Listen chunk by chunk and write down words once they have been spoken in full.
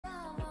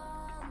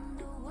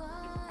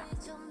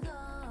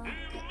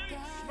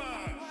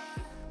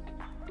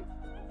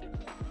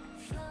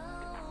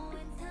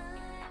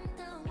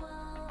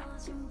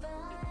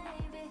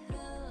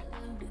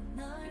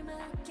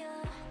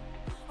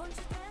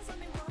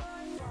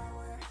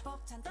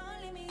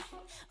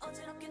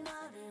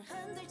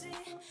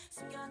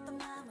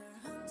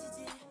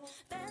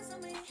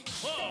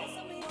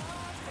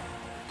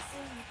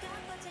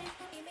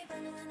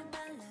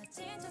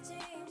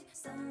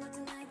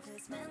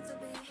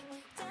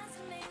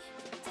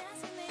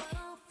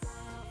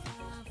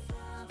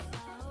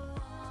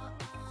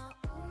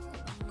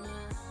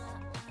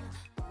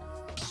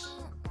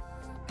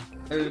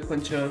El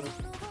Concho.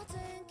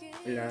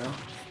 Hola.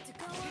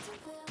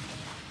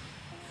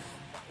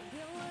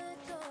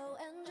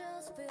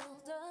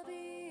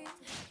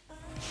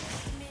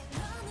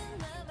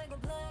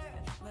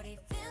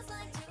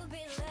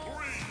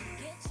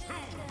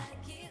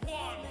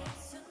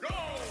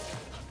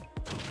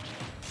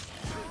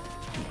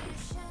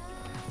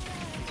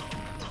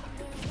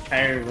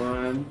 Hi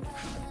everyone.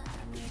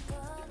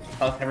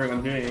 How's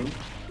everyone doing?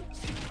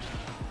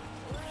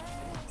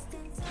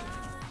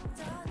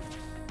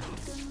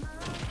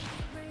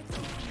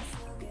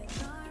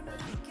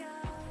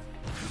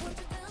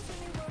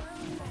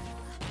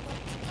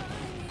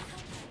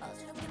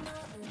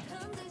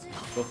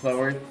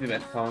 Wallflower is the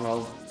best song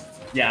of...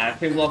 Yeah, I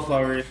think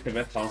Wallflower is the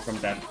best song from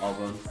that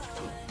album.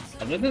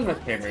 And this is my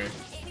favorite.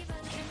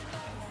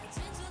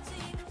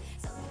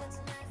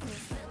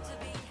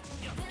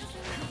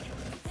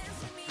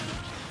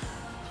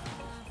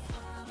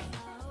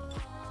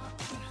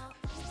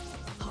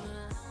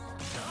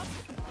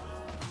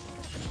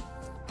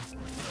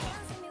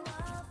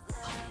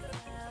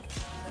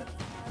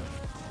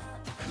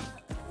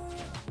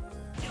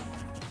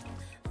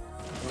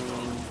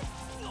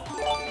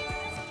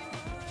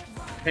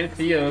 Thanks,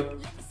 Dio.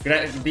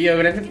 Dio,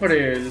 gracias por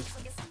el...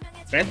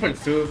 Gracias por el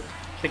sub.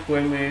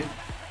 TQM.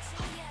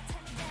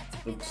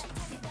 Oops.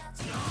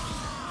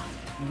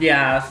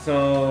 Yeah,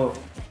 so...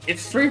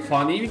 It's pretty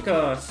funny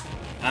because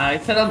I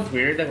said on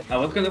Twitter that I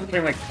was gonna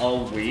stream like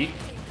all week.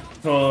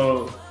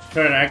 So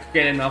that I could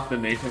get enough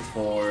donations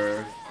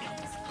for...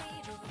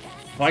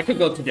 So I could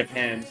go to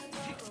Japan.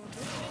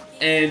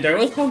 And there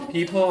was some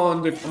people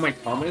on my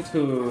comments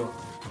who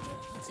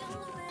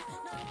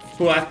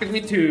asked me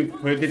to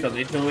put the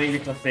donation link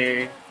because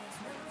they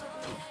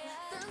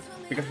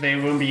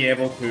wouldn't be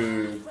able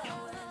to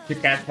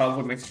catch up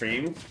with my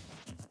streams.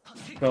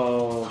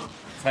 So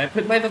I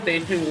put my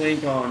donation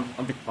link on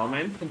the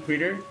comments on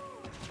Twitter,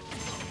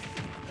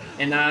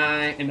 and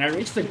I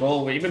reached the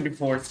goal even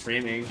before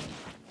streaming,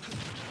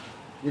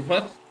 which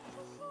was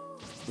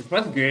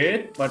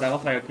good. But I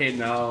was like, okay,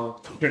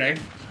 now should I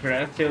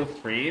still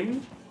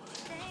stream?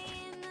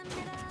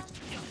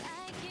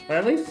 But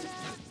at least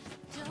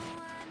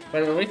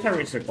I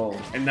reached the goal,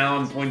 and now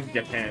I'm going to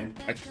Japan,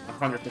 like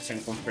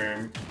 100%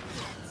 confirmed.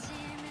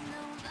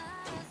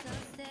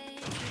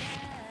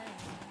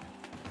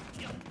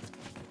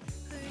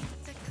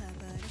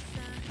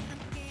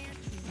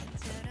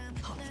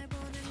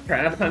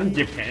 Travel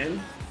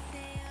Japan?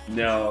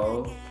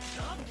 No.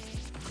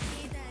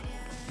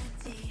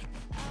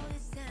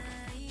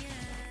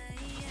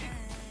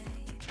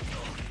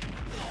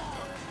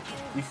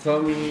 You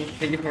saw me,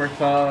 thank you for a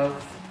sub.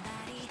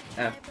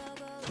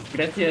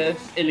 Gracias,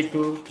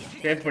 Eliku.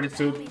 Gracias por el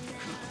sub.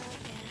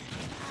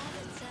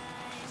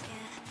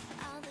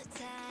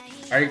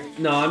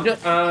 No, I'm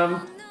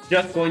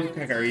just going to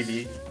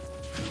Kakaribi.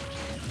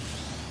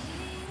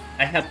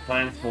 I have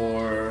plans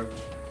for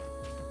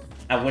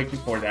a week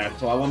before that,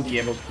 so I won't be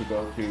able to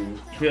go to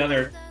the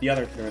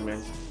other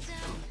tournaments.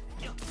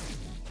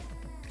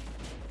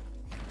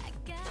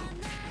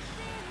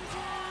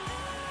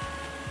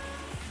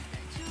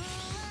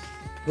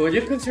 Who would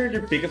you consider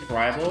your biggest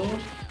rival?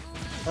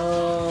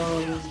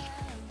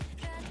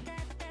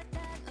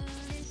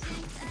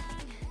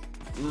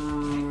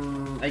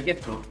 I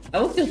guess so.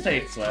 I would still say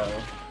it's slow.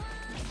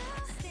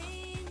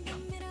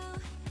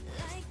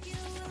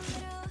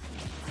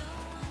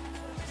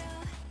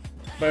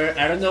 But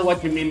I don't know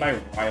what you mean by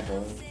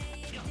rival.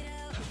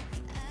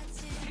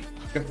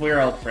 Because we're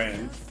all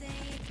friends.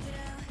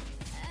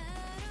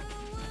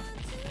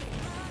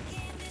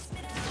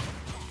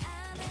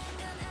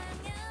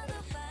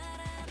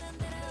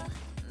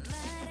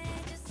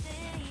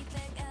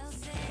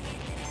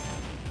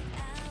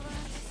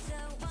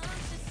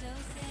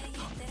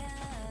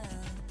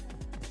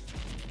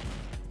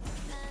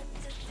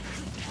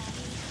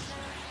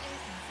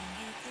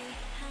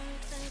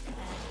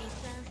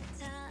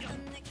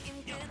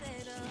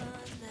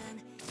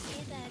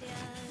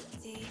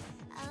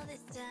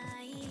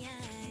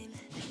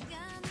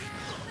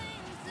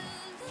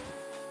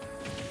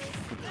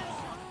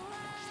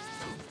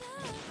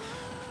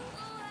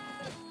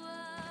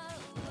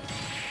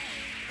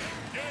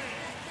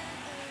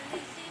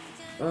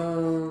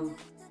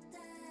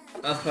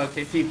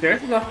 Okay, see,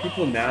 there's enough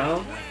people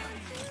now.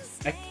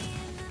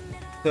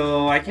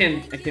 So I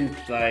can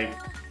like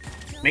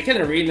make an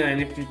arena,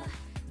 and if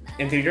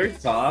you're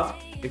sub,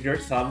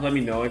 let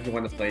me know if you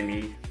want to play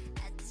me,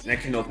 and I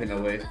can open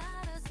a way.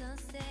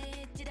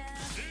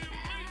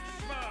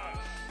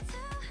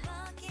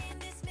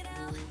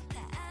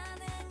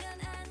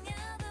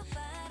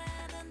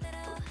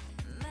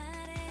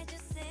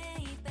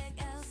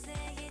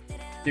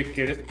 ¿Tú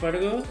quieres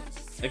Sparg0?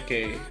 Ok,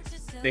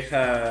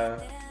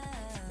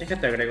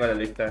 déjate agrego a la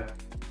lista.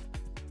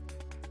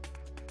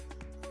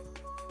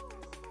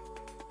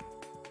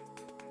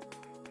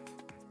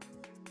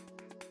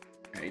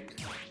 Right.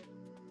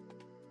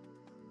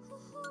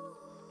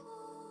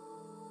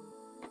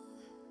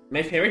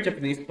 My favorite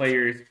Japanese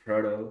player is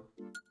Proto.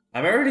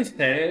 I've already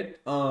said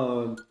it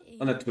on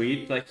a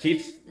tweet. Like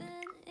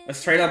A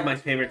straight up my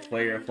favorite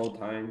player of all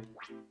time.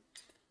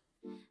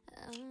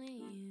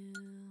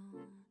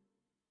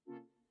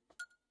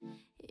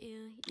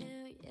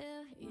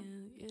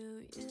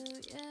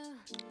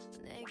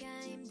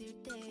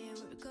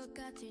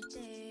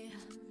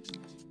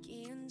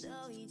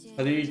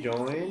 How do you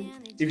join?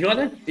 If you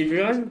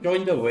wanna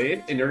join the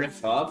list and you're a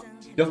sub,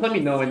 just let me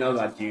know and I'll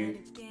let you.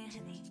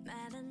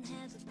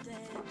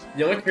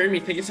 Yo, Kirby,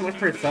 thank you so much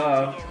for the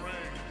sub.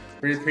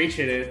 Really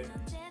appreciate it.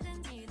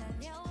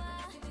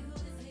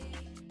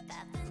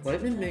 Why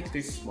did it make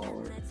this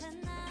smaller?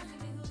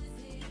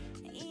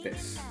 Like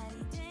this.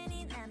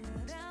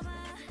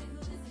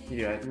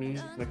 You add me?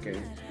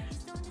 Okay.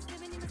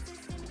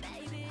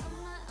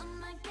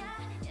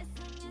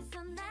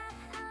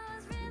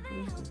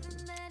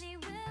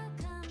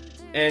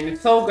 And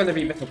it's all gonna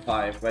be best of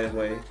 5, by the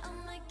way.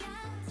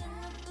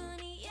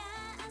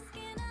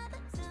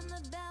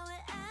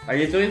 Are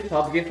you doing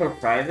top games for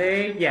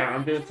Friday? Yeah,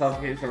 I'm doing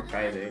top games for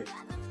Friday.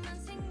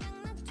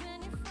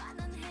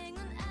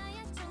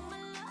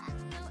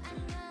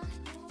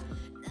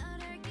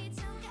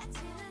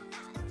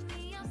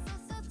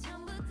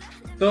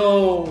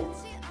 So,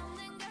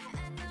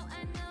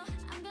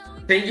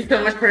 thank you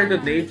so much for the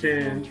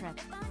donation.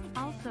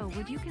 Also,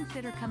 would you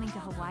consider coming to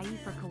Hawaii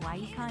for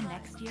KawaiiCon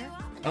next year?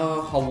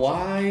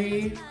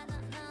 Hawaii?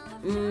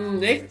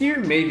 Next year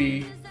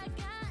maybe.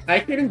 I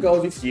couldn't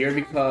go this year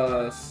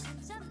because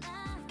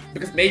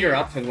Major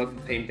Upton was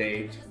the same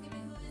date.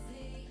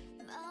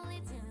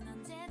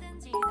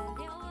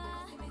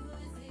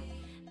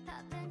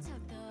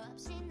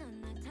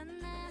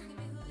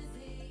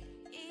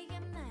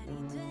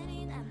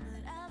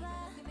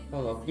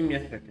 Hold on, give me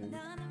a second.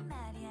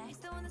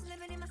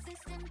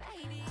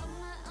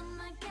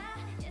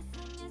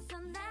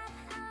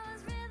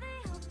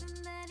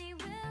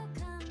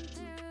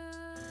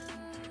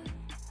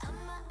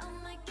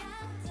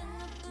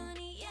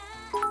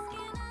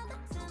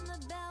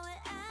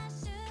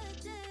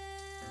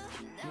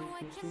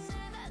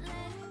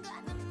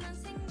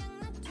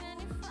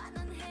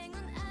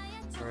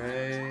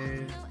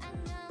 Right.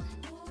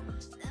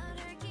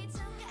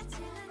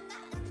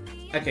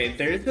 Okay,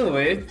 there is a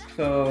list,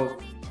 so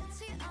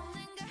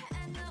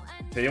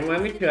you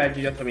want me to add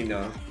you, just let me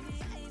know.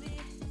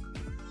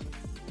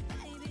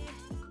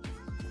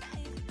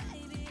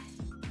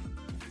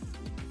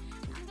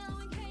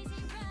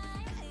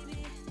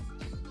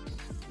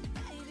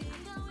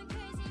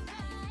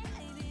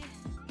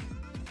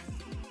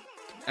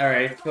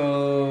 Alright,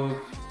 so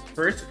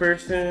first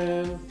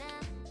person.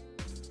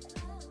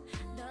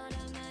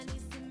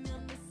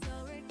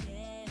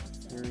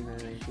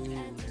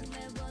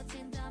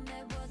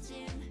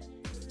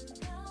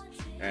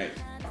 Alright.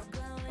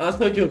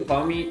 Also,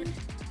 Giovanni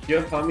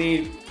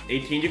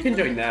 18, you can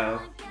join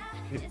now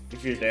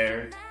if you're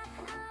there.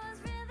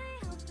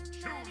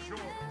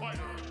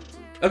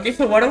 Okay,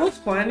 so what I was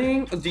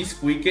planning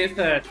this week is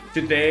that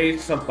today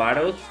some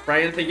battles.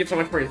 Brian, thank you so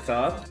much for your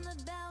sub.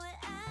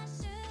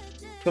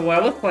 So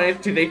what I was planning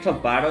today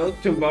some battles.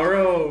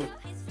 Tomorrow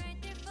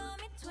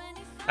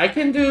I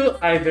can do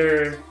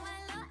either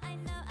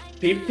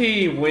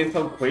 50 wins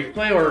on quick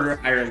play or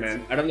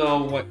Ironman. I don't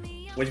know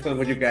which one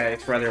would you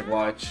guys rather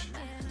watch.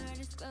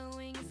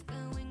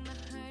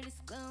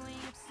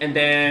 And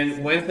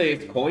then Wednesday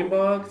is coin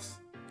box.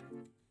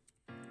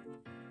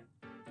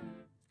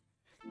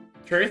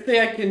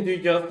 Thursday I can do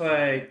just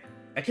like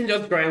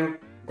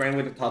grind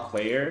with the top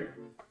player.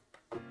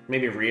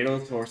 Maybe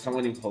Riddles or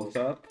someone in close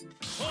up.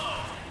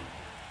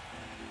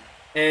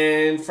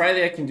 And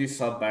Friday I can do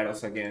sub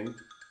battles again.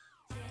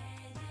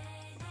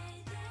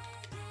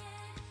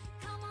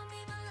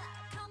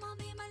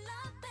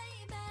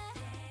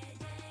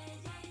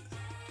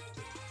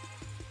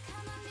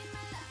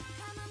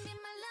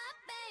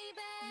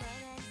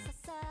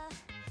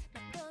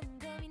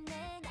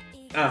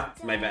 Ah,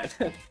 my bad.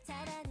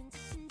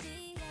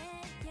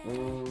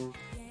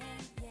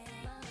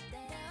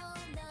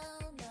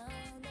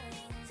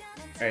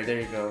 Alright,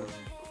 there you go.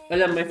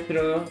 Hola,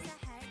 maestro.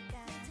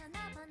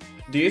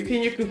 Do you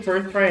think you could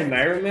first try an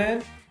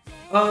Ironman?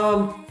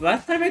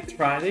 Last time I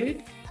tried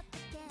it,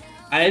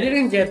 I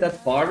didn't get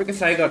that far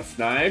because I got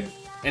sniped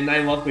and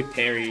I lost with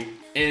Terry.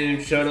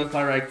 And Shadows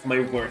are like my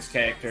worst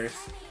characters.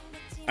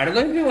 I don't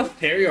know if it was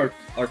Terry or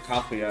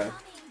Kazuya.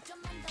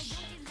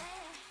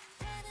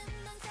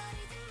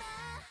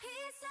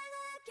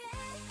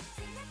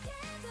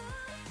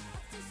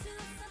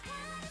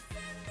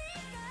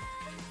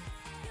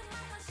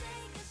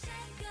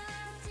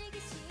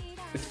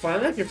 Is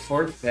Final like your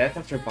fourth death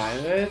after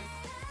Violet?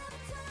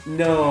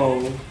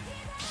 No.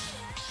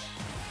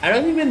 I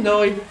don't even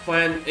know if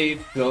Plan 8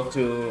 goes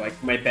to like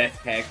my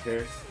best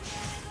characters.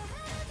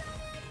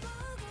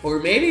 Or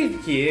maybe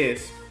he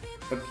is,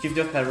 but he's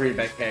just a really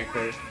bad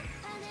character.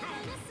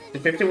 The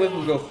 50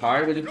 will go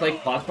hard. Would you play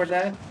Cloud for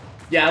that?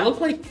 Yeah, I will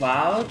play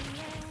Cloud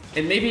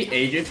and maybe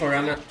Aegis or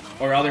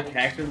other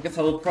characters because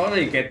I will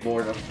probably get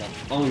bored of them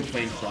only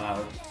playing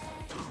Cloud.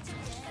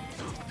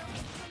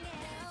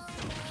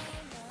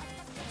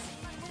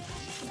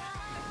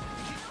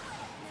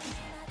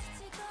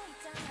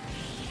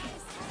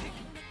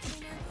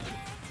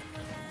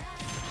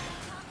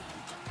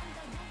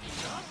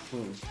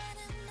 Hmm.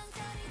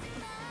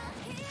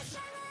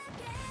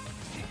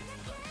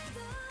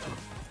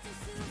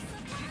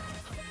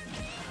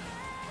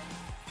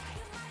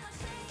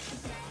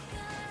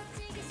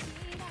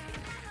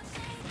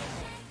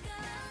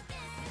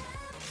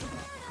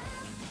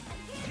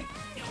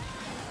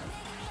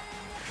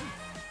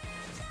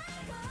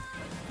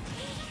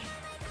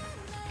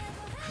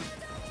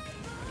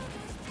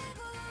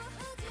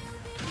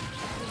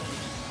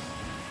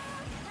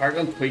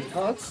 Sparg0 quick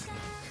talks?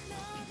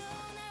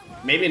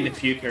 Maybe in the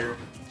future.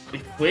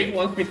 If Quick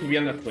wants me to be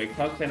on the quick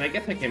talks, then I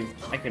guess I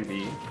can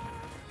be.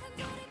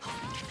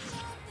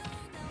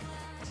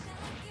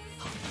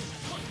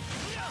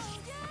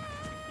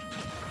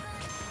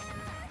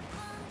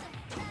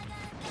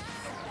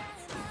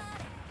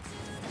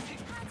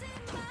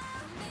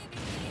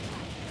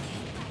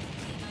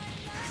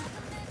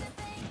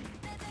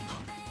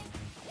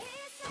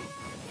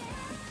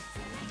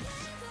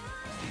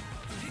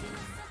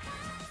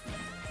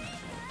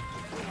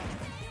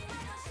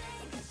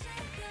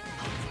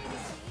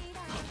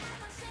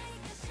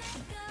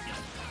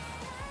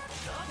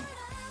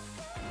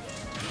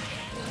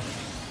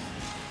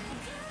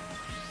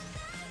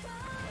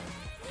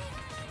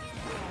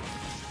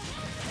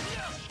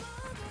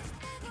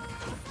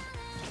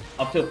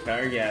 Up to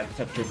fair, yeah, it's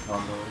a good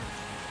combo.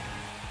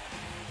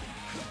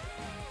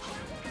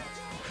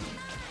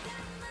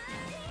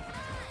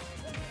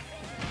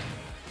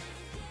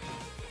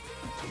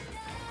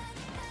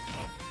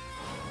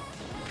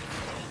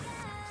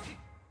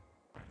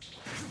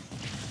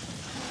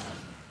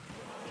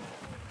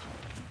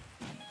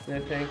 Yeah,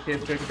 thank you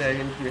for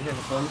tagging to your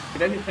headphones.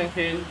 Good night, thank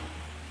you.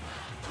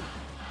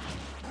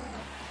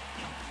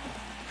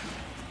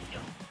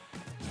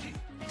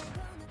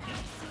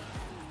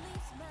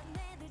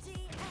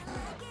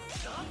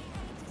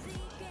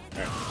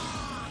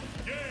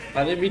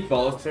 I did beat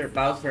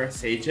Bowser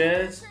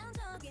Sages.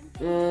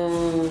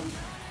 I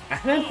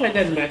haven't played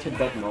that matchup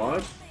that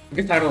much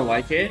because I don't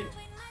like it.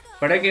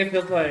 But I guess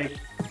it's like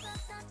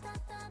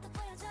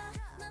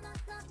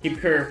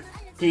keep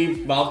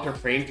Bowser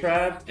frame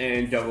trap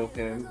and double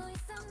him.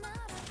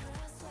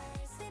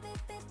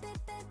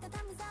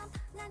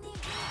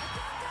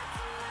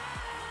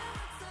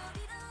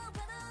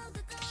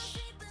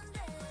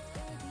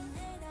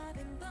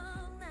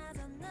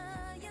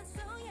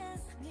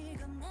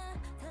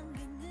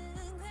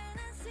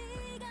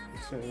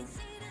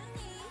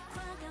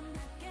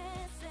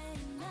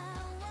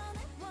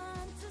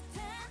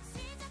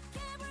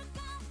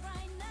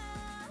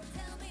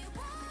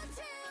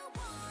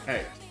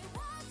 Hey.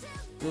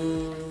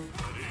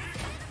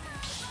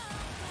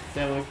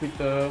 Then we put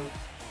the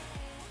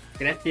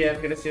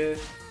gracias.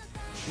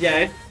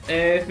 Yeah,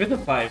 it's best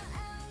of 5.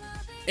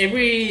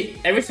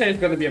 Every set is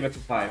gonna be a best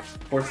of 5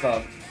 for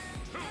subs.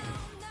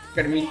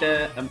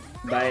 Carmita,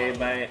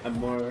 bye,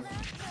 amor.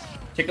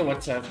 Check out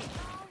what's up.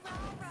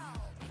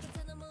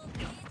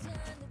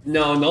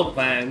 No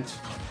plans.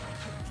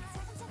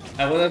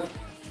 I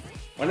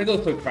wanna go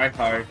to try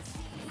hard.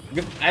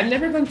 Because I've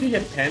never been to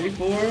Japan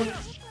before.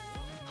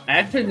 I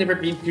actually never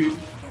been to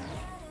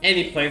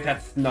any place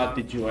that's not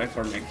the US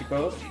or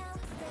Mexico.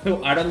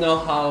 So I don't know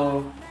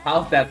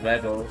how's that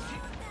level.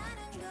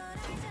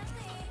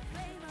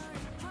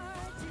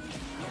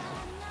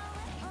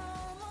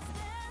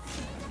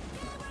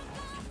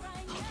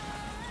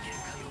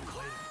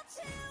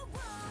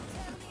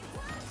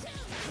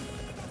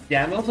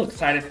 Yeah, I'm also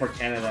excited for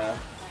Canada.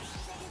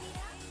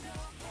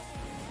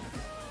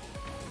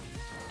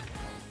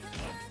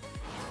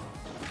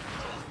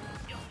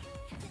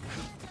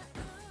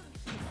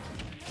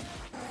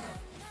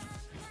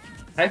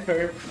 I've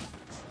heard,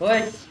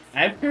 like,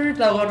 I've heard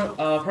a lot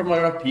of, from a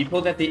lot of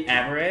people that the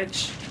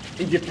average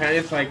in Japan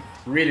is like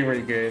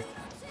really good.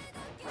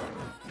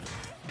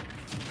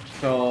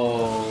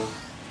 So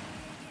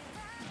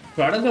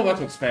I don't know what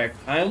to expect.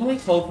 I'm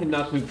like hoping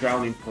not to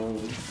drown in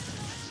pools.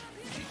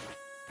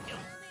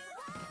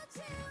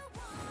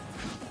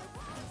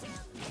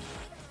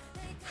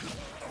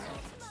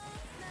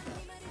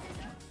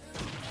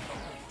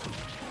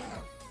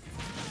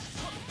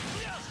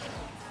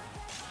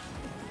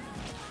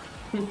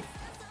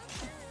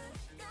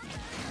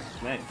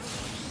 Nice.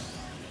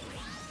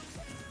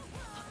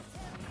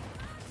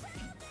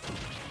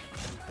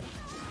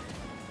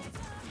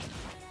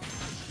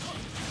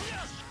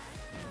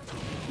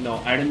 No,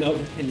 I don't know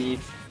Japanese.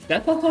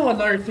 That's also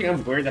another thing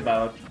I'm worried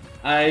about.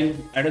 I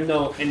don't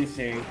know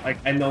anything. Like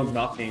I know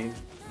nothing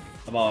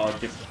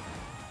about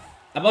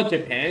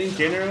Japan in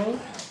general.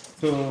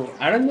 So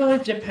I don't know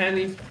if Japan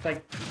is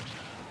like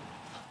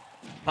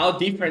how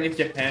different is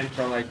Japan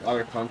from like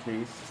other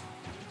countries.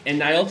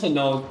 And I also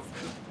know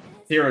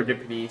 0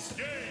 Japanese.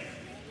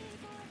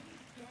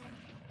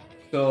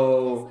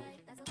 So,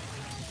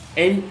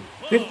 and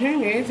the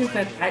thing is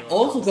that I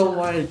also don't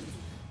like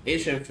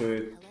Asian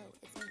food.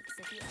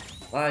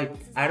 Like,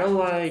 I don't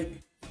like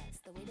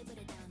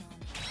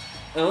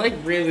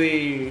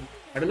really,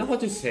 I don't know how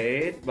to say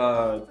it,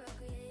 but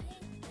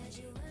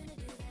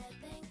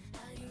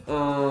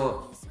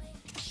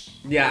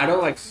yeah, I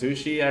don't like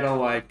sushi, I don't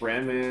like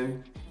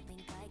ramen.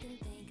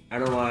 I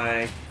don't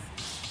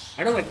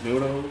like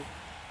noodles.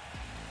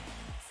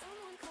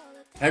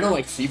 I don't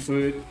like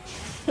seafood.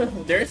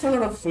 There's a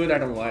lot of food I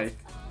don't like.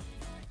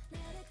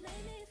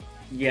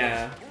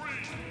 Yeah.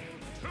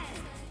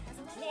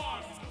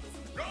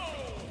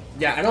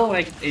 Yeah, I don't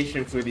like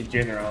Asian food in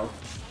general.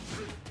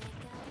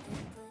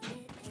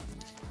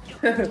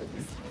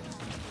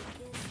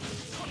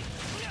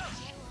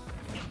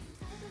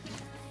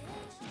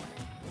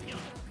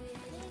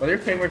 What's your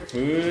favorite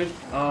food?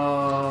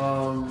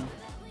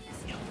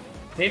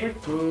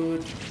 Favorite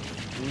food?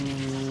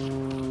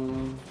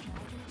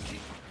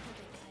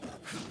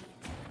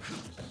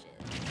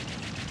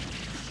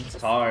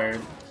 It's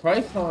hard.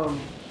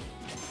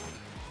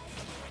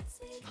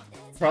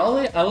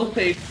 Probably I will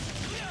say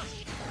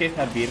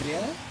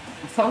quesadilla.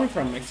 It's probably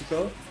from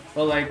Mexico.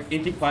 But like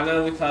in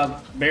Tijuana we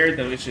have very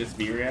delicious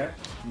birria.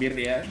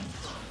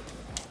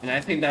 And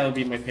I think that would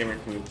be my favorite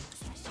food.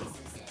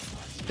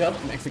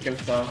 Just Mexican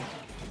stuff.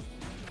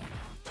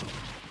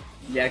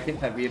 Yeah,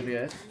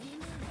 quesadilla.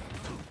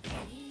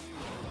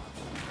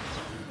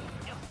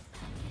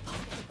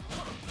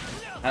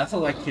 I also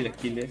like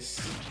chilaquiles.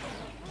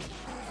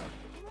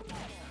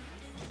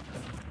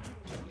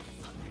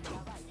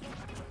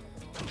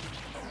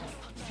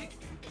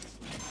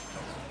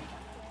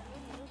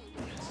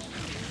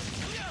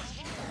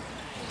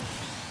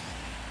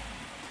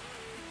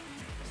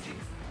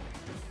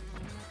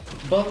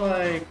 But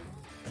like,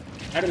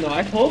 I don't know,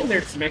 I hope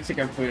there's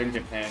Mexican food in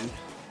Japan.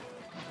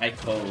 I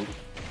hope.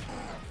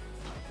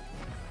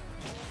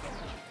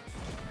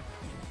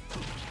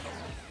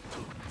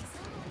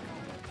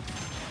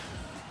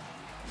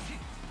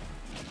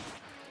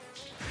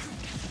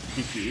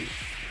 GG.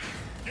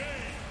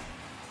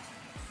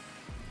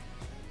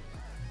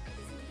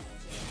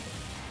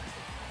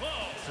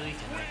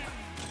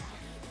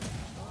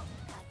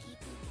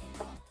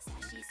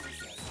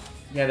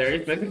 Yeah, there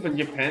is Mexico in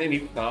Japan and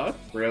you thought?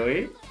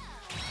 Really?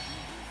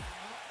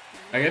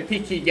 I get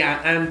picky,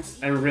 yeah,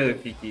 I'm really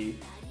picky.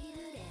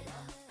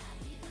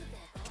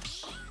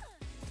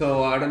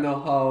 So I don't know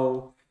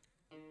how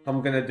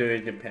I'm gonna do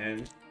it in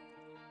Japan.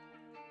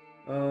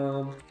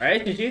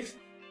 Alright, GG's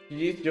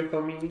joke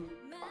for me.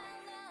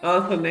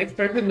 So next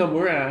person,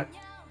 Nomura.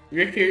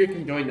 You're here, you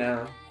can join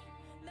now.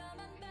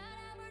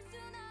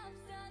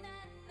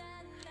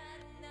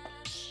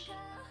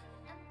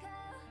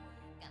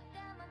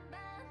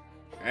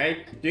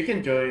 Alright, you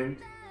can join.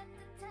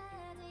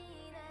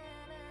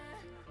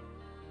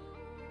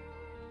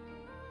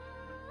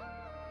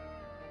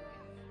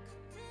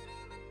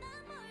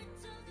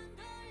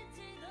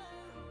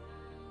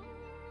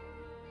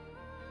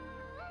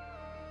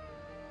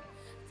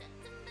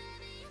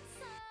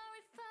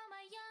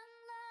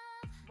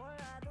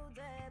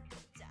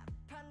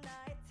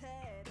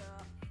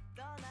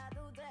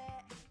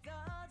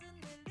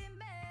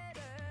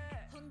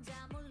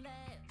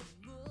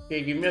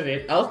 Okay, give me a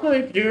bit. Also,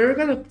 if you're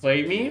gonna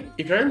play me,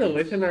 if you're in the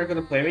list and are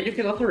gonna play me, you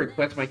can also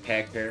request my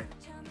character.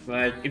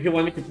 Like, if you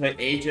want me to play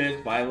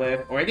Aegis,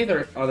 Violet, or any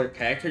other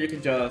character, you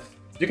can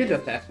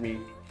just ask me.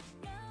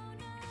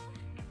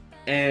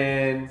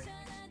 And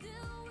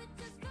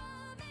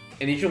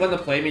if you want to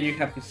play me, you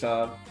have to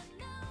sub.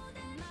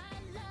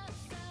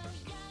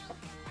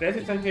 Can I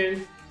say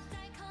something?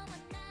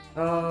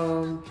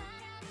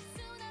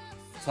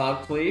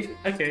 Cloud, please.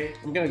 Okay,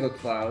 I'm gonna go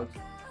Cloud.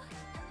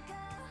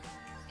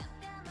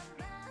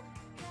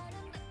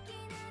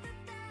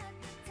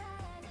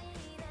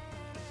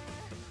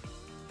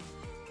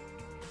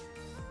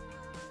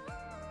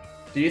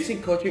 Do you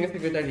think coaching is a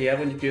good idea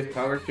when you do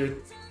power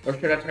shoot, or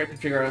should I try to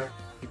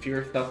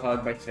figure stuff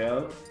out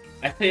myself?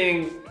 I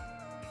think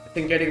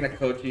getting the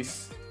coach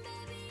is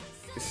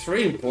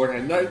really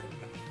important. Not,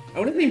 I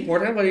wouldn't say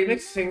important, but it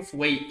makes things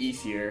way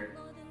easier.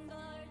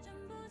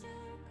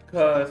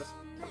 Cause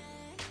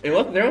there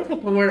was a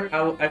point where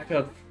I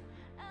felt,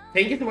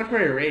 thank you so much for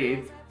your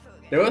raid.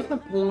 There was a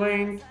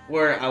point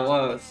where I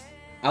was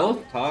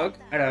stuck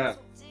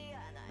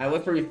I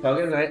was really stuck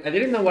and I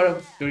didn't know what I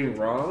was doing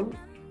wrong.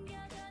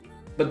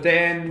 But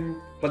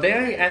then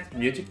I asked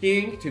Music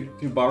King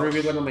to bar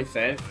review one of my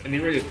sets, and he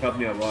really helped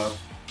me a lot.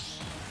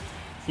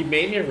 He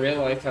made me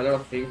realize a lot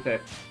of things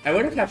that I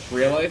wouldn't have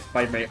realized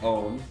by my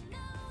own.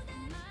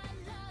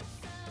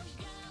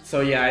 So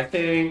yeah, I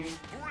think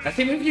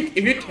if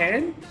you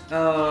can,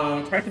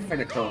 try to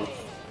find a coach.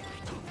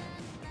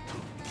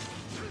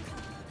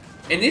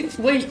 And it's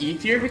way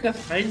easier because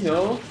I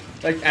know,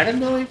 like, I don't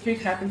know if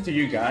it happens to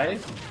you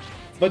guys,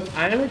 but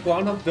I'm like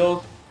one of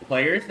those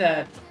players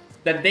that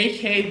they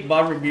hate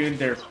bot reviewing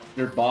their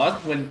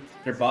bots when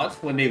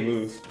they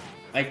lose.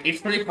 Like, it's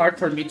pretty hard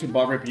for me to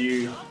bot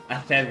review a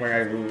set where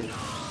I lose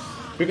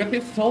because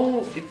it's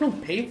so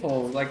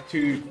painful, like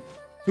to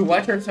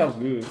watch yourself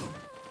lose.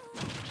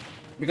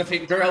 Because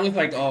they're always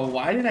like, oh,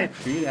 why did I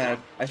do that?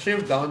 I should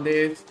have done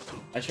this.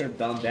 I should have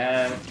done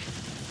that.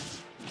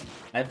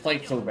 I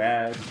played so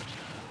bad.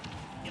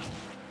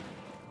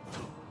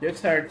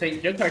 Jokstar,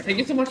 thank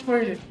you so much for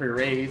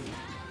raise.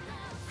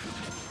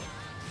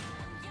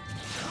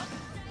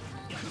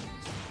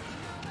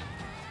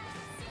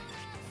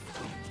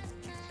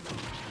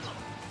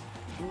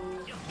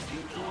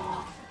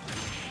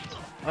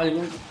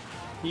 Algún...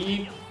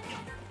 Y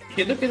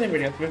siento que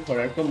deberías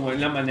mejorar como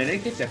en la manera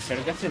en que te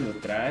acercas en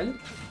neutral.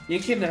 Y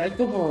en general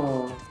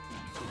como...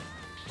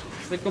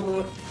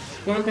 como...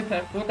 Como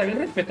empezar, como también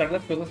respetar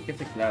las cosas que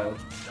hace Cloud.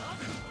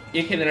 Y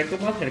en general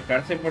cómo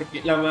acercarse,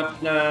 porque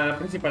la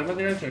principal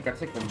manera de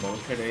acercarse con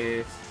Bowser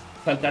es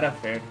saltar a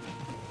Fer.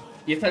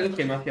 Y es algo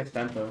que no hacías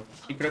tanto.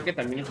 Y creo que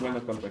también es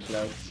bueno contra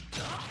Cloud.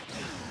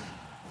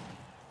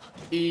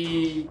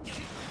 Y...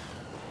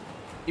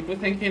 Y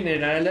pues en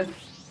general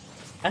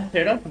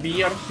hacer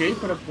VR skill,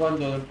 pero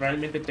cuando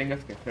realmente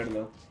tengas que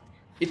hacerlo.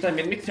 Y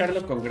también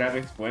mixarlo con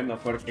grave es bueno,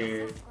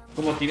 porque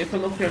como tienes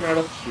un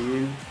opcional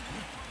skill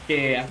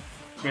que,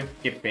 pues,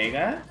 que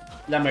pega,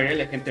 la mayoría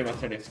de la gente va a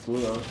hacer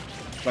escudo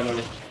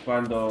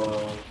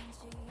cuando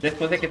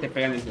después de que te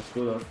pegan en tu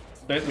escudo.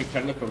 Entonces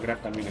mixarlo con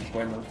grab también es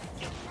bueno.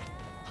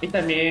 Y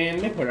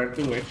también mejorar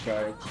tu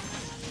edge,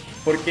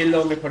 porque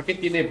lo mejor que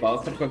tiene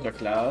Bowser contra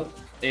Cloud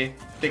es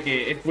de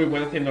que es muy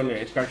bueno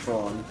haciéndole edge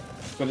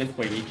con el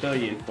fueguito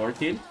y el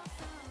fortil.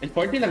 El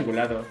fortil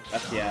angulado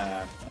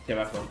hacia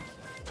abajo.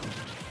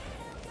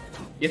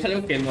 Y es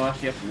algo que no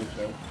hacías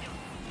mucho.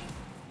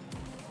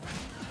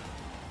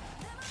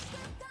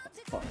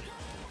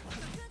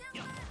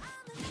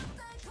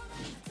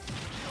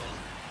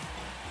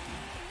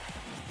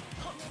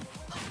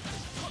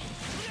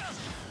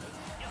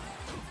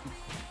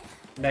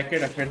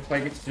 Backer hacer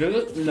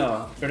Sparg0?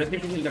 No, pero es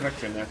difícil de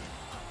reaccionar.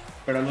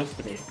 Pero no es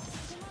true.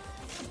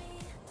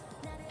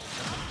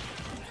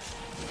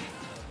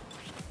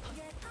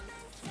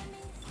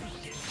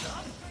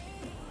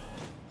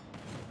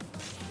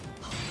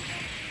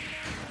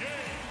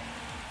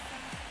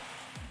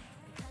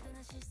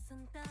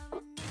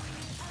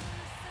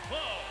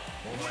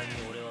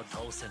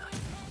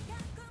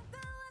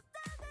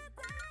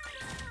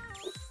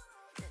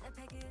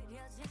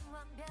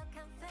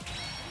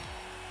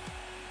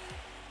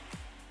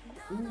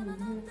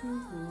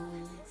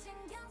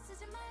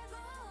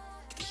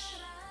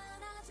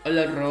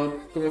 Hola Rod,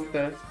 ¿cómo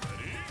estás?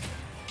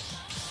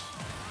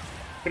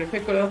 ¿Crees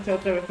que Cloud sea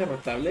otra vez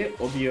derrotable?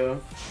 Obvio.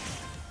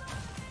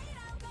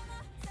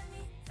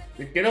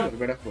 Me quiero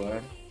volver a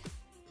jugar.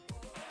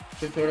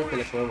 Estoy seguro que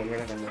le puedo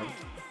volver a ganar.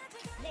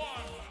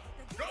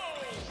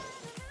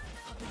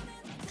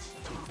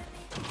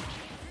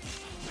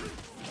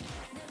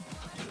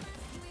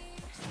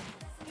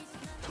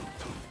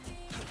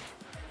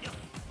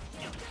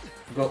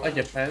 Go a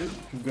Japan,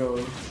 go.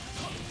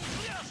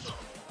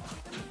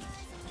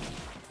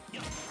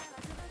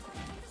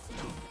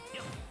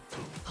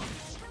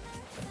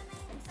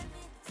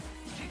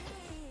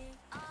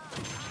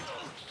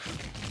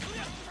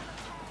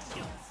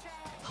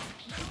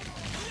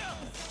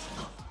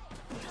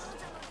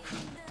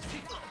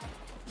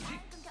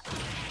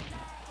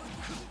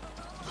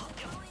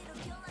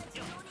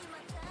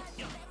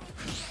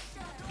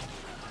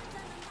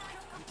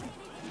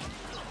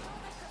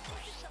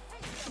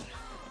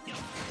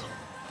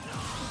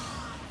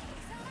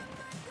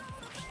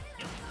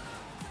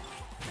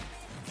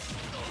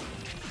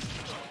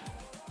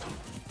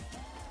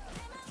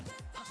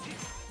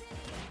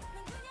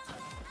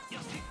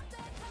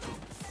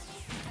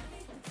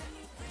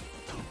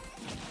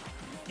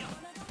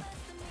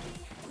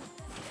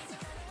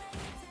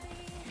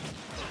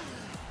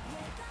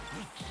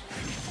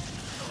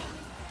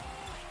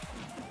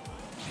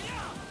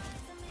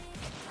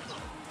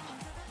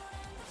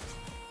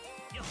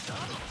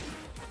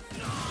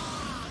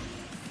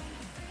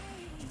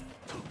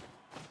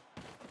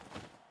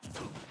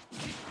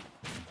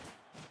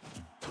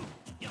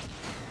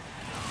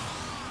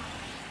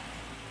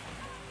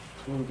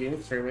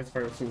 Game service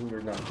for assuming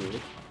you're not good.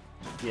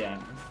 Yeah.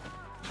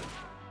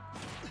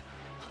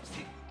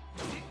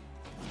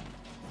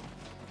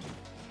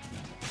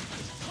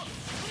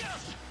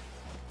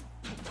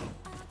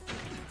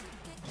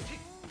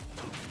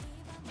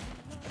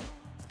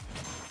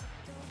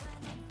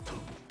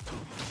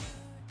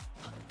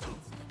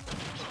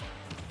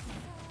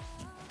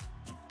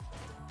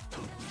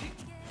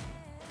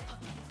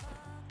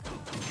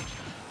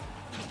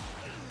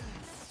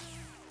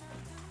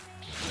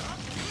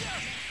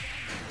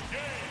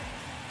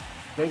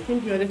 Don't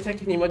you do any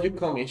second emoji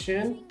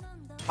commission?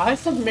 I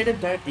submitted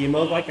that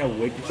email like a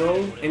week ago,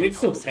 and it's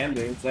still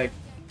pending. It's like,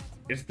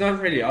 it's not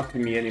really up to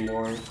me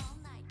anymore.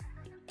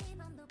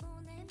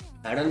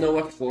 I don't know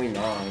what's going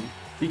on,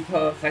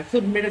 because I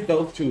submitted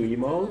those two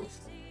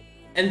emotes,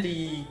 and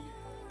the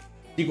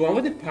one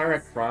with the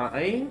pirate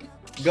crying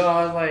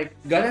got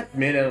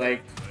admitted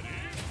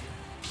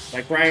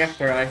like right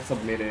after I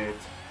submitted,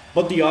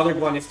 but the other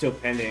one is still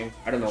pending.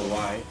 I don't know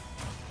why.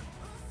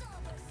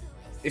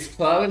 Is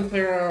Cloud and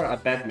Clara a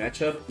bad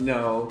matchup?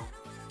 No.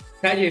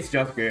 Kaji is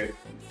just good.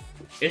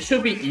 It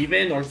should be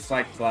even or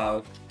slight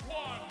Cloud.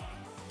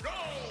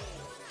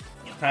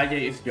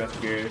 Kaji is just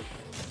good.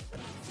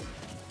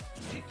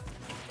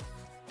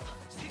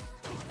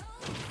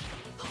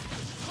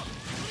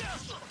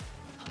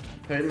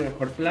 ¿Soy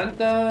mejor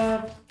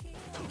planta?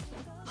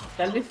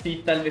 Tal vez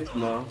sí, tal vez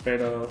no,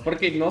 pero...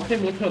 Porque no sé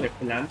mucho de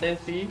planta en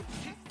sí,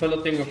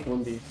 solo tengo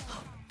fundis.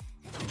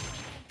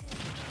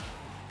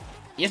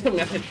 Y esto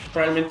me hace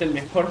probablemente el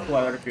mejor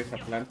jugador que usa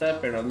planta,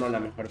 pero no la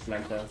mejor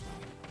planta.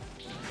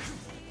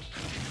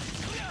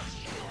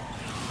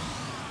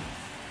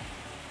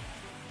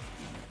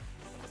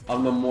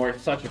 On the more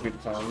such a good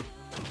song.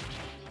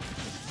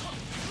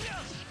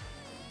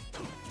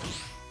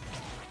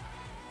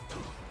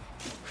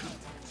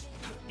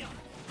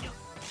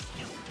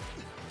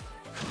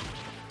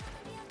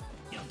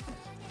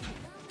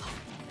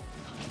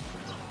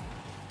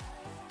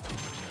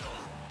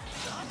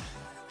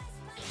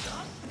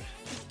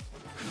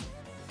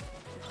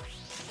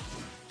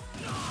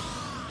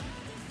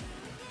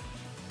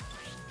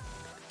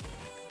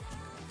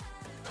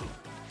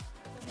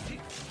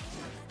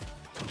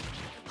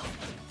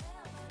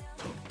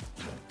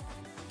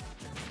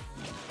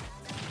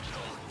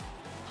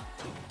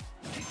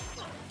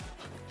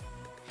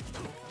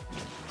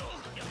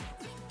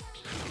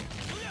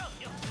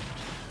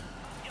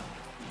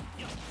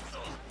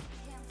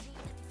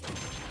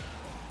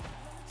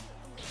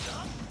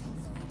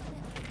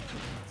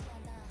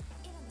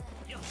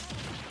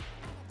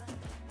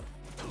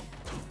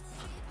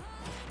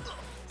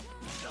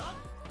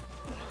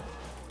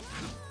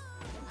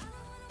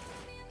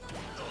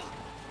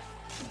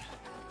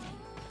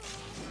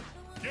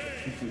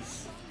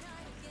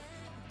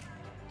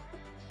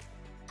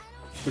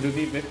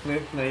 Rudy, best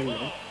name,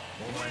 ¿no?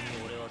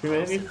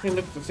 Primero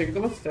diciendo, pues,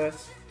 ¿cómo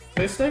estás?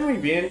 Pues estoy muy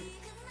bien.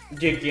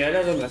 Llegué a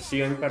la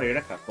donación para ir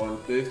a Japón,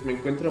 entonces me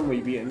encuentro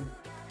muy bien.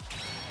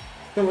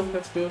 ¿Cómo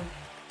estás tú?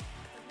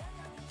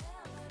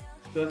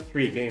 Those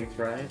 3 games,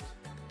 right?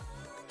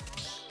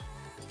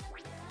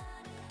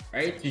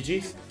 Alright,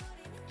 GG's.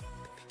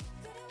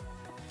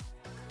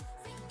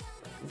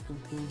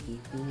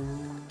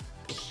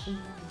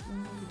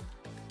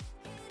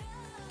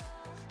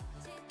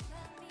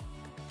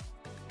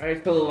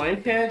 Alright, so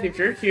Lionhead, if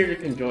you're here, you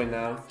can join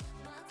now.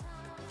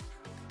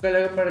 ¿Qué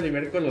hago para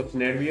lidiar con los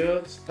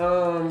nervios?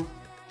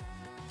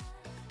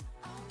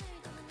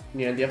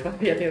 Mira, el día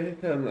pasado ya tienes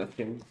esta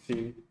donación,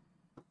 sí.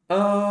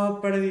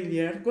 Para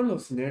lidiar con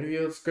los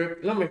nervios,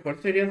 creo que lo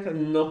mejor sería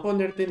no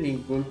ponerte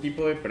ningún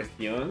tipo de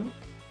presión.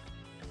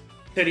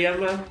 Sería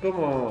más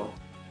como...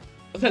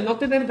 O sea, no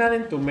tener nada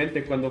en tu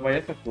mente cuando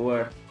vayas a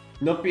jugar.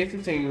 No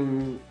pienses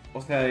en...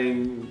 O sea,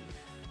 en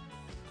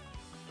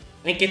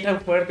qué tan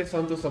fuertes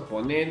son tus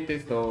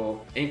oponentes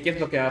o en qué es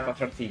lo que va a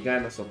pasar si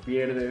ganas o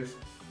pierdes.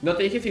 No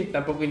te dejes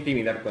tampoco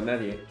intimidar con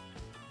nadie.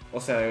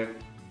 O sea,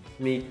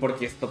 ni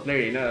porque es top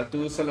player ni nada.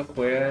 Tú solo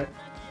juegas.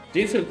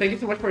 Jinsul, thank you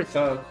so much for the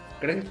sub.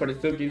 Gracias por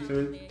esto,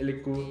 Jinsul,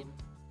 LQ.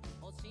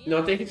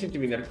 No te dejes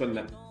intimidar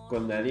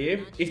con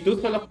nadie. Y tú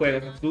solo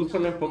juegas. Tú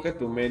solo enfocas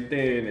tu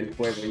mente en el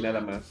juego y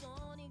nada más.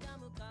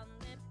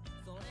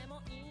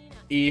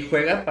 Y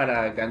juega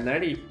para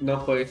ganar y no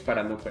juegues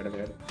para no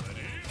perder.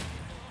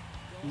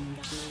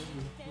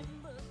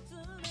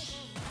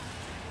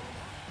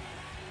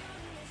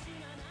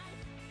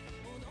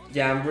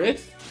 Yeah,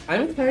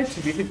 I'm excited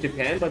to visit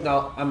Japan, but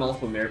now I'm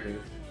also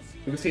nervous.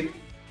 Because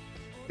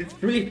it's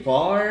really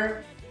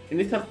far,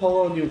 and it's a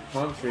whole new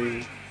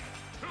country.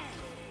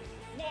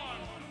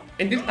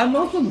 And I'm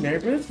also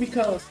nervous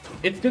because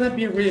it's gonna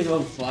be a really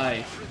long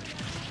flight.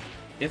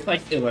 It's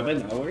like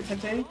 11 hours, I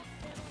think.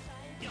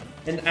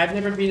 And I've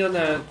never been on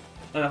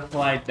a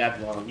flight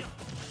that long.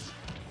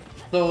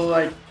 So,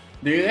 like,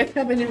 do you guys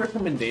have any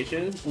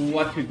recommendations on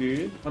what to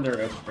do on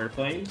the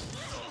airplane?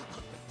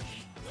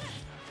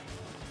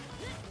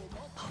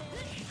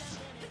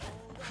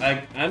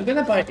 Like, I'm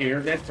gonna buy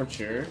internet for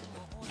sure,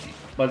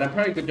 but I'm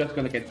probably just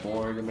gonna get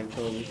bored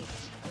eventually.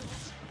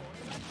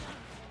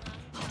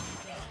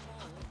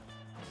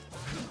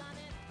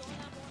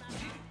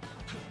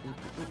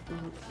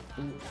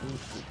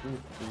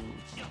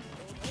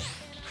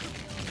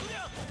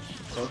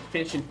 So,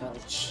 finishing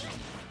touch.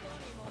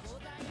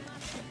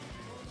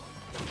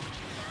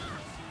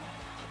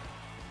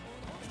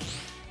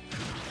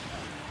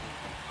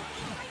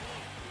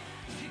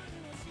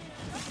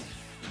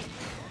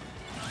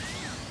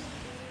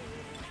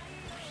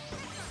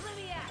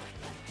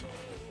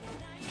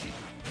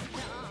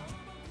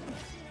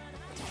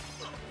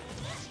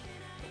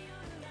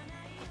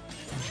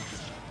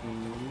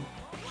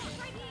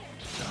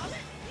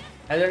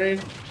 I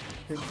already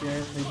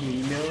prepared the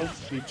email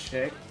to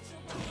check.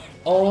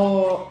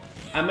 Oh,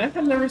 I might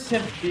have never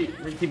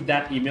received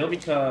that email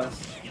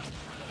because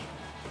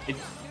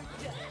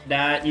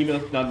that email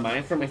is not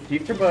mine, from my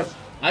sister, but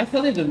I saw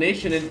the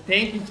donation and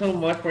thank you so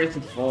much for your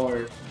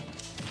support.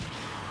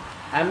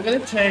 I'm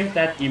gonna check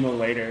that email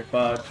later,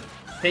 but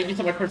thank you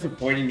so much for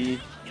supporting me.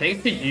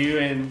 Thanks to you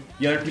and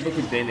the other people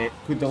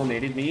who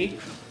donated me,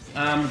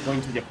 I'm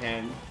going to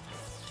Japan.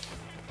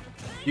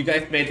 You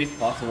guys made this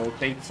possible.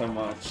 Thank you so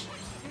much.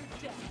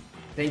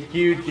 Thank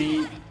you,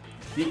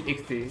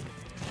 DXT.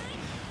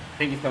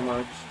 Thank you so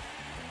much.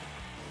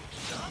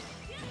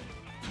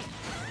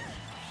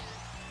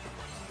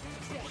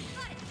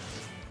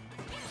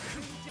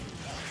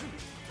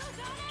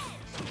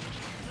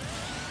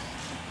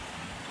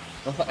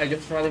 Also, I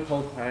just tried the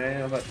whole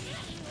time, but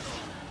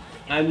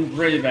I'm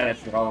really bad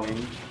at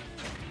drawing.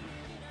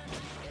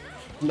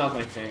 Not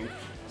my thing.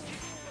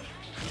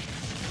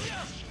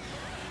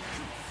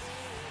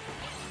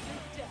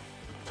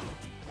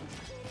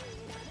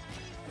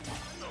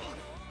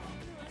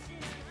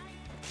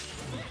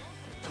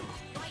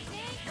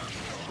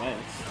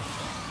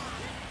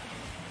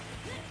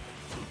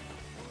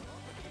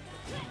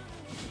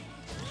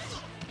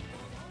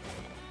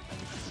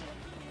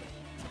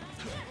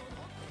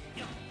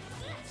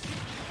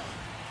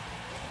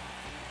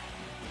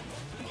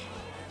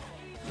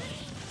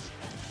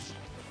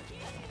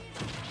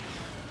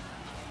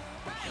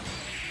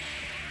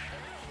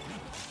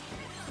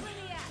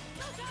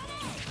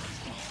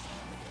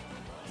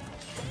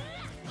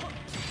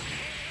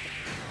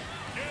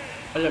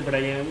 Hello,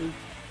 Brian.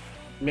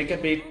 Make a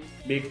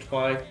big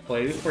twice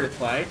playlist for the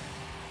flight.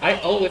 I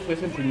always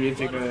listen to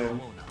music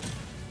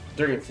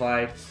during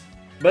flights,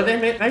 but then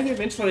I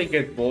eventually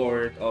get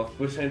bored of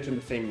listening to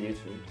the same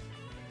music,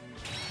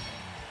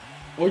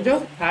 or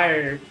just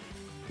tired.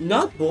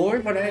 Not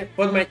bored,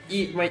 but my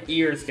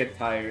ears get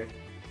tired.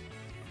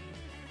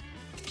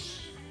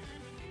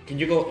 Can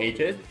you go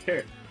ages?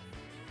 Sure.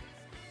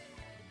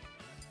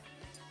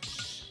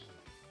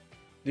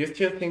 Do you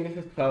still think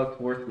this is Cloud's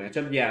worst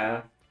matchup?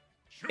 Yeah,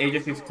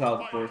 Aegis is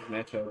Cloud's worst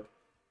matchup.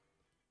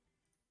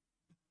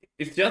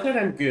 It's just that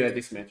I'm good at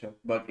this matchup,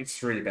 but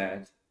it's really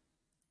bad.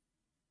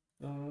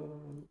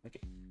 Okay.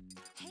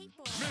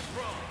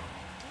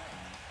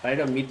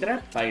 Pyra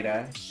Mitra?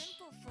 Pyra.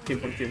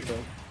 100%.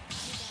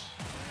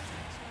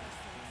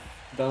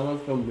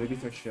 Download from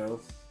movies or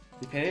shows.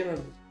 Depending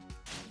on...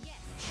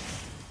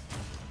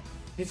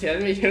 Si ya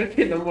me dijeron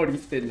que no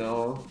moriste,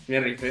 no. Me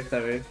rifé esta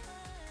vez.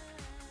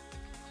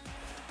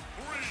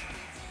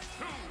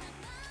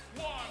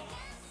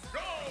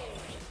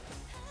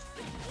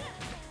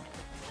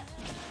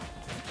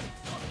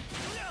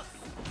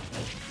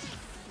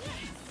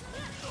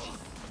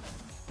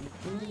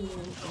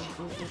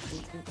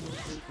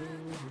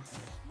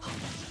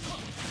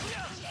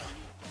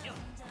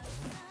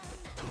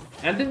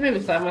 Antes me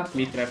gustaba más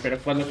Mitra, pero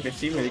cuando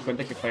crecí me di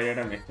cuenta que Pyra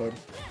era mejor.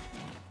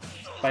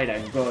 Pyra,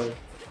 God.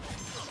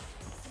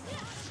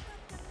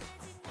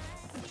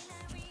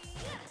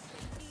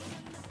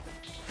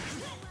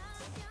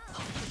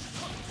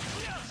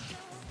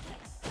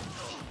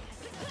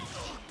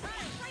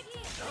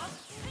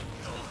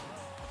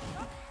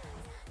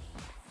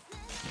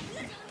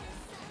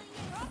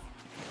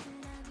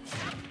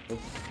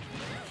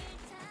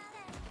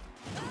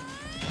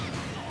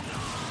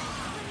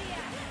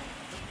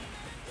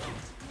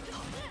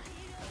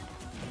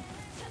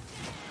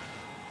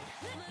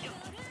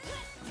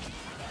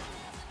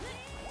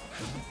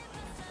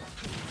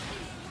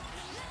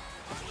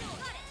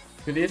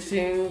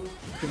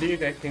 Who do you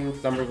guys think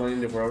is number 1 in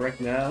the world right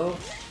now?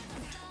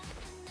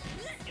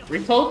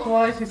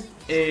 Result-wise,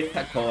 it's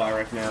Takoa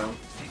right now.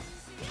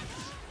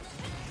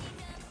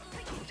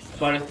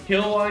 But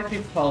skill-wise,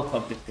 it's all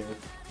competitive.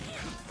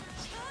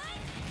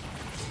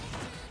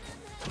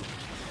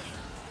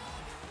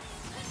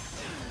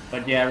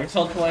 But yeah,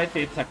 result-wise,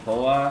 it's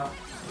Takoa,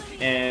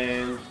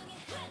 and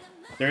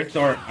there's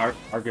no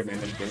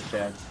argument against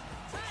that.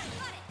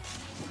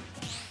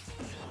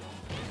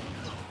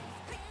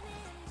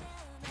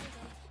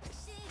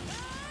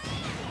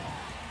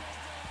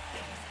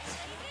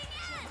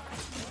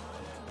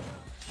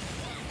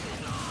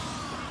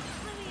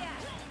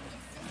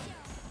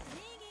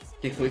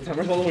 Okay, so it's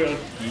number 1 world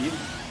speed.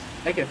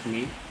 I guess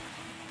me.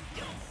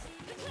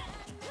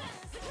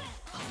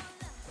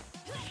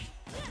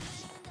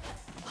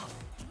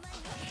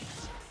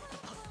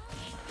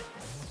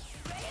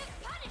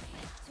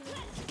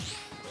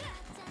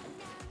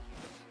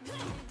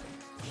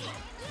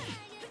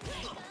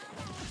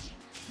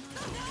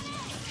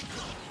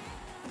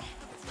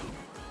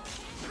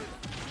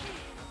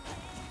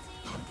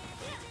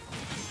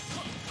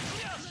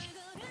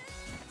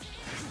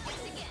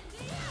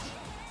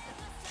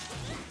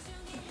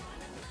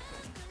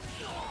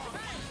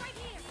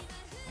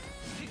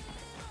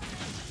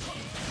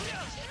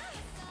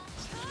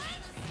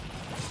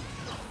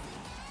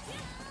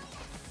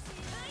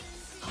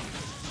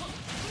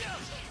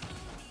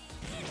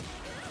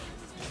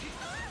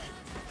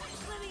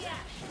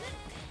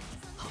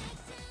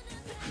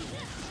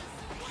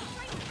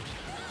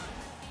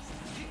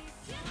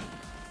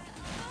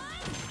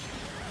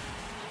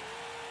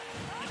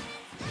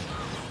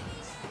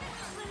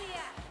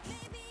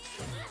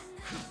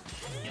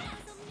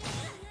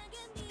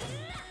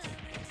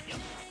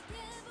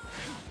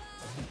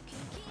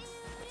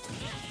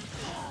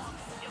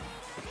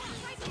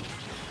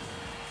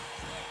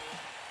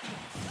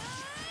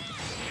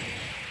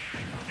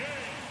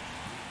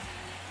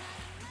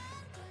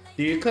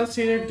 Do you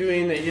consider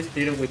doing Aegis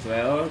Ditto with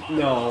Leo?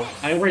 No,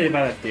 I'm really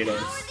bad at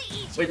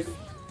Dittos. With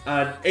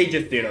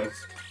Aegis Dittos.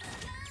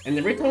 And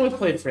every time we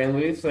play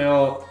friendlies,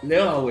 Leo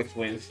always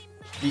wins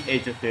the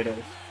Aegis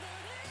Dittos.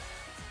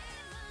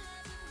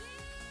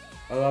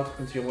 I love to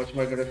continue watching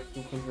my good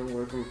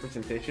work on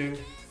presentation.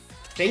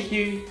 Thank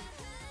you!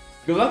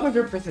 Good luck with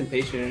your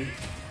presentation.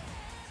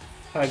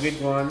 Have a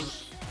good one.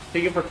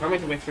 Thank you for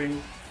coming to my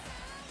stream.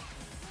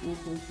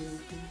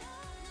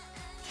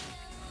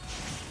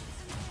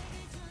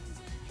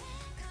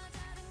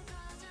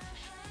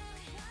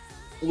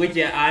 Which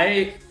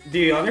yeah,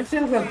 the other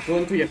thing about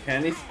going to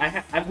Japan is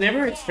I've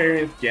never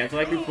experienced jet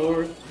lag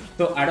before,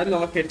 so I don't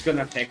know if it's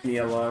gonna affect me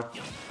a lot.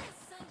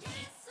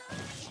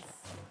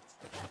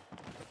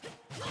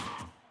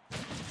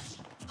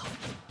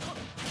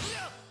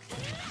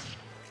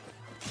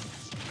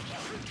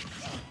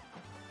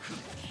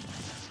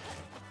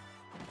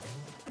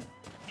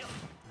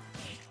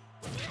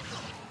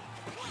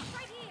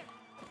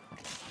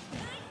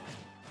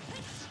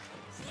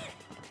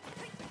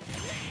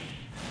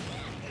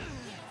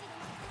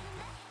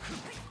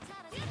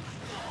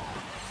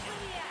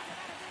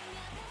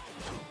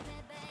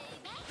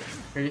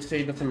 Can you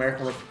say it doesn't matter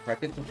how much you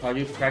practice, but how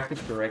you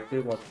practice correctly?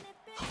 What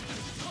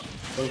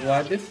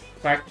does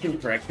practicing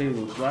correctly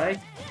look like?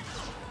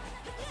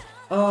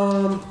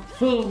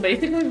 So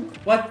basically,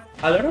 what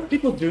a lot of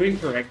people do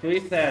incorrectly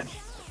is that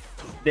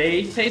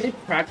they say they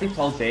practice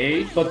all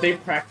day, but they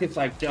practice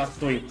like just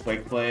doing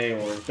quick play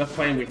or just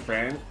playing with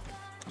friends.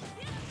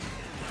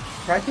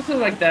 Practicing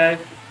like that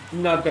is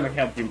not gonna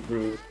help you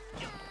improve.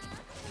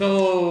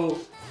 So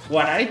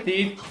what I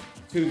did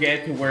to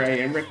get to where I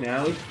am right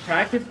now is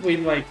practice with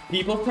like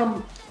people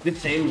from the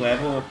same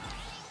level,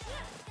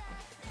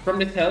 from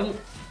the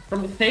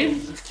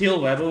same skill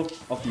level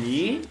of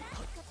me,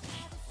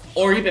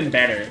 or even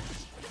better.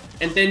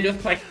 And then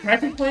just like try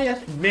to play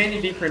as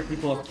many different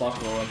people as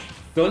possible. Like,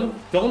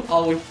 don't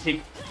always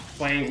pick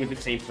playing with the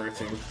same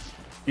person.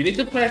 You need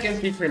to play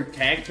against different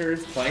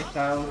characters,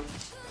 playstyles,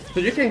 so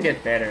you can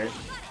get better.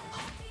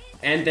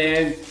 And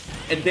then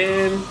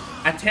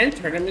attend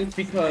tournaments,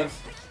 because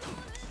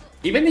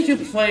even if you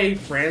play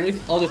friendly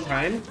all the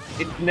time,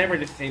 it's never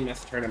the same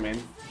as tournament.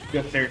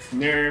 Because there's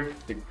nerfs,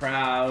 the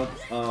crowd,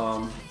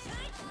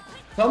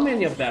 so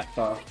many of that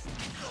stuff.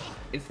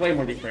 It's way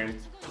more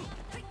different.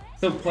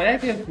 So play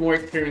against more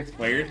experienced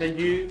players than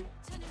you,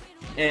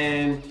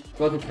 and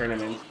go to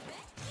tournaments.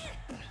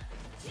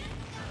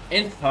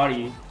 And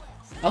study.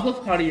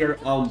 Also study your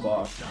own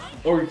boss,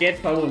 or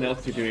get someone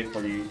else to do it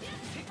for you.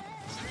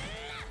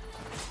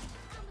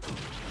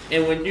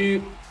 And when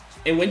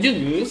you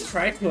lose,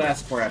 try to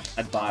ask for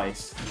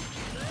advice.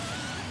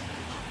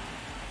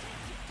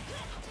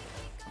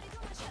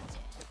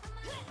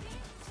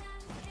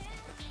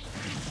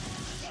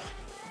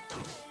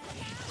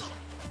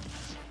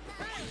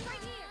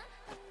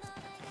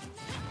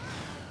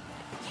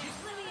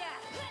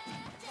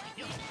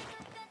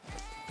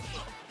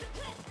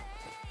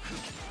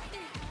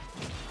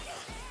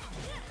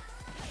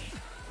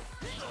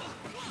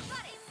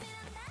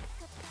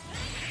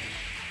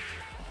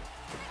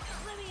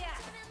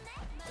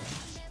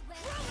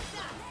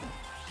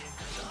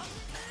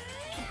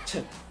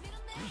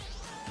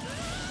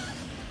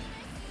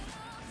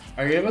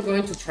 Are you ever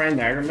going to try an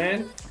Iron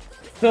Man?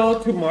 So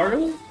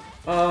tomorrow's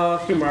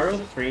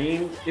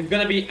stream is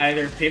gonna be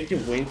either 50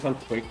 wins on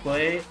quick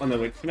play on the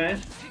Wig Smash,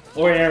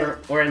 or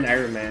an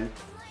Iron Man.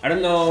 I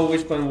don't know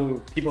which one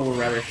people would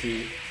rather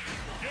see.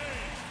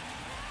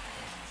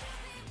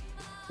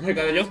 Oh my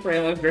god, I just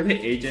realized we're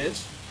the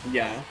ages.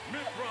 Yeah.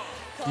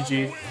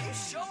 GG.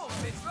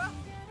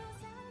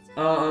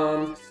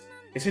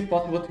 Is it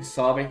possible to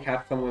sub and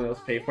have someone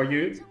else pay for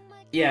you?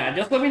 Yeah,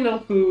 just let me know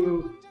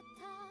who's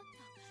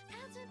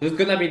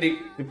gonna be the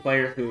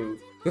player who's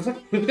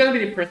gonna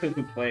be the person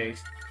who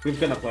plays, who's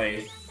gonna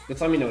play.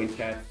 Just let me know in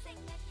chat.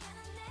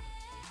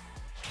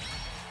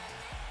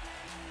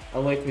 I'd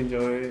like to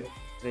enjoy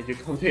that you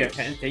come to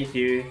Japan. Thank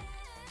you.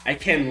 I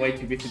can't wait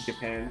to visit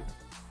Japan.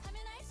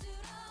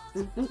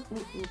 Do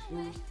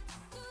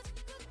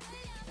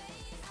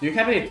you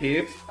have any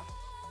tips?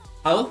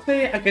 I would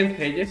say against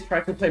Pages,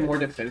 try to play more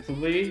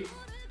defensively,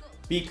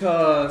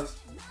 because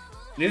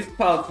this is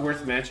Cloud's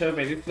worst matchup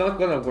and it's not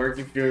gonna work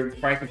if you're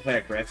trying to play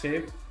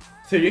aggressive.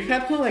 So you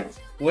have to like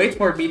wait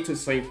for me to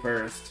swing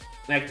first.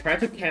 Like try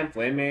to camp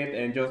limit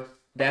and just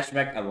dash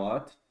back a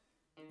lot.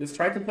 Just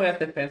try to play as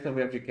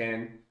defensively as you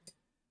can.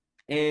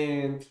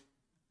 And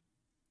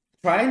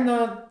try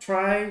not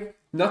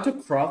to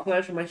cross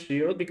flash my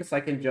shield, because I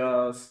can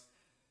just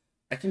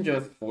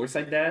force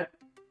like that.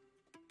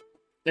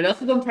 And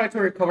also don't try to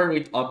recover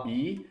with up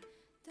B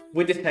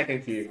with the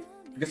second cube,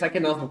 because I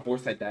can also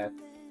force like that.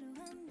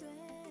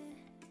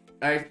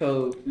 Alright,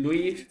 so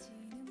Luis,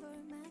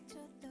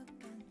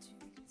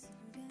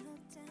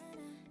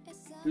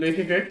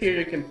 if you're here,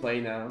 you can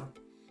play now.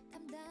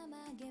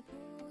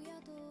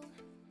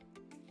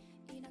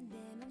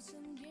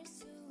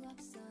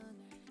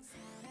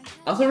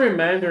 Also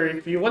reminder,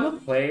 if you want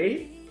to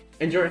play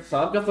and you're a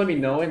sub, just let me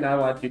know and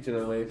I'll add you to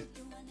the list.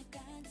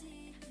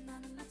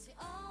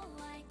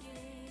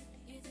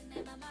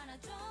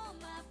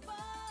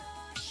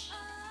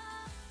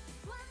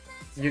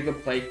 You can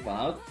play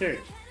Cloud? Sure.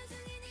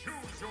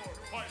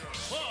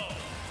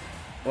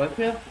 What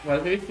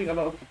do you think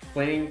about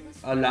playing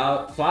a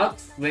Cloud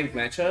Link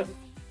matchup?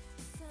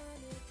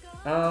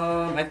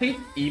 I think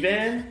it's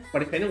even,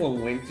 but if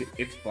anyone wins,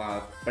 it's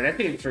Cloud. But I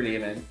think it's really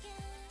even.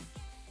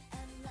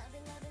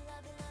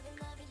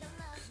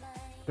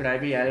 Could I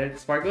be added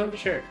to Sparg0?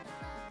 Sure.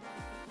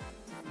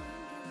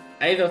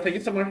 Hey though, thank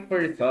you so much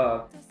for your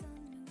sub.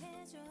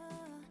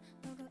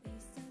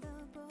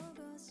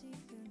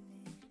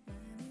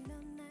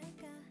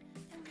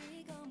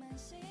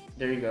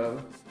 There you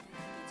go.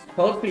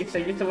 Cold please,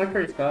 thank you so much for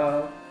your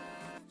sub.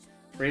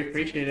 Really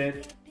appreciate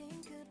it.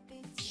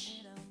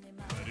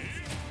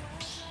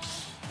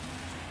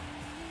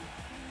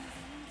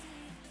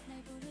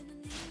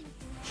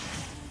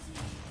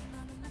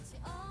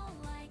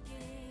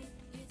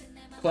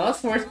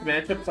 Cloud's worst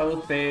matchups, I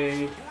would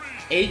say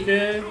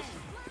Aegis,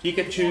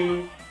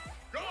 Pikachu,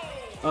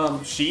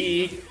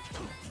 Sheik,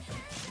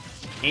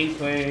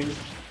 Inkling.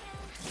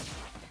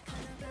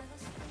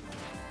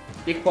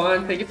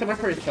 Iquan, thank you so much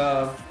for your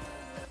sub.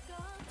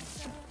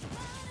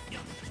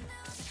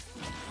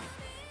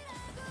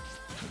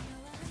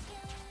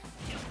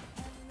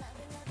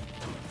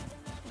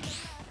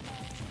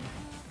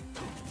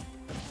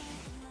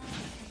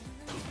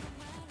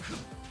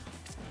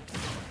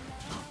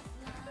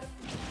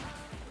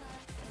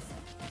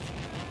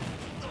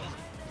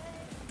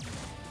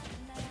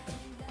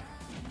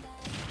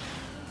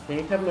 Can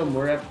you have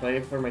Nomura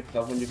play for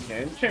myself when you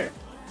can? Sure.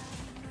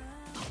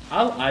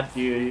 I'll add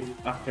you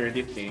after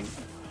this game.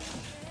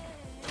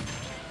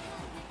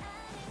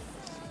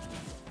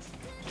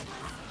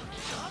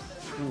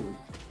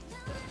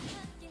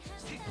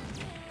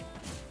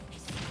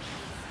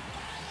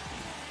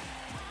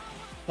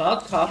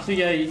 Thought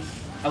Kazuya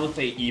is, I would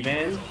say,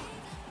 even.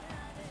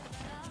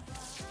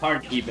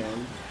 Hard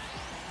even.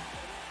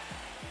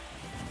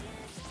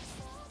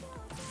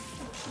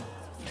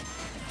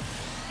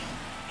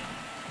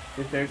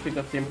 Este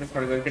éxito siempre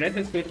for the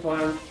gracias, Sweet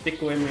One. Stick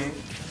with me.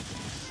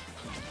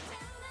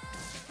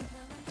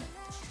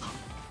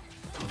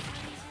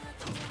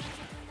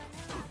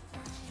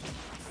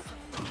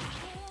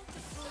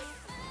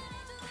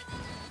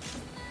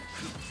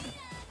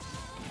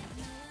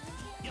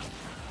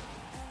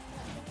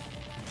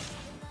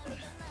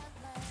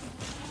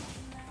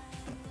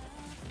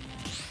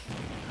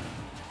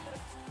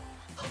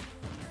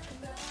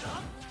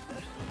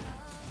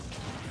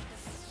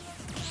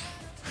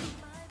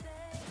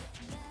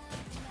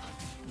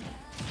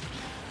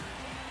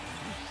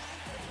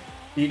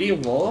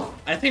 DD Wolf?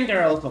 I think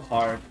they're also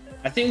hard.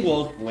 I think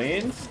Wolf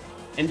wins,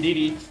 and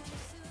DD's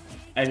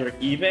either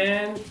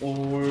even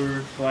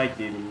or slight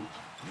DD.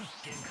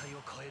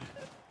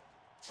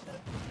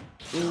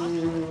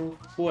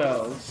 Who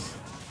else?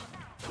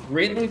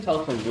 Greatly's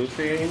also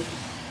losing.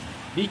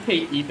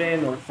 DK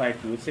even or slight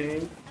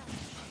losing.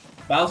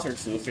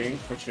 Bowser's losing,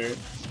 for sure.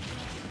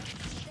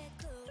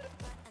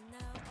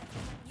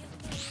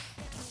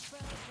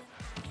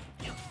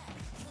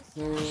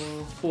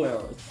 Who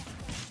else?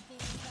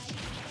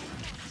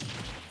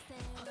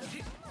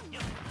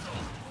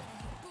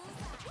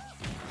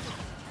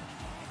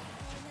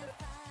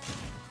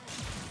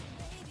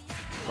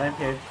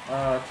 Okay,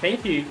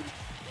 thank you.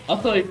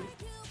 Also, if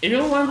you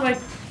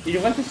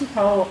want to see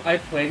how I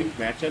play this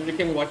matchup, you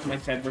can watch my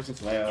set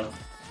versus Leo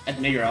at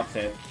Major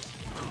Upset.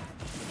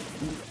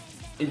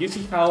 And you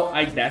see how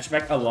I dash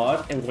back a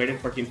lot and waited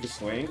for him to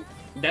swing.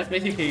 That's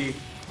basically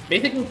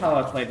how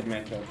I play the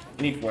matchup,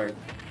 and it worked.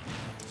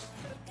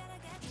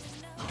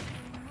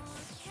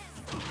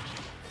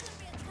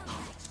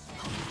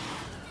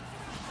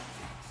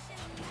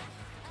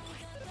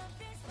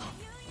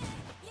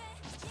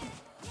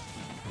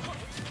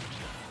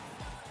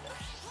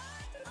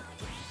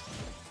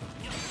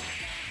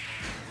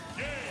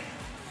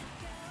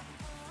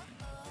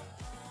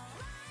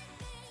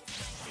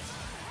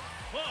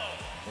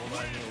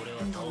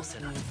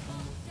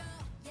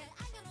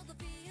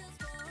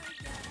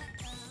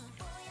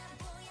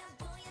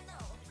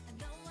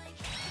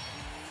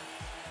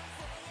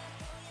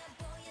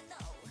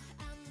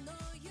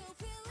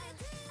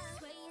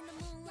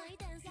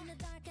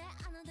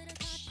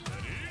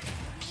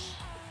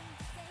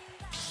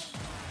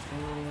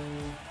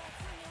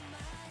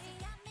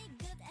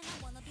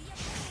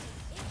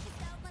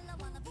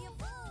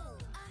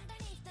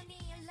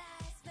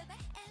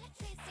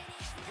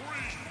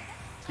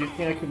 Do you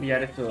think I could be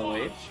added to the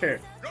list? Sure.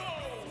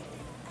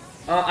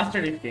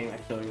 After this game,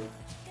 actually.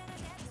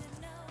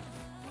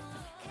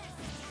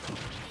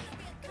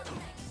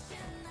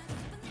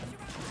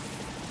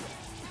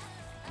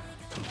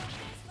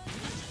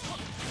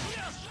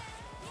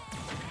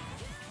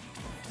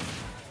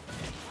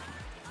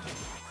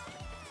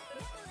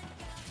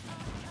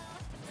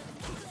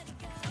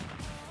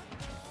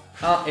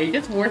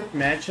 Aegis worst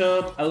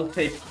matchup, I would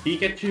say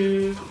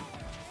Pikachu.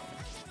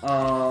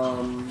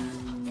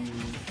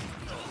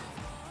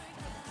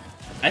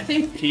 I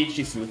think Peach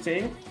is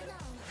losing.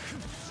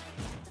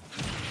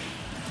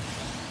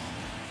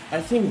 I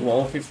think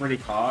Wolf is really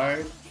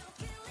hard.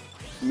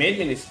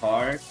 Maiden is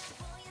hard.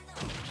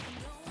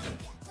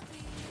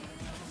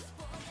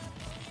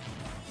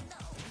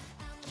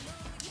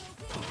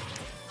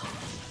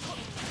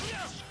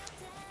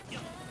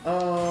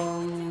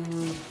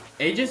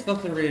 Aegis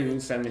doesn't really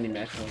lose that many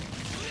matchups.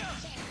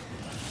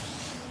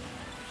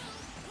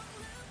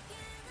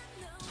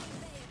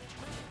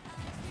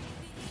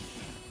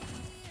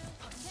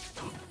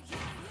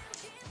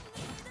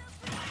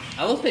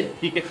 I will say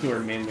Pikachu or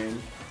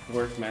Min.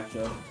 Worst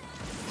matchup.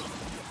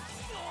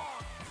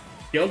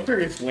 Joker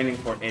is winning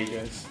for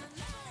Aegis.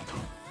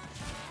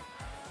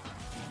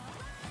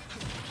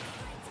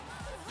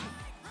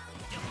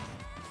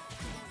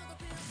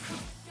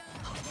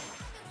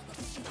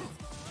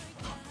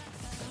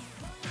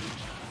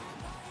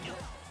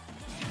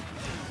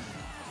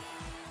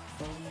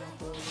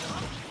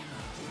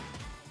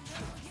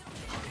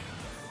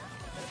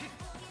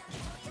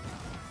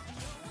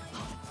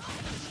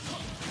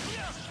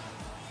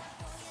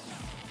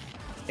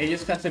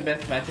 Aegis got the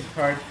best magic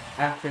card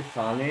after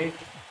Sonic.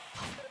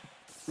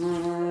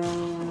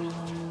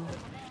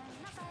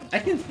 I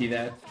can see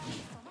that.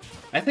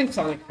 I think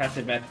Sonic has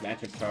the best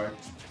magic card.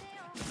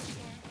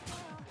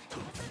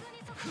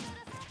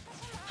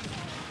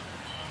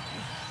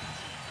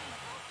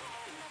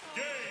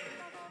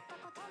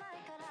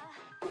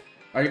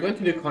 Are you going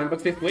to do coin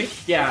books this week?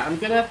 Yeah, I'm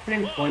gonna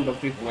stream coin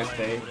books this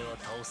Wednesday.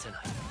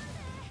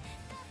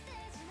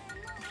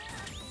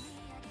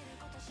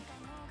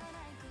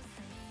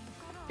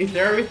 Is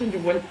there a reason you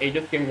win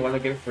Aegis game 1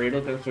 against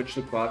Riddles and switch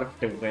to Cloud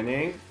after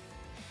winning?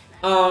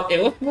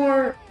 It was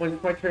more when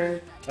it's my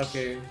turn.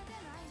 Okay.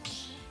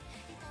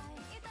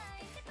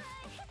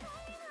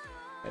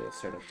 I just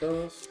set up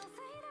those.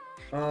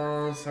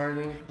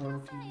 Starting.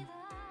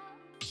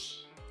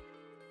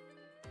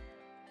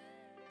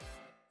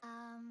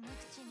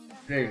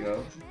 There you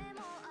go.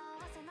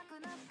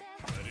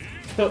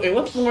 So it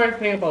was more a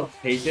thing about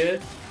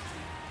stages.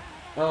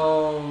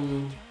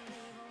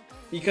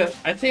 Because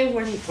I think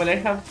when I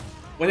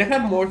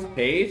have more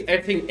space, I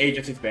think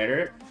Aegis is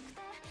better.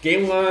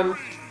 Game one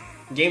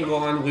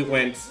we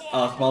went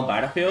small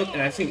battlefield,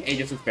 and I think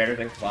Aegis is better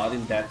than Cloud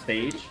in that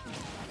stage.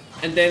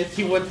 And then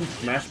he went to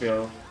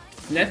Smashville.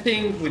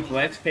 Nothing with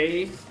less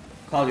space,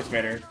 Cloud is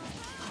better.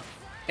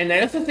 And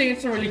I also think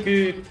it's a really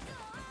good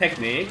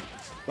technique.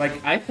 Like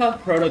I saw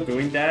Proto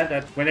doing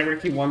that whenever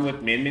he won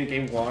with Min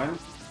game 1,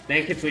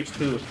 then he switched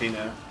to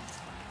Lucina.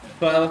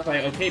 So I was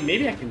like, okay,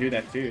 maybe I can do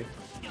that too.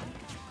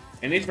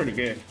 And it's pretty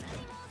good.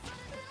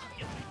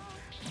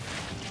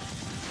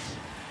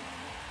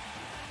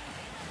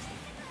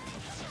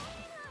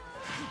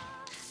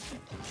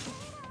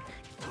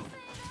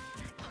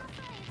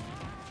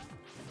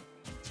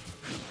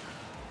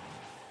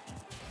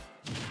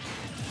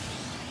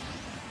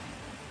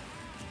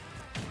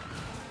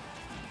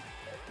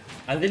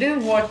 I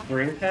didn't watch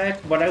Ring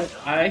Tech, but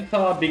I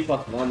saw Big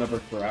Boss 1 over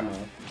Kurama,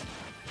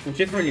 which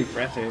is really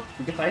impressive,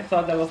 because I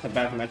thought that was a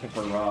bad matchup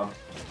for Rob.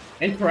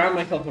 And Kurama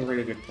is also a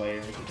really good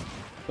player,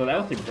 so that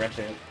was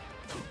impressive.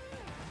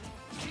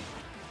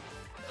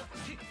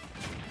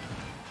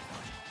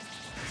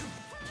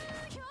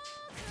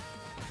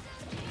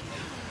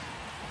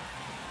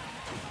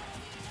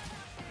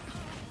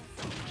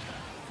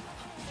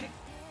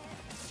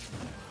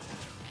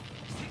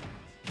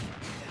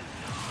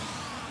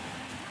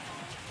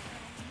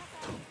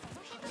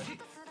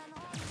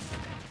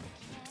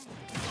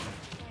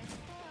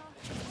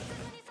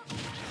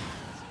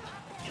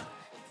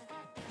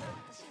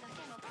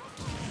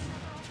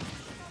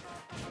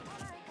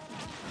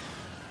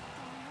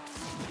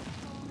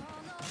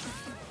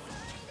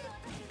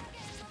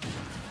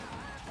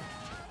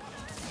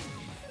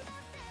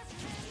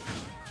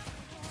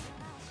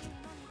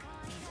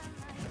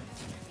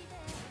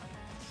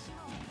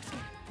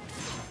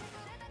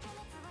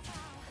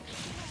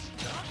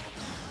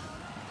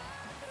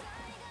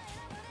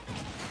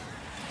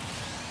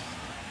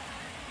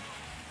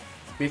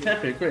 ¿Viste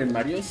la película de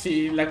Mario?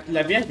 Sí,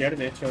 la vi ayer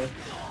de hecho.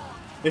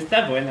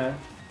 Está buena.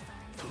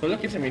 Solo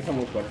que se me hizo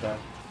muy corta.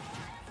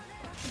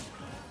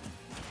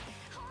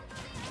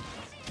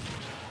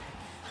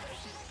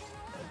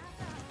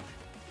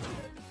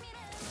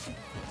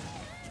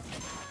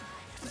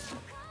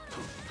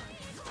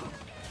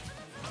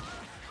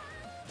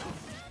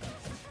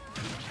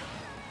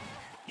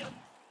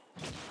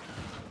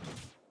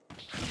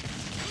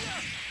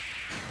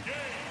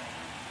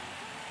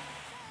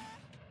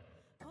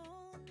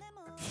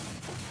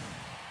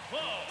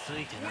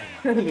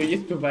 Luigi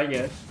es tu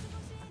bias.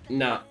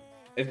 No,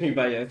 es mi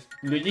bias.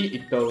 Luigi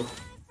y Toad.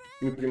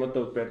 Mi primo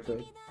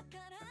Toadberto.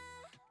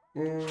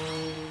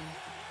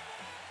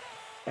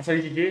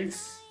 ¿Hacer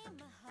GGs?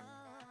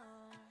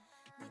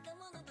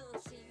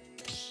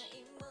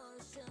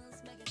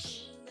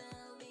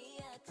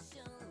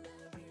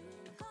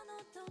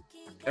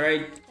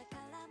 Alright.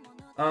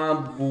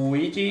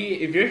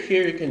 Luigi, if you're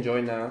here, you can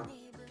join now.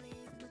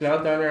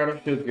 Cloud Downer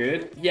feel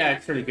good? Yeah,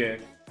 it's really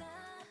good.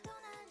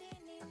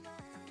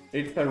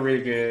 It's a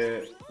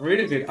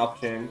really good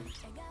option.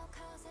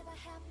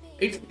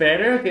 It's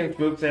better against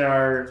groups that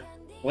are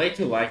way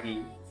too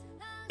laggy,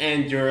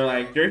 and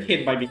you're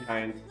hit by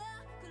behind.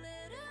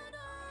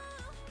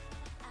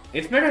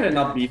 It's better than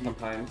not be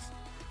sometimes.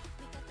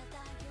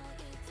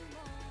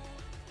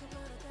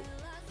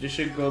 You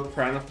should go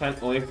Piranha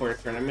Plant only for a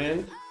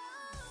tournament.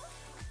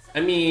 I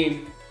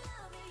mean,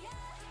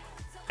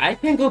 I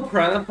can go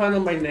Piranha Plant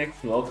on my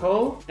next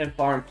local and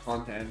farm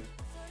content.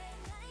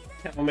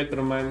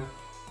 Termómetro man.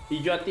 Y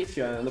yo a ti,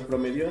 ciudadano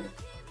promedio.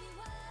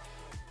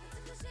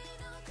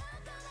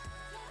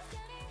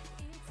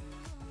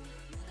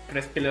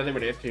 ¿Crees que Leo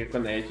debería seguir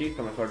con Edgy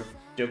o mejor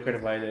Joker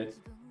Violet?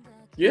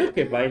 Yo creo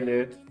que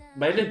Violet.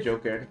 Violet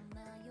Joker.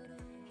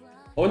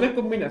 O una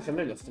combinación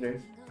de los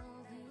tres.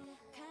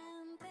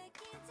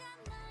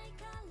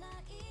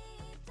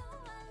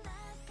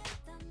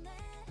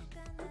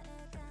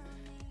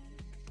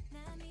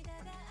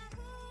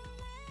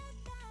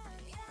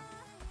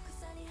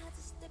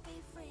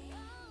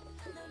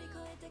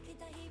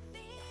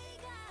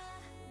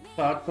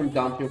 Thought from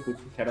downhill foot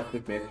to set up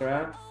with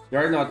Mithra, they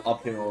are not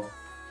optimal.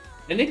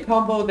 Any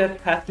combo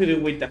that has to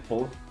do with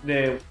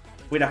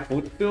with a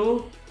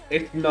footstool,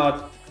 it's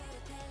not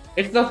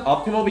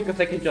optimal because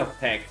I can just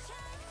text.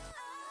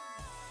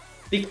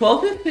 The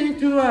closest thing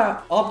to an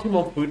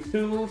optimal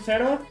footstool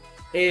setup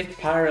is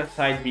Pyra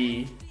side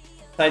B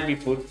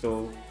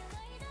footstool.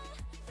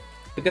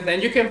 Because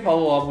then you can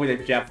follow up with a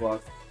jab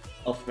block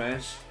of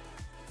smash.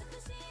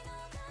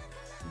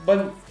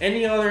 But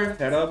any other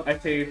setup, I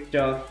say is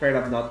just straight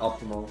up not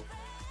optimal.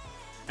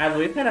 At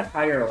least at a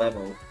higher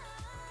level.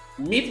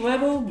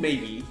 Mid-level,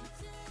 maybe.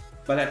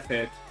 But that's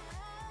it.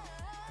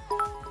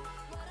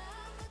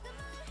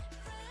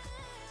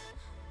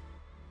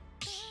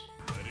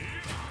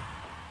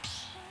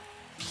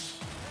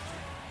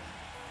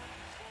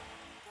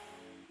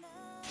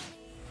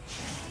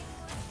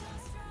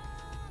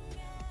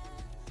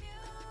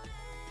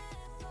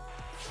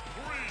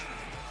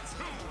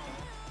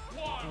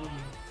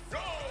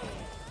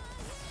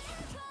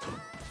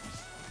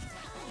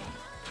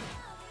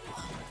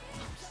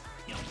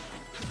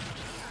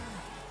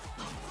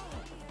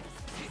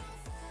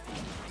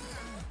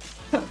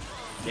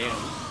 Damn.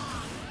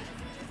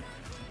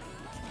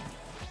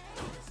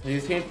 Do you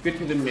think it's good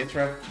to do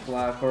Mitra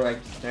for like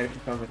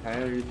 90% of the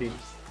time, or do you think?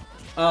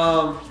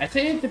 I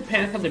think it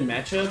depends on the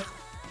matchup,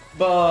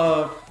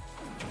 but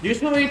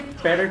usually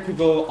it's better to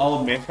go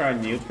all Mitra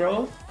and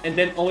neutral, and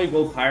then only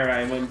go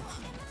Pyra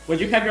when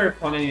you have your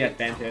opponent in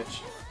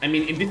advantage. I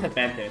mean, in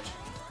disadvantage.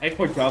 Like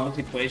for Dragon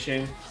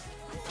situation.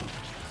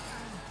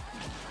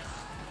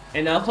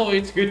 And also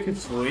it's good to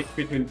switch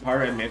between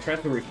Pyra and Mitra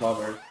to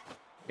recover.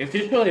 It's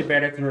usually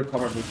better to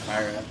recover with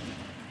Pyra.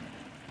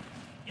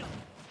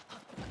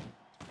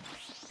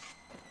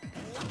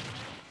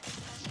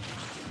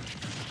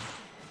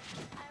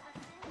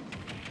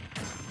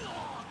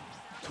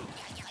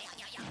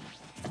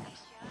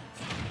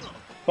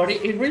 But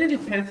it really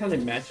depends on the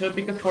matchup,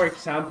 because for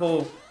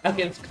example,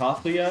 against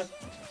Kazuya,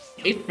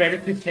 it's better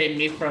to stay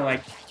mid for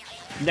like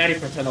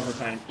 90% of the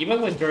time,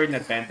 even when you're in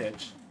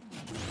advantage.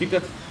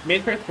 Because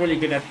Mitra is really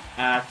good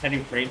at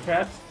setting frame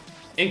traps,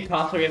 and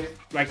Kazuya is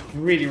like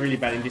really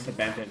bad in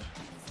disadvantage.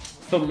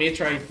 So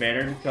Mitra is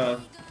better because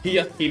he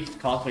just keeps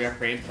Kazuya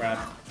frame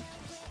traps.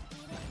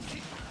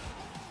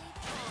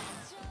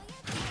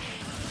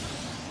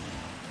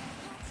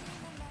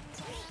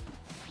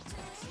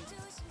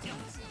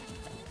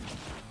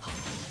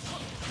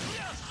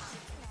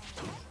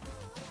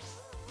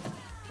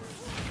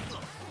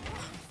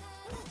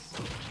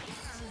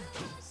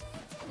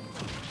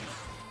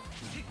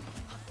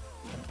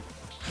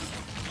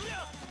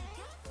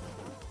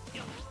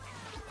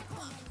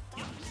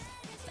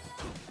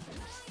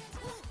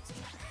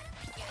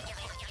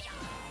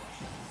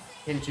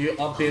 Can you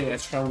update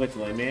Electron with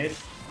limit?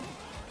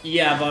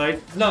 Yeah, but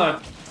it's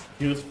not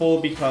useful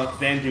because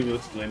then you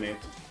lose limit.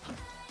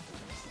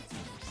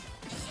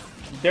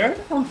 There are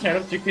some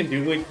setups you can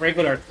do with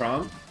regular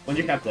Trump when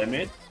you have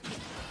limit.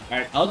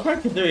 Alright, I'll try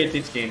to do it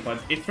this game, but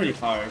it's pretty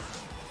hard.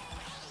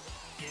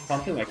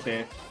 Something like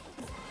this.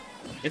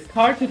 It's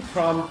hard to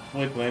Trump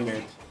with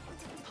limit.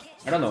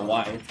 I don't know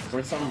why.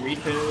 For some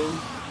reason.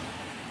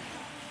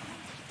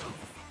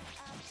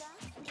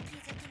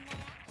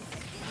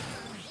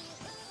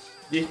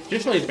 It's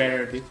usually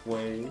better this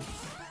way.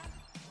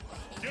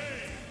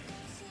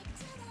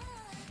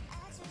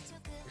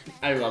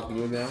 I love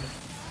Luna.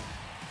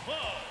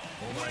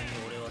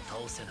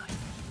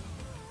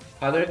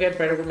 How do I get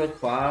better with my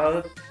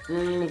cloud?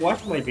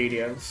 Watch my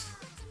videos.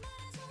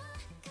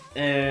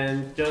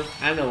 And just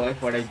analyze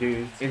what I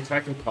do and try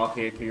to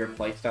copy it to your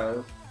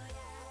playstyle.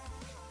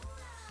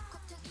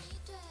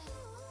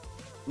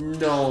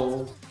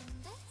 No.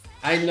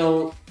 I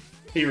know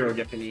zero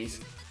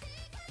Japanese.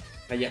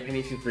 My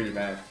Japanese is really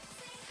bad.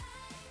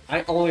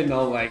 I only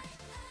know like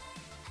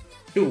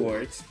 2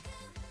 words.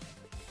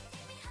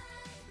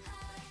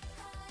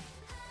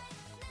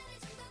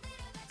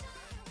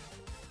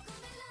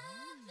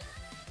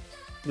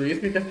 ¿No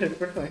es mi tercer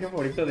personaje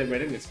favorito de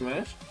ver en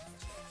Smash?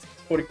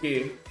 ¿Por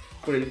qué?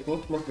 ¿Por el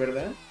cosmos,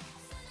 verdad?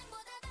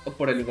 ¿O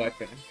por el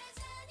Waka?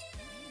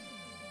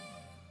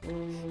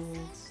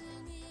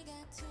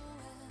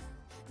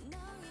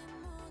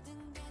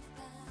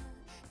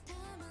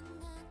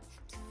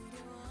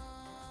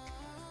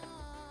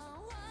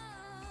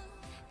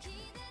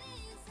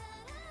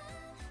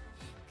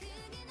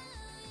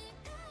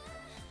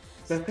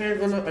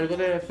 ¿Sabes algo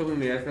de la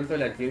comunidad tanto de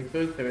la Jinx se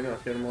ve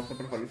demasiado hermoso?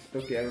 Por favor,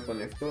 necesito que hagan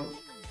con esto.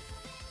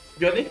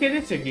 Yo dejé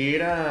de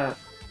seguir a...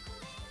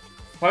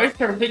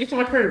 Firestar, thank you so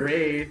much for the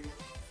raid.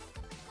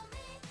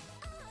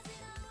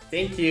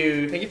 Thank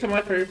you so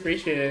much for your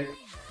appreciate.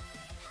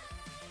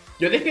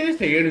 Yo dejé de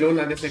seguir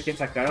Luna desde que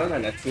sacaron a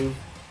la Chu,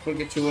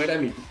 porque Chu era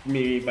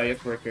mi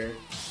bias breaker.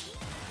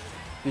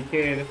 Así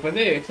que después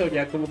de eso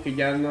ya como que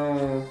ya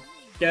no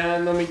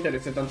me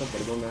interesé tanto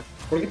por Luna,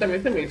 porque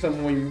también se me hizo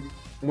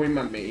muy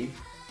mamey.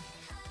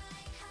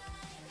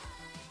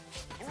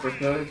 Pues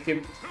no, es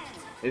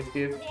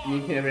que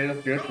mi general los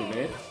quiero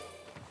ver.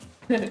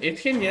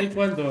 Es genial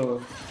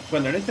cuando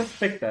eres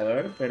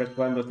espectador, pero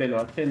cuando te lo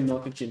hacen no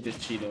te sientes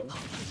chido.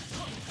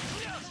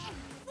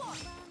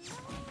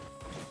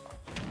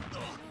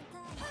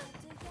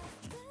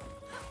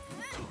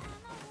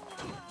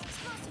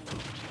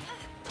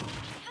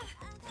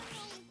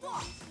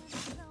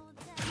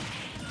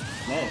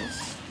 Nice.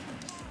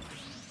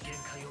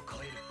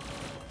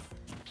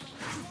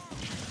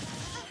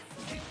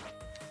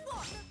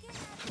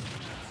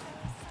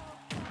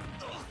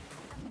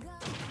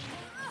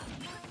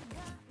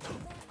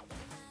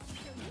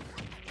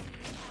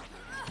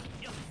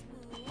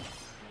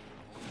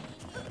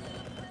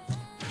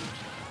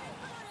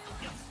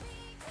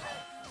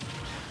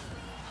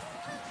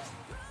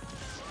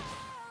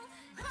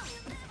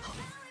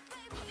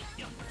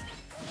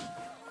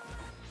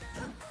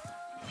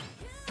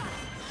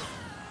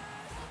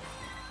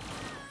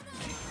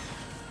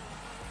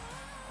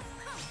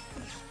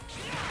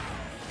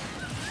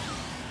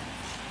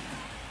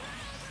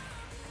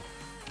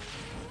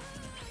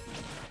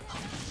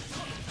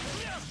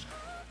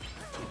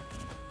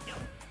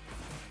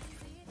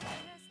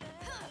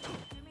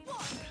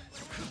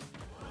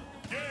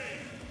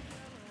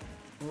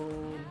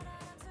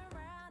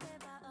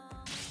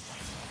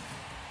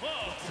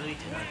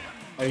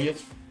 I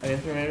just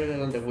remembered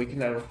on the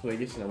weekend I was to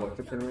ages in a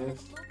water tournament.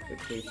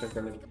 Okay, so I'm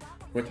gonna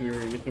go to your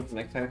YouTube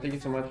next time. Thank you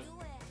so much.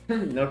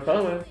 No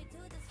problem.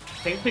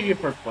 Thanks to you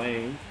for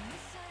playing.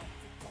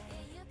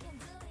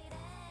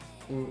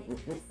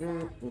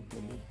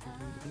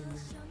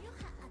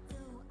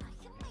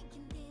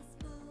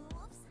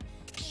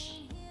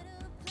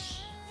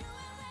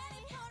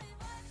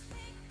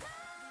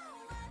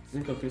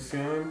 En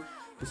conclusión,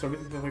 los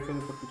árbitros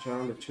favoritos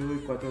escucharon de Chulo y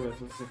 4 de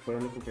esos se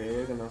fueron de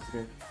cumpleaños ganados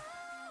que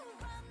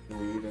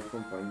huir de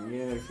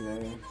compañía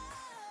original.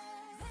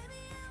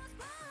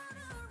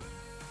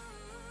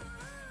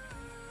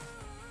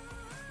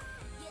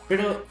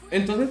 Pero,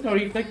 entonces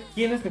ahorita,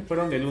 ¿quiénes se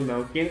fueron de Luna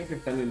o quiénes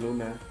están en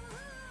Luna?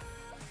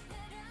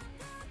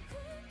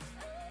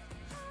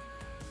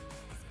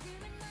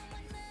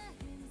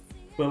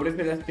 Pobres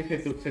de las que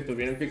se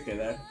tuvieron que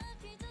quedar.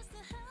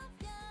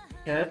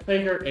 Can I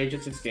play your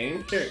agency's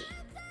game? Sure.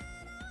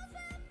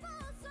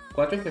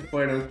 4 se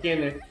fueron.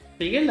 ¿Quiénes?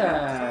 Sigue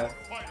la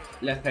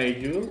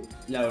Kaiju,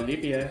 la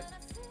Olivia.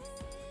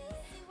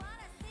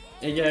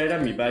 Ella era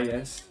mi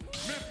bias.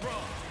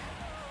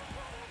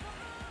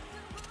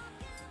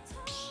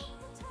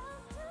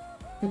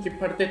 ¿En qué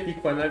parte de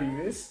Tijuana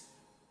vives?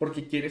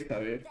 Porque quieres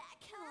saber.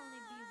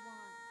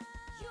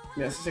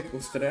 ¿Me haces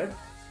secuestrar?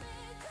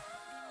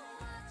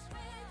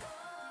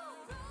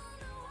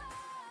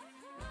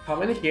 How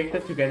many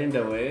gifts to get in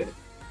the list?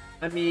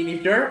 I mean,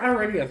 if you're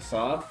already a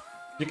sub,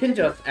 you can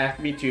just ask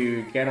me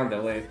to get on the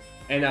list,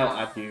 and I'll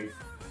add you.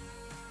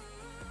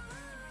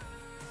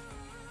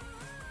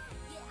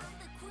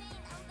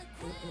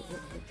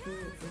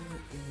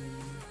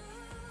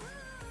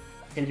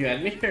 Can you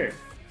add me? Sure.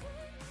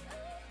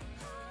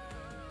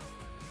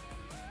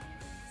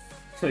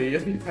 Soy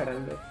ellos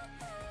disparando.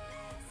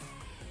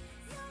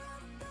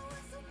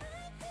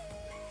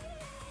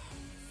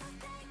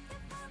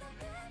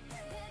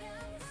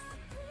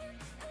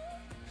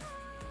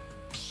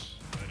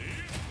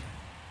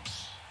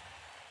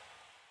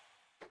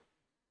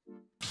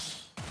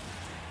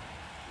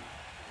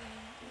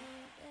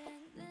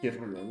 Qué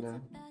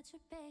rolona.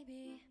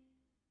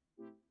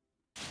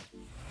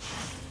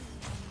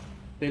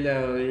 De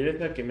la es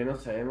la que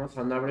menos sabemos.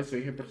 Ana abre su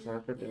eje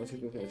personal, pero tenemos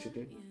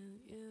 507.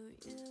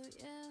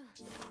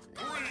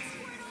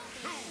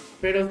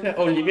 Pero, o sea,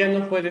 Olivia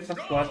no fue de esas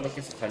 4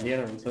 que se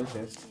salieron,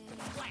 entonces.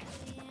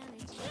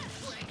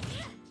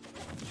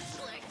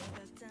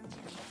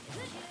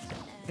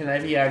 Can I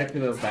be added to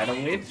the battle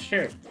list?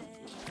 Sure.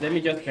 Let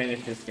me just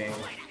finish this game.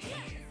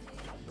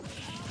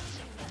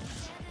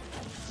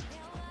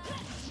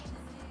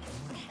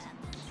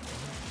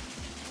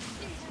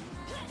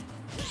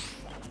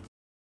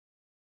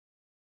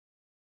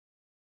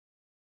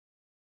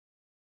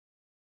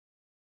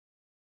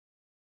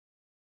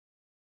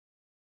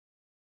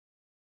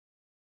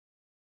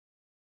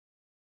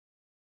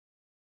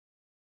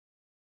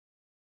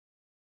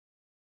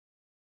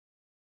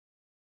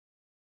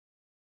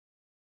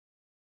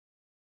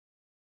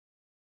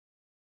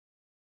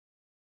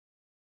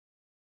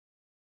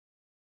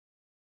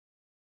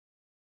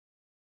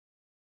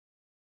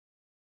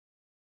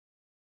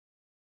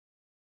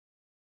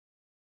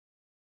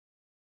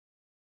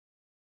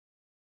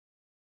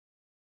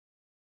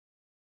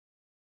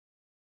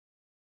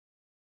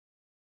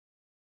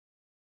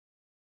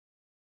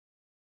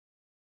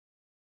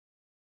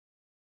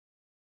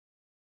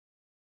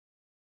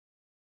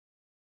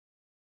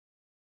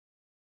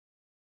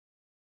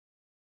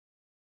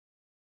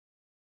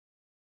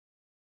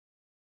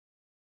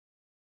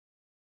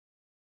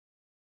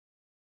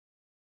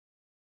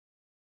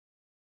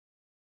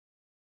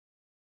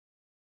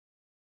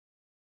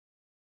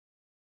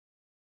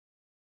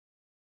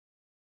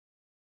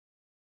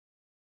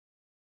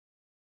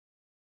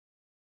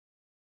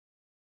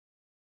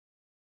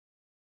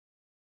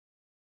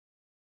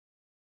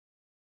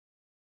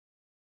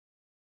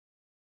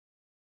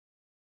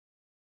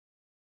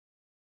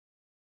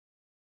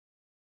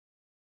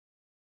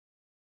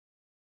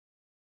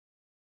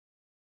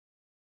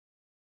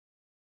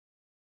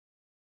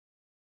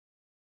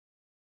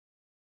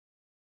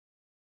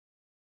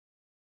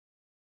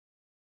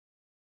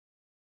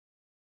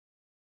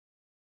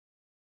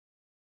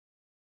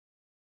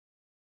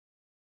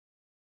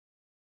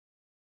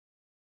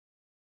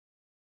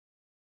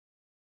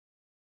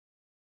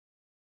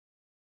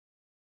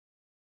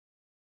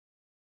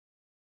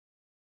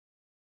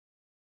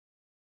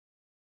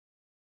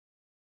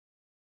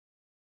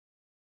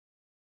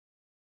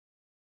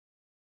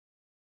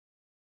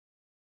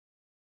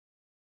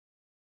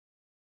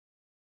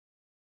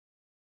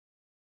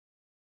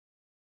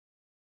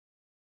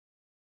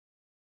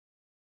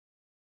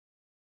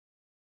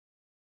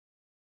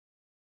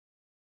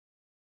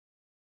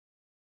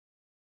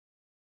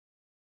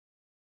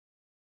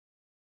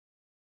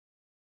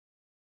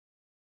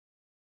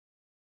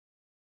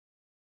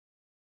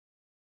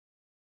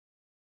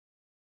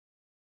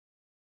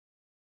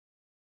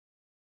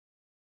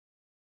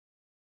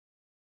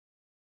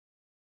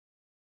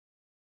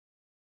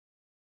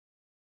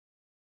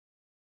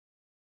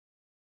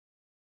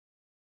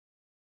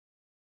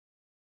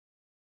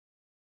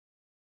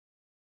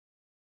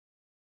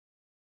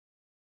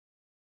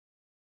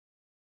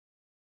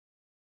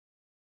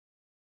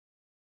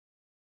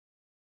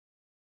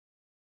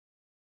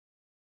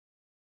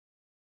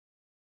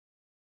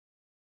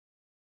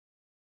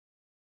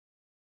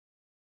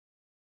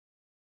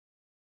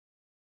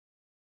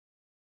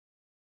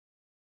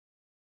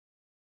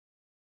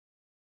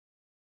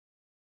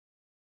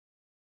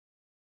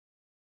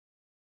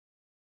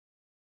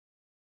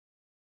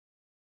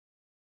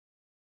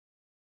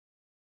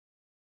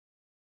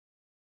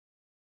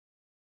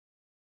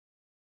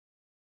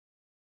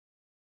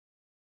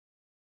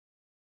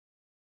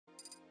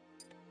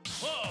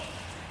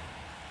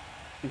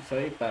 Isso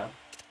aí, tá.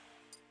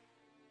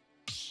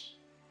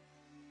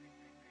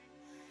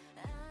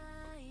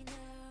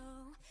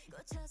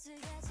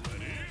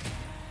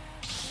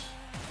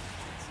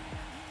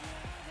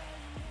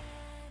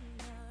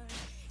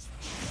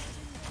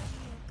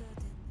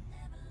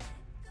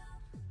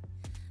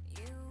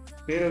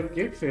 Pero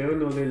qué feo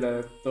lo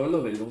de todo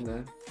lo de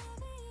Luna.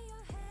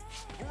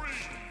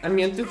 A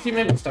mí antes sí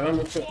me gustaba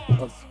mucho.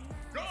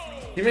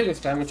 Sí me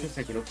gustaba mucho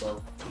ese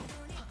grupo.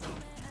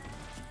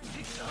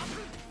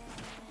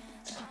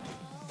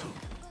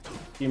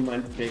 Y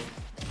Mantic.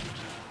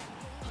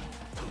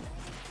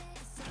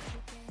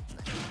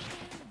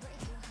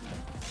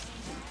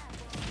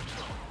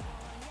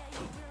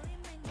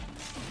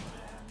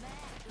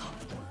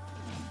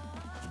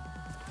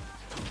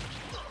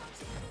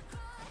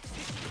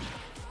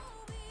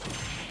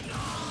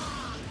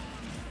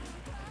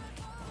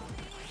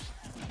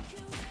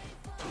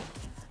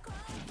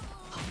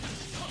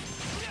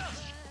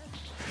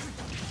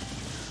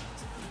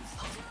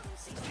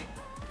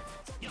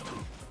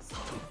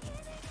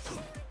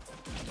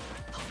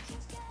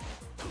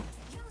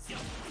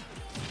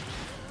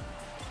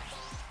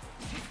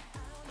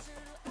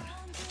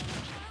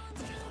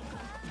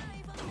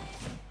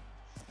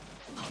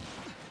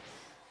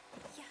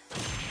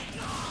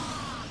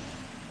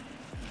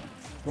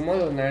 ¿Cómo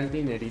donar el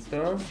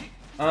dinerito?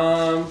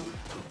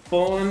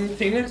 Pon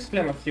signo de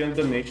exclamación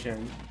donation.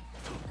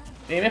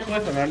 Ahí me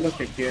puedes donar lo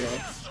que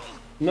quieras.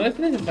 No es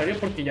necesario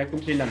porque ya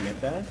cumplí la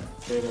meta,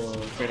 pero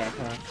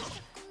ajá.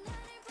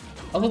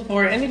 Also,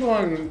 for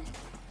anyone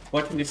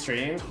watching the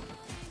stream,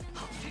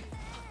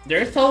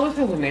 there's always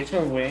a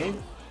donation way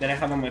that I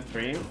have on my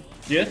stream.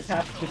 You just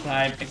have to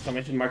type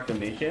exclamation mark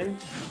donation.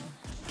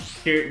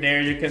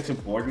 There you can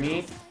support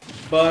me.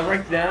 But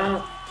right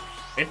now,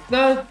 it's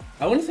not.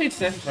 I wouldn't say it's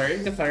necessary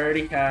because I'm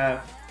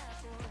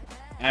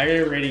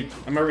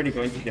already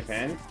going to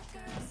Japan.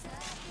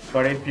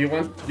 But if you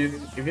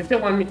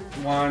still want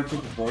to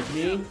support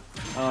me,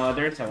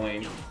 there's a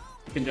link.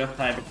 You can just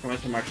type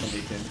exclamation mark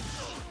donation.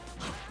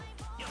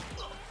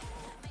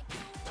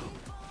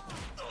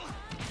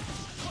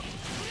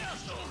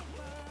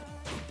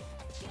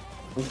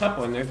 Un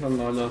japonés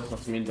no los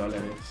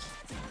 $2,000.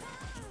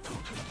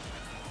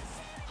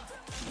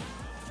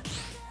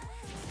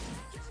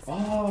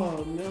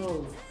 Oh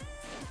no.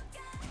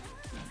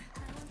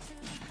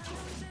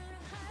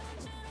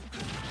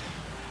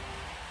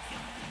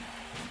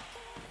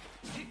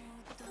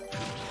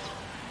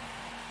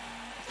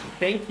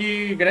 Thank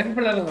you. Gracias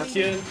por la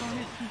donación.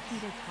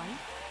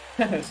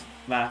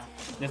 Va,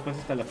 después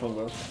esta la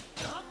pongo.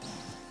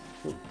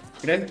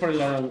 Gracias por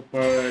la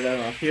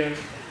donación.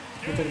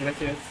 Muchas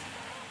gracias.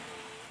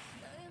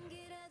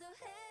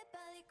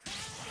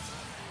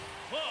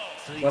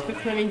 What's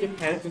it in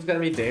Japan? It's gonna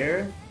be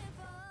there.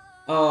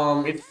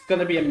 It's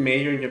gonna be a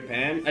major in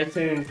Japan. I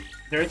think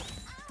there's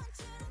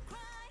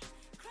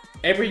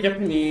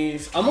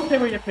almost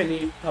every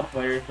Japanese top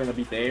player is gonna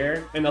be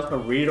there, and also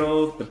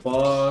Riddle, the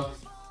boss,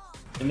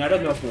 and I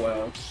don't know who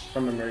else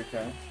from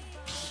America.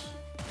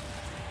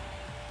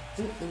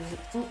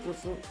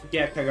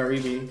 Yeah,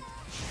 Kagaribi.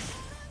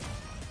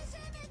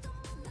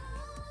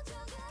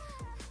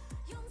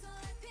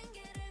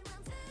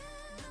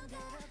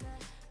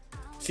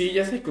 Sí,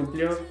 ya se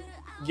cumplió.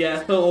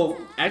 Yeah, so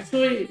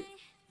actually,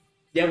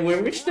 yeah, we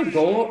reached the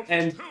goal,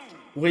 and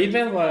we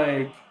even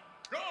like,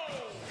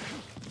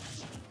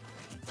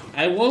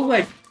 I won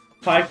like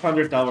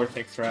 $500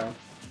 extra.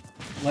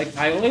 Like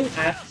I only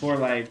asked for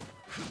like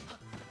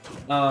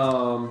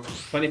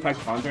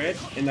 2,500,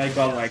 and I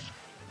got like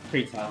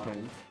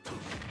 3,000.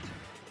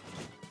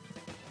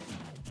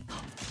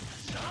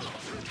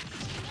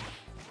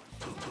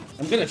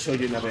 I'm gonna show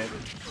you in a bit.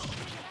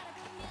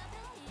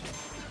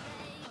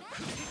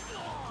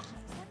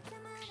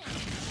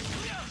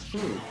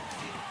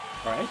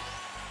 Right?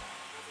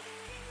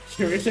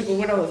 Curious to go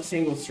without a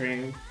single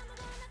string.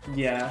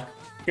 Yeah.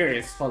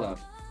 Curious, hold up.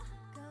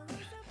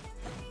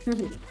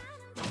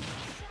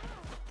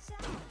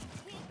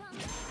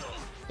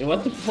 It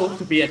was supposed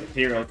to be at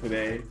 0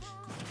 today.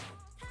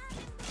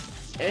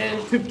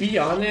 And to be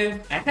honest,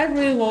 I had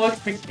really low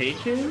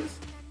expectations.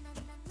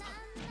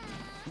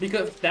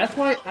 Because that's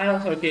why I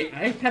was okay,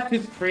 I have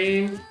to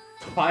stream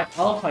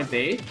all 5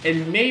 days,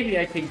 and maybe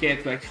I can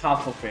get like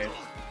half of it.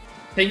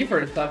 Thank you for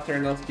the stuff,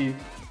 Ternowski.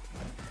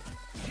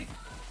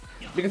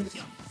 Because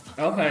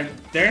I was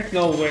like, there's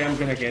no way I'm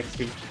gonna get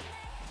to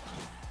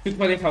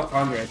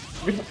 2,500.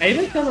 Because I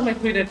even told on my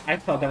tweet that I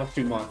thought that was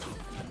too much.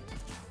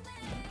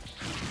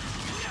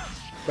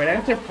 But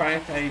I'm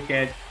surprised I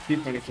get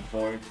this many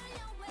support.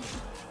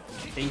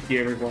 Thank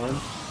you, everyone.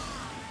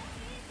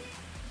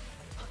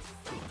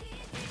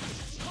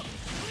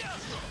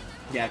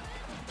 Yeah.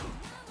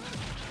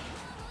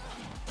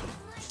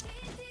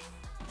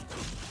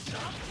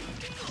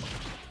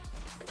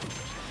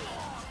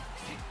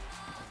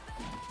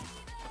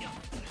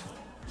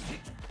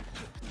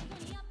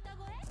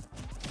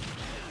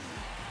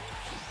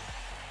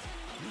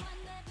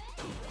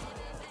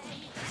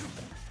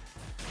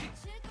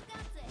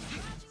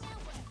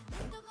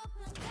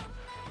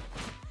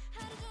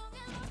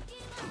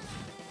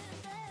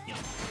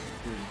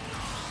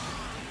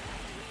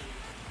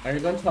 Are you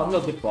going to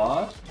upload the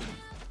bot?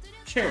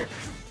 Sure.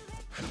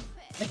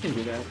 I can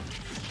do that.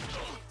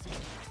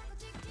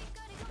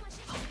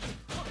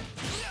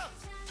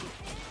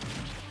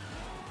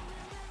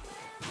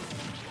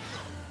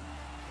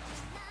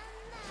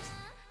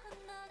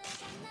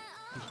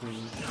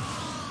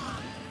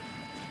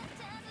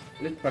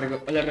 Let's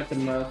Sparg0. Alam natin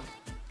mas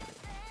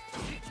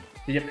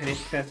the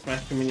Japanese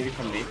Smash community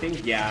from dating?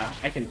 Yeah,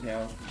 I can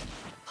tell.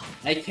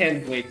 I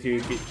can't wait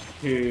to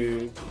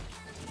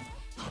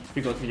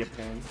go to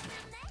Japan.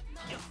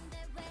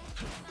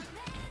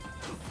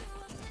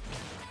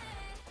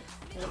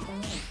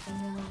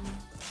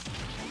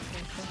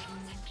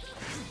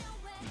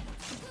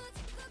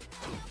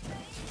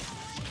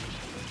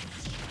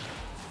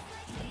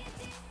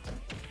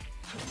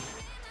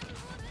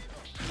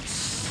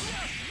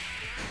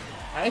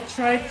 I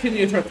tried to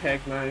neutral tag,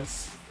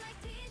 nice.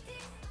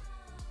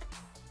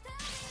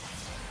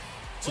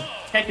 To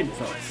tag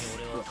himself.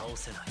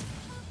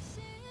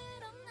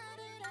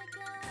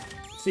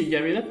 Sí,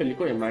 ya vi la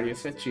película de Mario,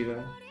 está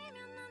chida.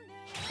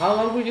 How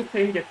long will you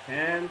stay in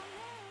Japan?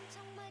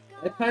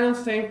 I plan on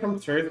staying from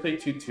Thursday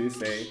to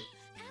Tuesday.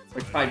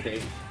 Like 5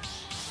 days.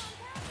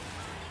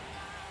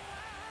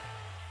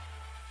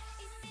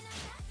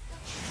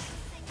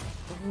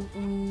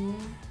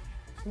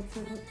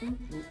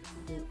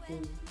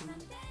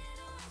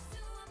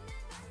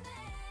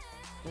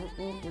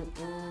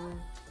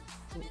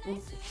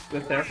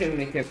 The second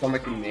make it come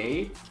like in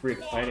May.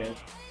 Pretty excited.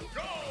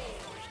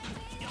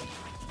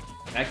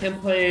 I can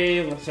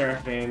play the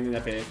Seraphim in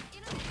a bit.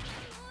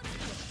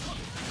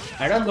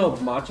 I don't know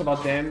much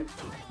about them,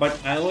 but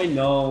I only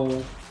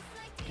know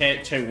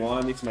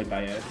Che1 is my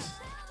bias.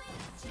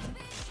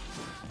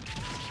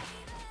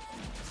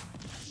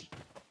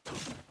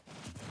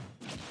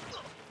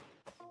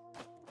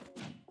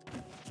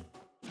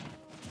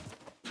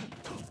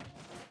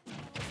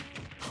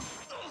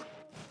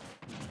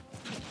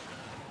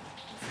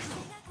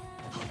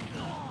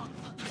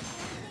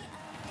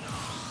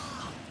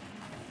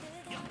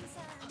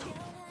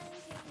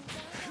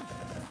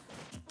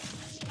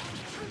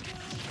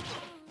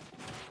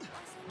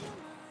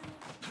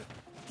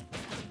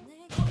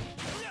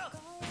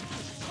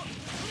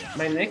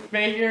 My next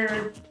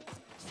major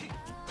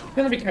is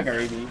gonna be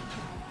Kagarini.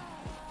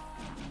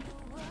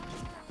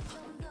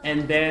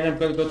 And then I'm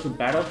gonna go to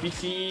Battle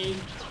PC.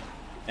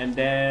 And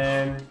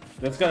then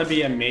there's gonna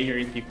be a major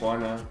in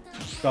Tijuana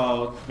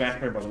called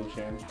Smash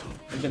Revolution.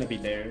 I'm gonna be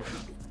there.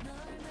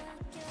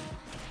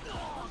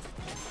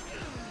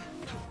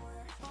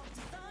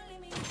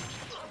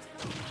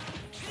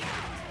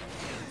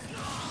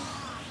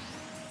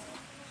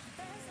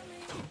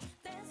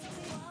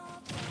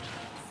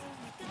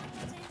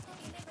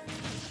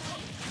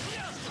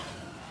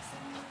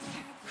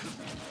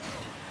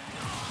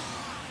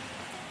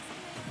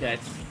 Yeah,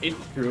 it's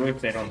true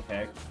if they don't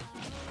tag.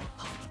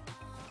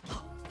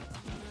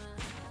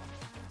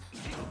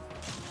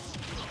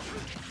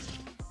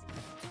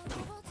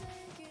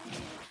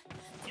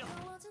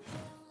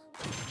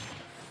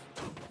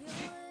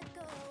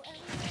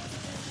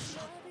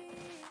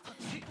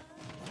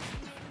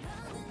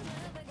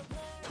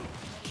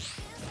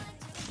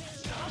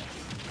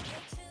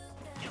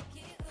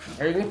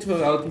 Are you going to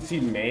LTC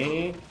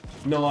May?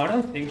 No, I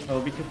don't think so,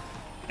 because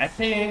I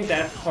think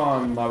that's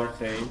on Mother's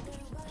Day,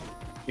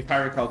 if I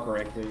recall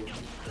correctly.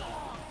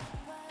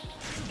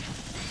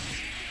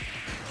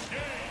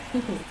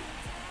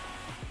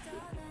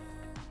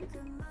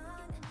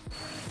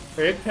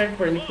 Are you excited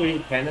for any food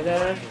in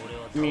Canada?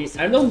 I mean,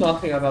 I know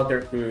nothing about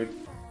their food,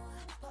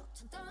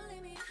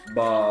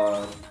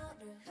 but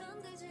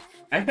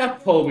I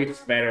thought Pole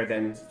it's better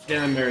than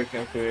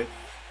American food.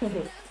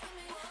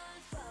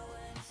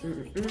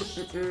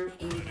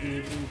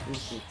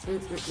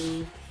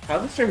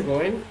 How's the stream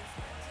going?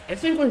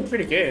 It's been going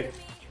pretty good.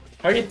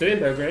 How are you doing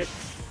though, great?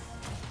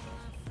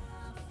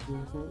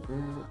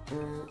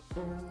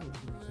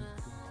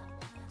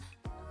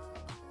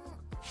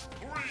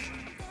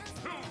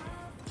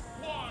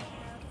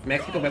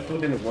 Mexico best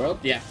food in the world?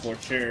 Yeah, for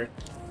sure.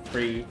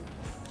 Free.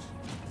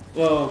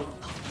 Well,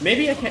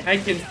 maybe I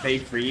can say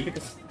free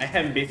because I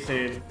haven't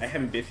visited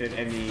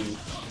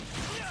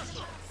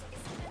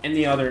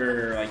any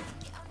other like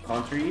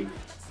country.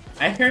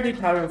 I heard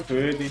Italian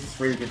food is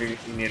really good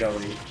in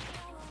Italy.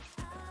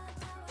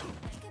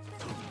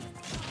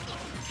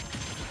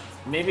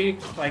 Maybe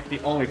it's like the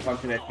only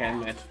country that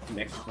can match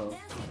Mexico.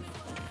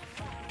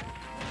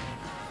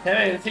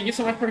 Kevin, thank you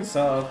so much for the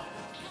sub.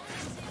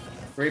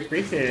 Very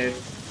appreciate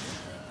it.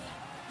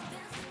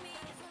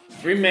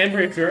 Remember,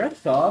 if you're a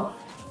sub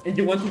and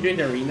you want to join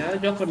the arena,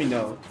 just let me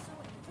know.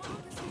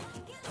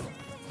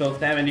 So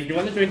 7, if you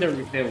want to join the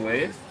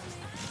list,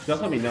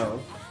 just let me know.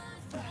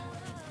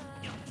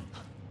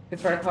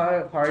 It's right,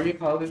 how are you?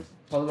 How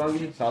long is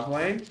the sub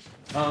line?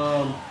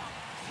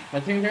 I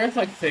think there's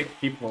like 6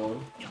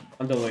 people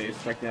on the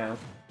list right now.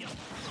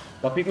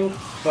 But you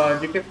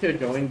can still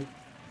join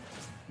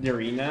the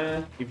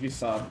arena if you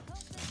sub.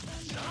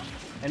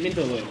 I mean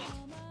the list.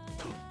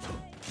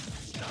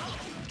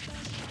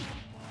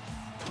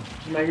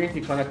 My green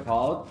Tijuana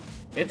called?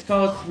 It's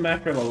called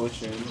Smash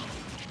Revolution.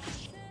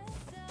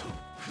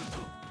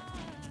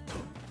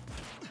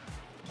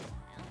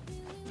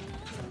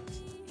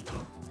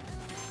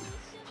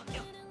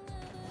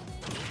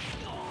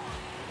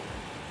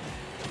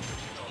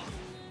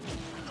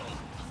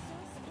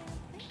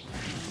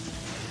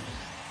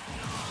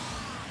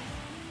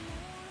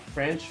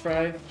 French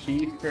fries,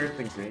 cheese curds,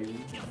 and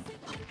gravy.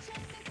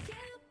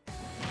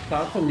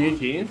 Thoughts on New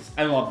Jeans?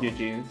 I love New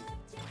Jeans.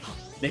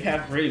 They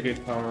have really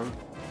good songs.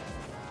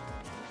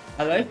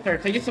 I like her.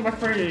 Thank you so much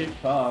for your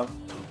sub.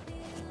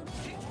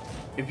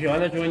 If you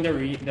wanna join the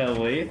list,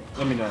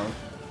 let me know.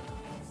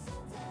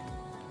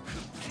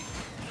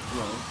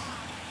 No.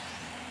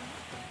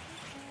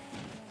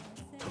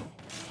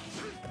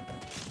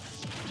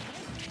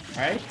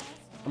 Alright?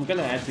 I'm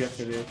gonna add you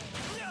after this.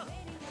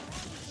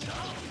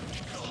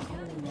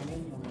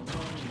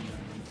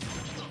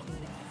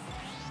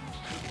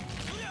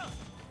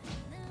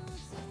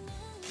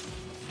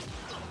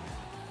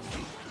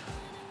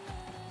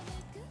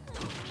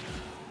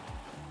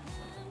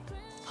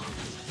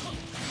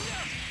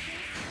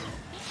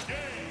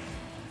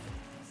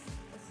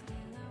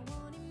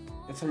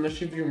 I'm not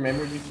sure if you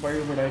remember this part,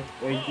 but I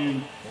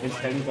do in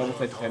tennis almost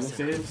like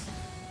tennises.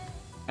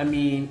 I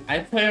mean, I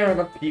play around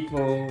with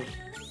people.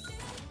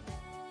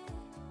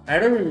 I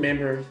don't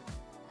remember.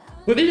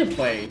 Who did you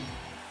play?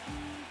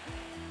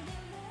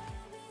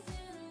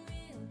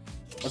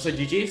 Also,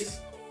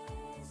 GG's?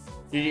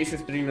 GG's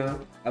is 3 now.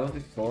 I was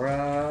with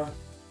Sora.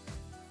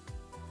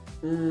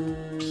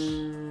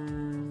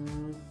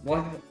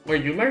 What? Were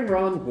you my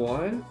round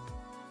 1?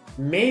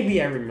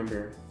 Maybe I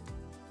remember.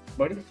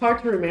 But it's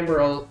hard to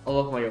remember all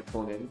of my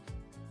opponents.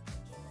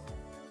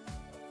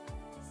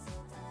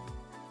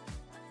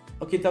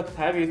 Okay,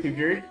 Octavius, if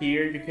you're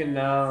here, you can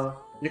now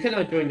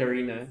join the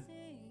arena.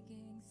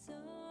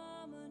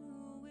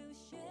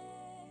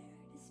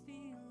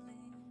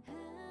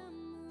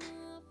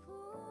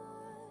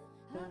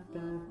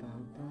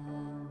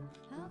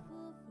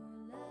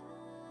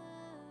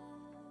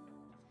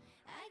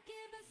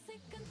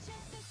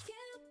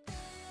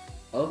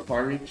 Oh,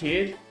 farming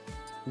kid,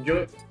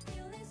 join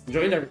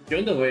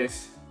the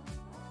list.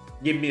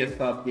 Give me a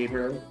sub,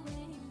 Gabriel.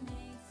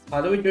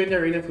 How do we join the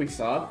arena if we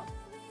sub?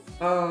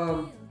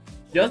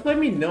 Just let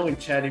me know in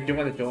chat if you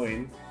want to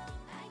join.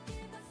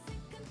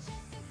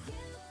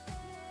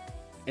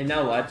 And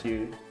I'll watch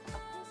you.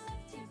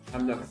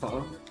 I'm not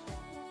calm.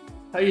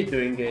 How you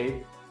doing,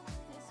 Gabe?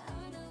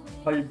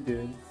 How you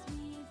doing?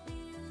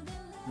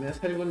 ¿Me das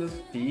algunos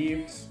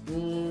tips?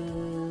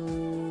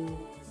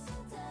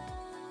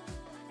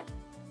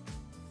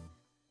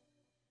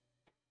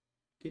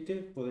 ¿Qué te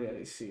podría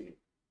decir?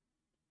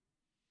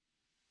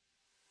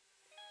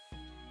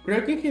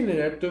 Creo que en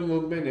general tu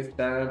movement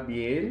está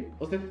bien.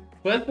 O sea,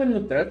 puedes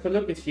notar,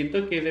 solo que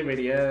siento que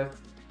deberías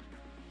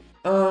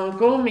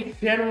como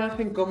mixear más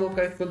en cómo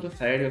caes con tus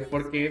aéreos,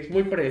 porque es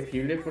muy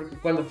predecible, porque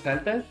cuando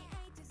saltas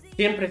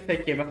siempre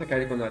sé que vas a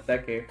caer con un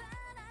ataque.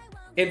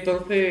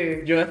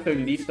 Entonces yo ya estoy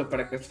listo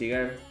para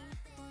castigar.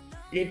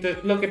 Y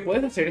entonces lo que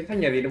puedes hacer es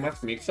añadir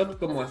más mix-up,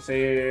 como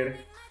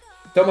hacer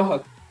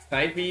Tomahawk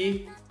Side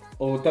B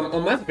o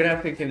más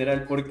grabs en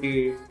general,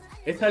 porque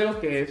es algo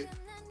que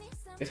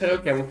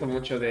abuso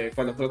mucho de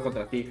cuando juego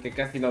contra ti, que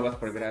casi no vas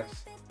por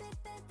grabs.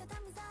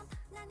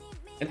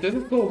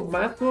 Entonces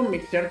como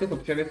mixear tus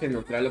opciones en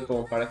neutral o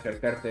como para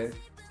acercarte.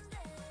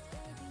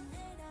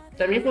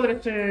 También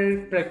podrías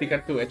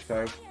practicar tu edge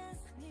guard.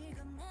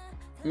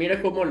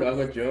 Mira cómo lo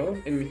hago yo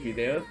en mis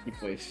videos y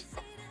pues...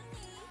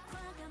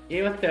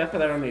 Y te vas a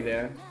dar una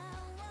idea.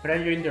 Can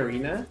I join the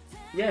arena?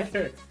 Yeah,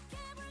 sure.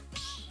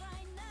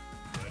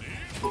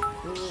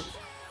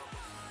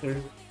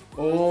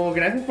 Oh,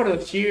 gracias por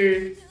los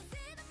cheers.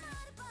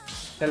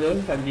 Saludos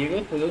de San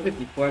Diego, saludos de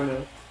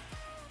Tijuana.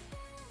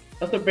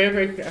 Also,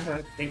 very,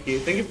 thank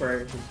you for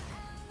everything.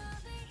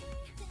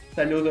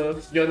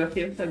 Saludos, yo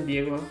nací en San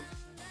Diego,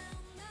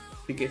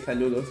 así que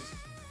saludos.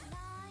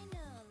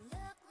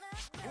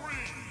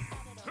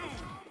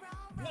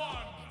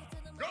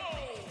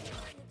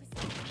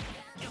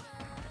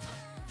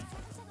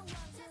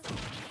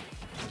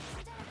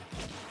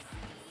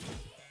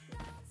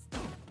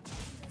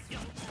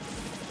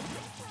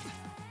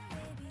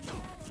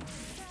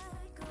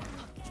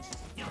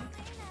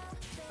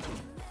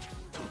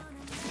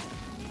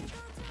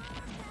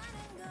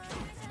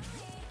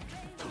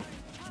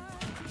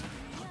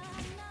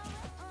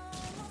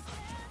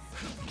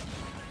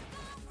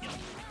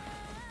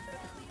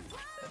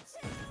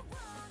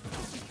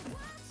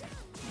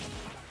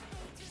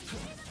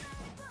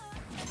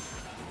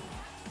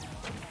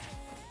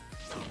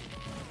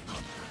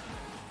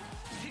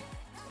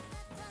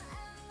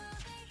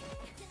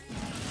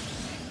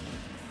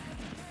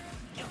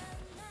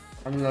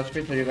 I'm not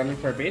sure, so you're coming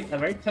for a bait?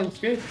 Alright, sounds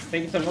good.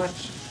 Thank you so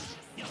much.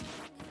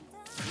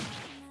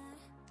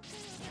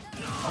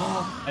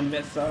 Oh, I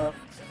messed up.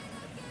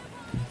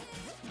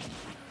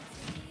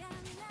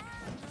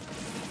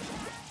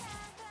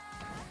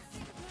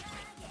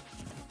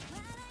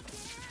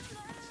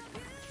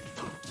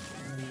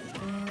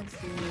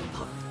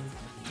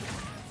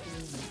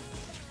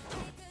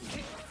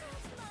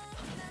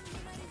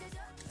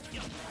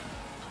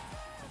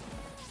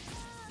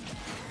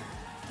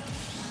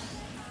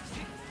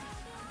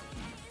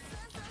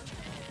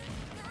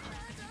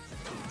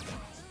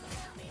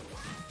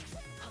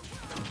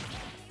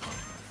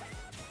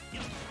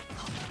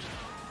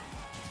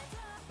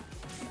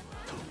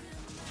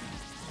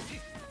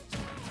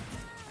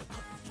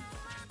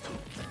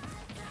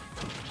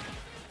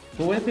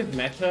 Who wins this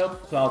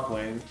matchup? Cloud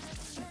wins.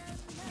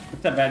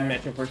 It's a bad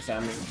matchup for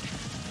Sammy.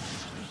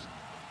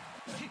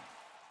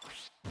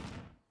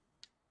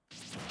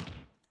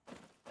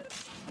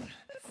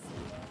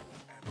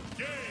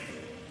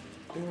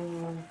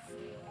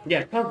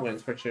 Yeah, Cloud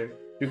wins for sure.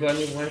 You got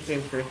any Wednesday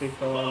and Thursday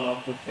so on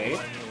off the stage.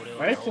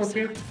 Alright, so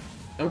good.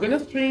 I'm gonna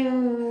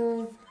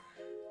stream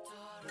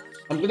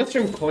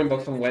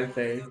Coinbox on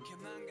Wednesday.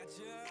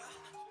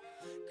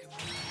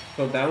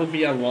 So that would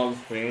be a long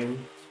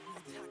stream.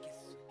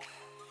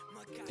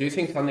 Do you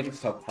think Sonic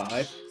is top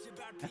 5?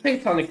 I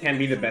think Sonic can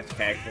be the best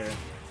character.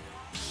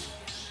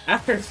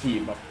 After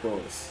Steve, of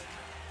course.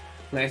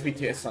 Nice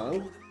BTS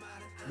song.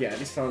 Yeah,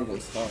 this song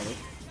goes hard.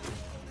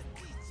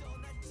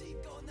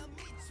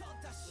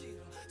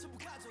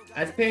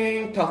 I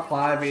think top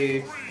 5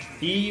 is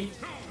Steve,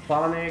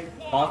 Sonic,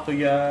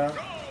 Asuya,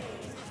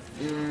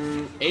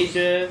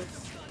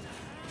 Aegis,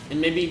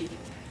 and maybe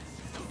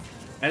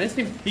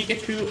honestly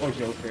Pikachu or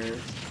Joker.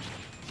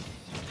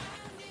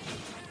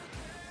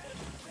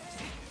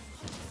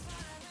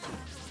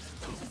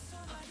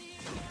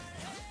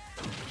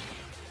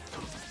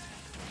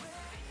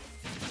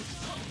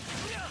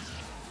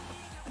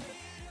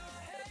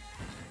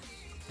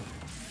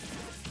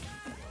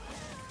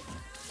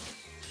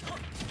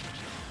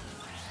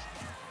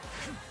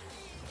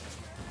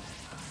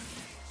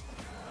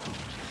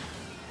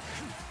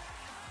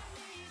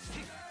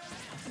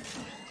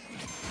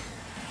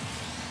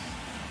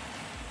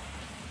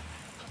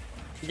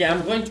 Yeah,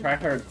 I'm going to try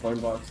hard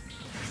Coinbox.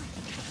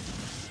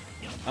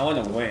 I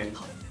want to win.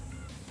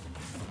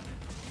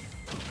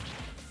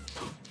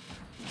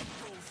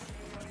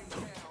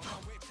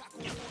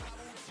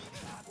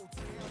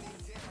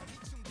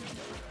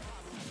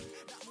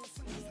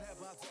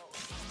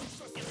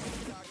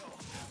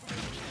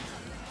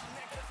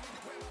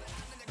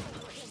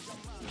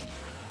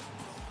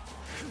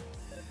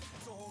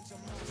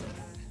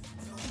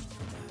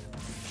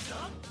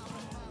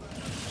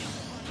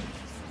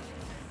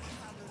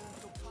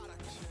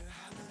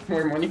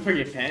 More money for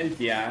your hands,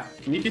 yeah.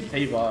 You need to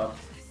save up.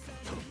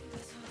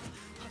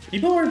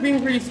 People were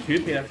being really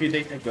stupid a few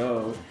days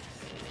ago.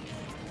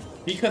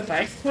 Because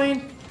I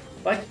explained,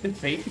 like, the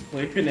face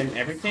equation and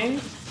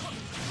everything.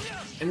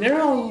 And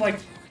they're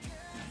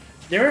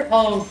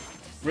all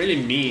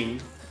really mean.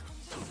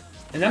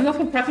 And I'm not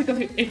surprised because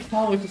it's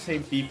always the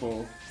same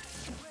people.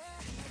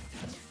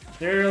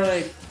 They're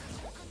like,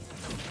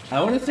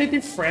 I want to say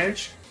the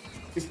French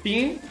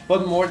scene,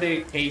 but more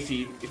the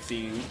Casey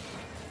scene.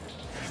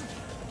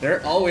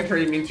 They're always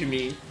really mean to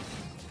me.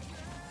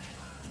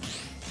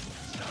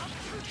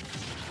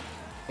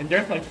 And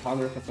there's like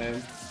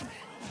 100%.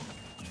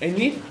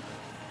 And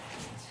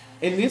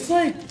it's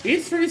like,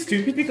 it's really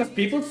stupid because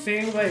people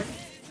saying like,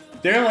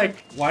 they're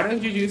like, why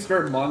don't you use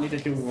your money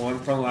that you won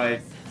from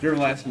like, your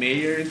last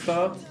mayor and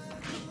stuff?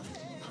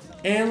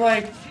 And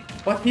like,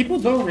 what people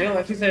don't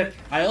realize is that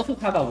I also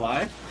have a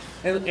life.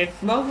 And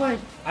it's not like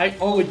I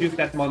only use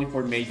that money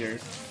for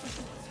majors.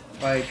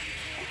 Like,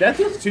 that's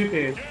just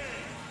stupid.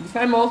 Because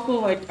I'm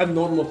also like a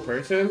normal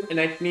person and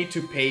I need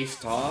to pay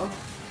stuff.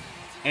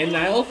 And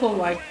I also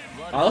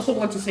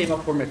want to save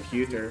up for my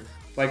future.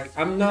 Like,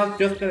 I'm not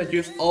just gonna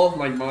use all of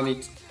my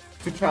money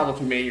to travel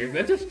to majors.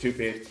 That's just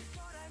stupid.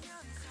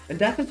 And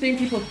that's the thing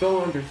people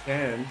don't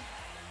understand.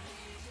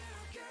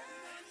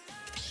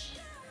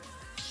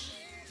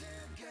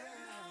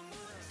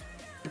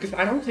 Because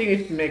I don't think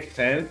it makes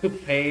sense to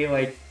pay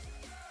like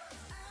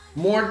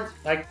more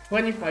like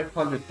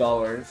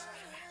 $2,500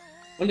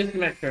 on this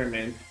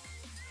experiment.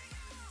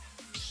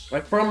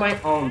 Like from my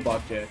own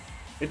budget.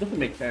 It doesn't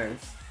make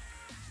sense.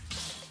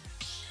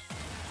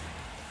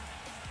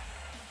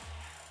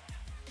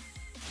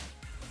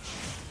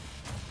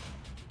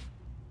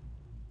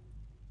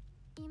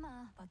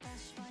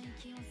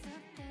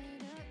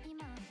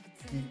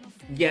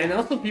 Yeah, and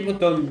also people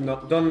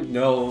don't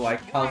know like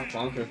how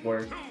sponsors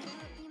work.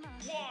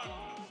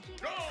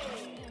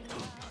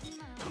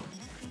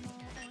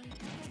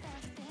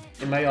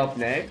 Am I up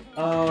next?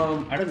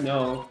 I don't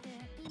know.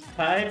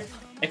 Type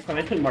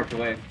exclamation mark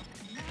list.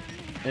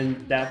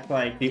 And that's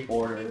like the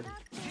order.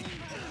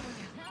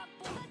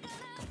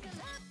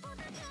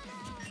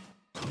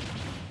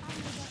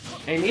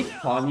 And it's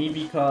funny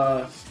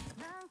because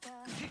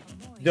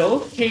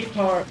those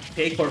K-core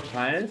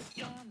plans,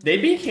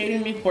 they've been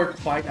hating me for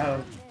quite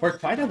a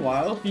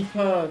while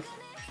because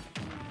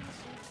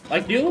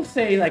like they'll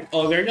say like,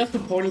 oh, they're just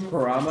supporting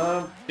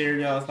Kurama, they're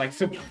just like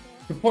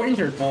supporting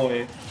their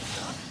boy.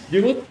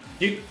 You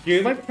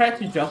like try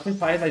to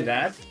justify it like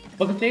that,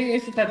 but the thing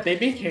is that they've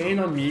been hating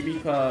on me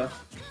because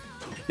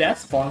that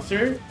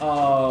sponsor,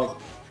 Carbon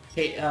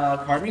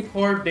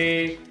Corp,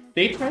 they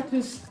tried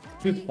to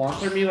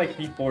sponsor me like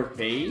before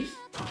phase.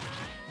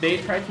 They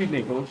tried to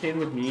negotiate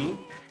with me,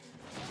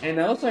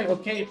 and I was like,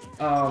 okay,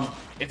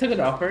 it's a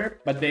good offer,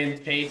 but then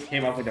Phase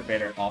came up with a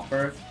better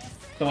offer,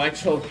 so I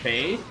chose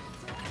Phase.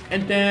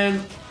 And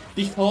then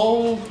the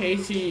whole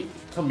KC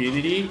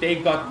community, they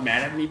got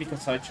mad at me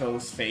because I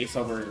chose Phase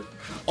over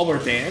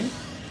them,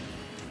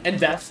 and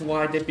that's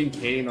why they've been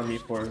hating on me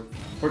for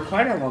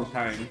quite a long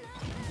time.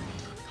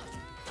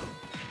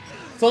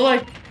 So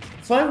like,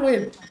 so I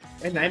went,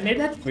 and I made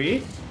that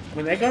tweet.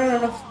 When I got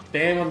out of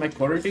them on my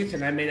quarter things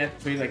and I made that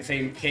tweet like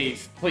saying,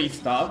 "Case, please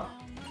stop."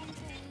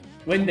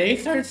 When they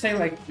started saying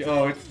like,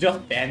 "Oh, it's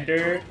just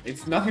banter,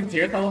 it's nothing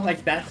serious," I was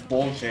like, "That's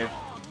bullshit.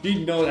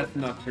 You know that's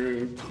not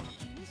true.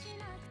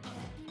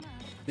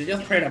 They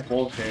just create a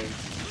bullshit."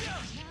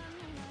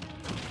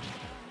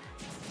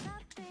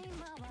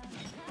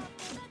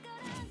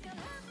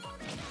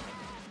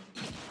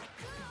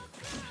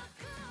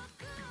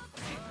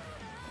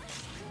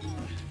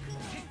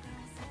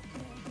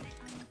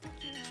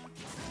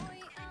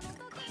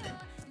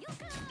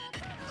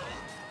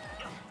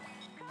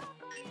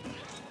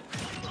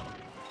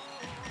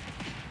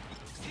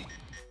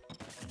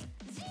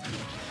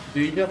 Do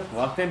you just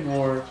love them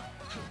or...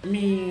 I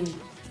mean,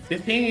 the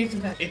thing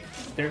is that if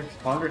there's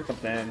hundreds of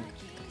them,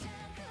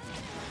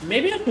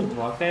 maybe I could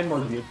block them or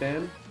mute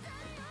them.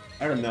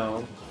 I don't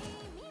know.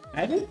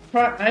 I would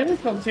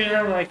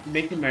consider like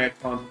making my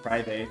account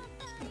private.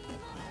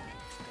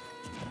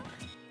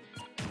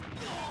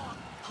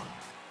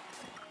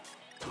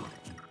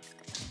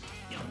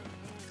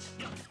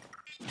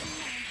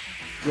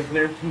 Because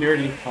there's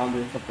nearly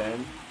hundreds of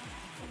them.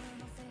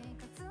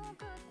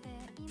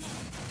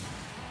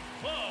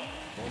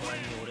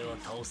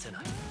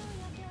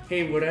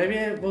 Hey, would I be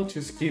able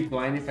to skip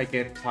blind if I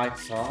get 5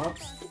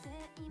 subs?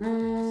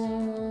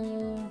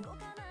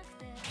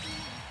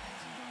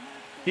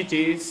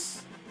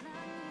 GG's.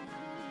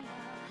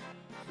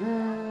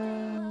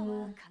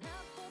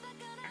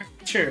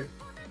 Sure.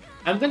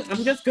 I'm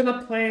just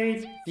gonna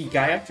play the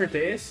guy after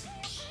this,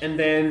 and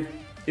then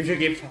if you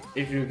give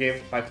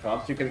 5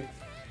 subs, you can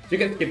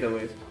skip the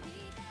list.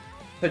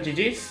 So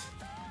GG's.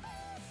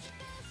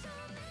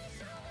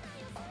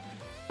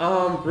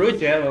 Blue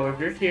Jello, if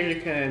you're here, you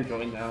can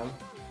join now.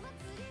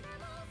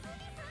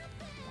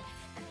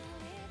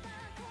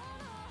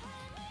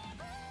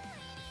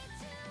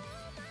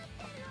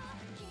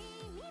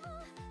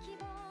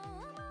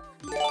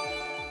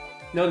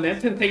 No,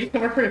 Nelson, thank you so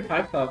much for your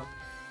 5 subs.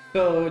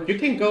 So you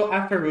can go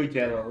after Blue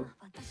Jello.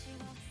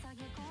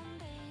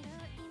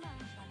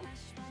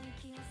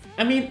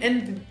 I mean,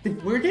 and the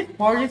weirdest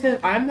part is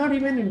that I'm not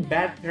even in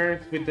bad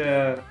terms with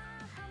the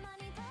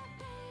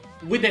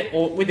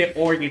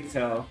org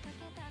itself.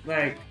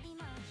 Like,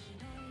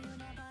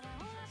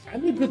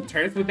 I'm in good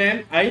terms with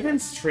them. I even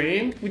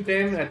streamed with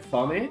them at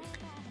Summit,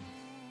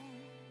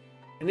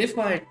 and it's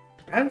like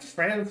I'm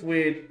friends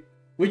with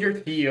your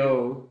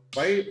CEO.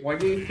 Why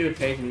do you still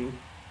hate me?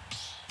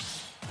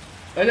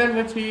 Hola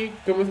Mochi,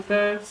 ¿cómo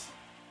estás?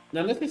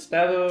 ¿Dónde has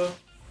estado?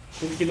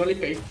 ¿En que no le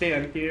caíste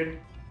antier?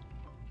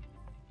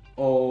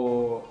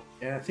 O...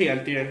 sí,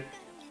 antier.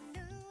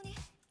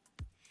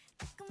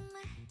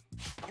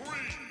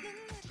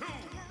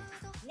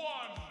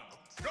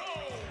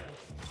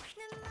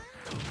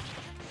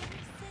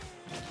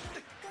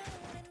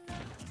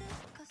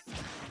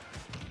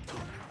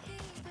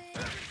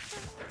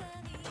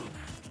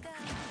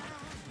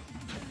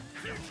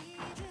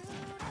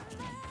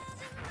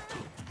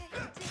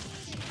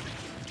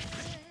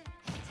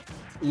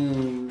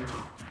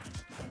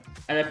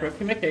 A la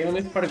próxima que haya un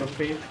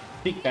Sparg0,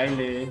 sí,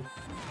 Kyle.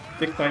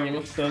 Te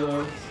extrañamos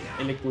todos,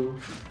 LQ.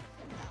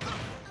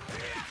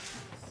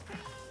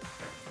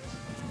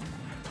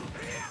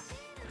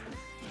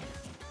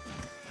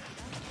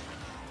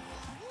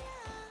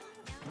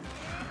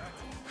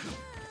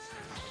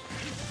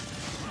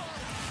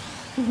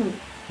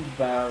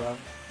 Baba.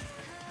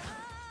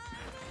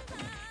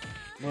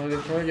 Well,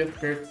 the story just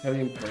scared to tell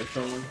you in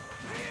person.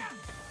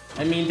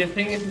 I mean, the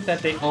thing is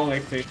that they only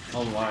exist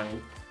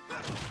online.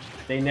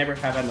 They never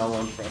have an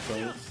online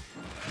presence.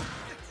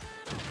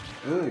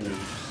 Ooh.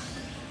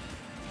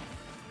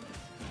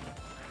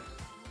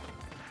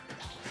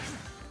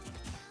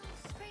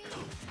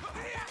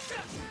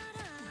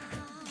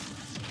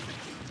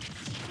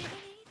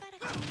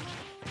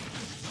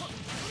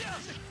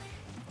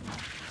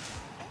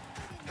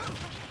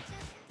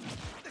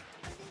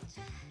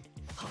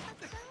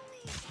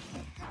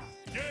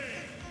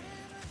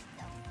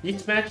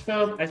 Each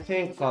matchup, I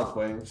think Cloud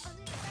wins.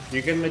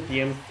 You get my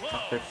DM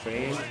after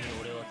stream.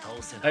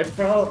 I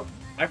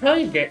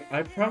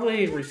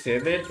probably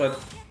receive it, but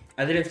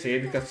I didn't see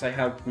it because I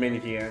have many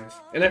DMs,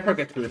 and I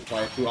forget to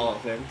reply to all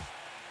of them.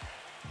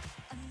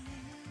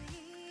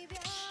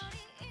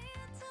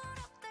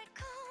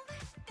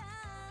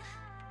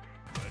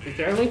 Is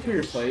there a link to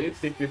your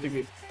playlist? If you think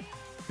it...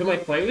 To my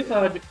playlist,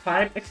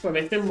 type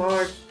exclamation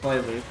mark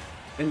playlist,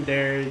 and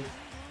there,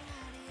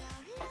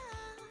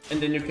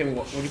 and then you can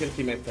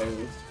see my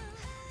playlist.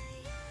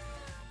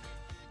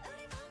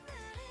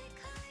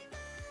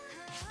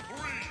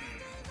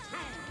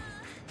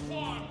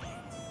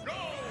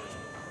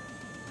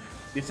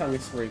 This song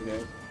is very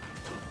good.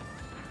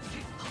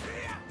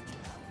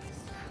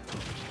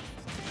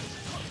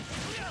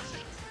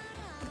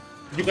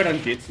 You got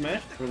on Jit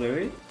Smash?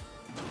 Really?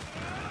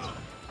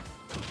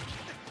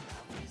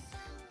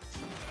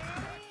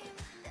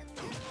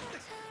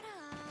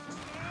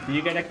 Do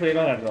you get a clip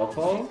at a roll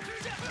call?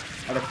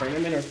 At a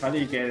tournament, or how do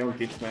you get it on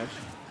Jit Smash?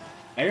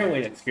 Either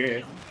way, that's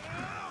good.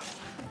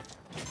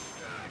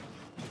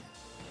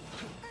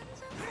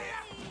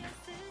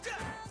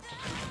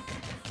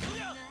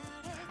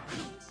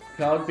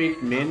 Cloud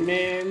beat Min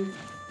Min.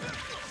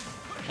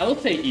 I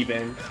would say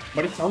even,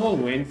 but if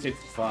someone wins, it's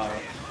Cloud.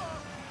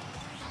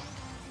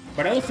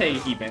 But I would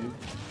say even.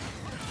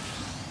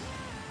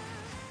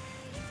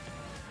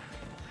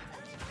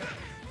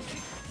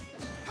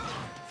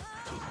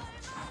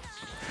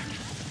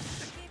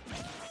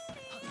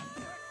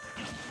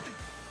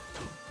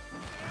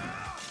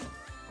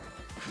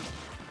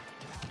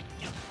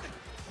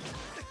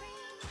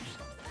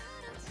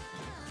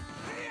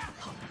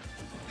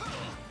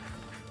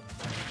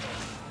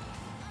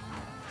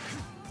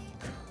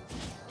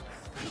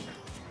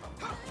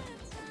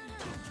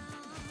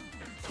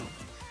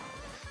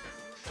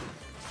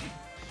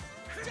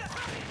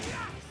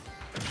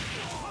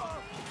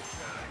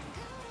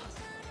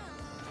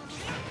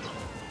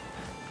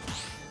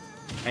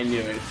 I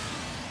knew it.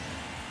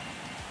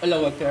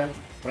 Hola, Waka.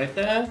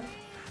 ¿Reta?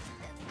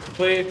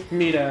 Pues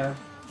mira,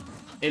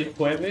 el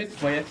jueves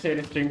voy a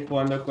hacer stream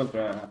jugando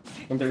contra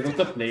el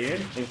Gusto Player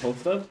en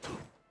Host Up.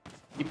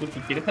 Y pues si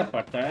quieres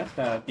apartar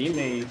hasta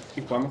dime y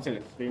jugamos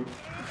el stream.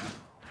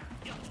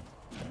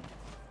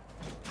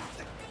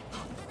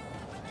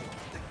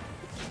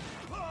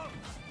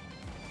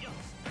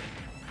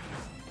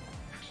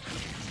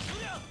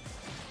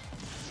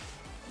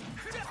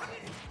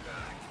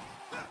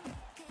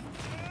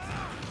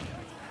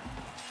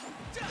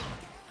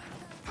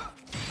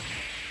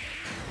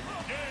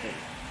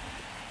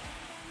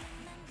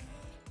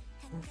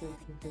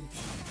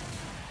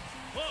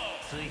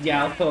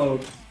 Yeah, also,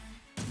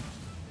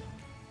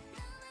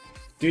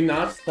 do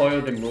not spoil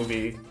the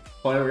movie.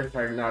 Spoilers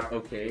are not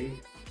okay.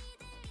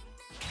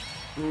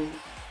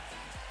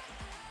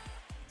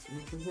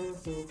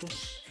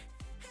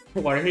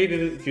 Why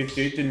did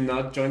you do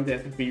not join the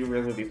FFB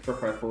release for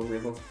full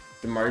release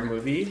the Mario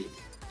movie?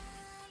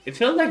 It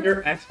feels like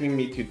you're asking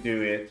me to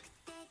do it.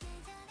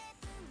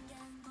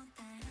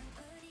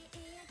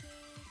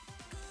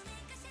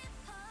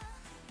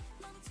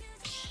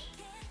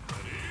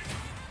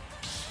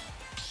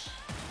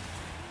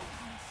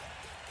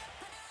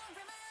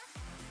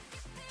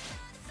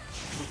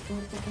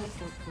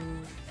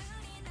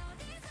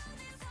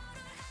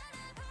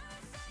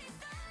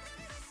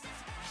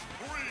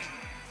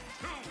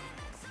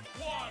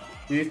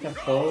 Do you use a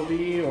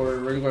Foley or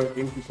regular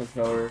GameCube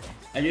controller?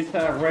 I use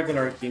a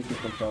regular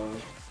GameCube controller.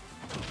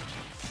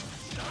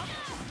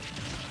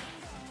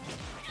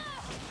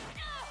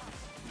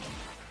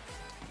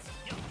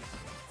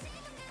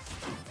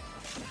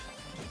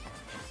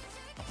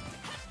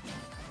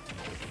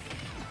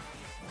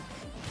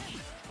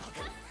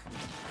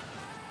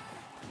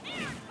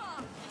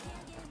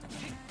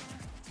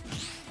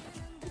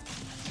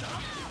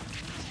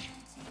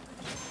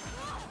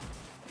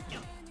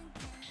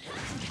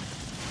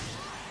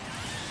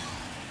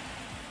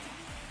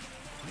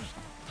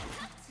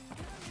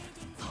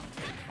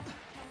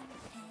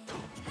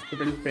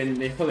 El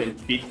pendejo del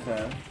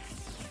pizza.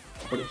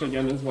 Por eso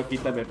ya no es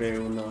Guaquita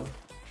BP1.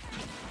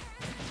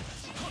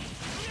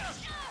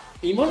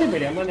 Imo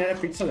debería manejar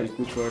pizza del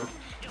Cooker.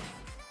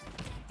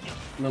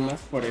 No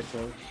más por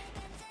eso.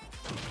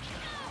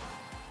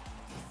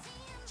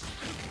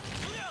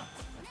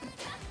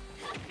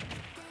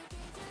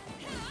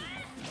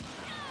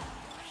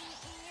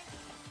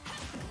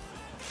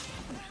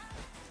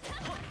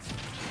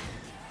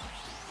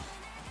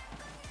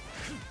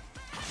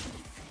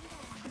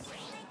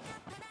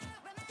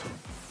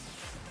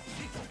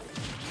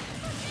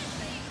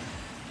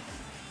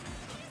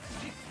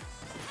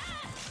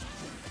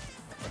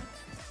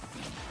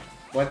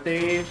 What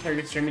days are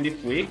you streaming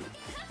this week?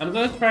 I'm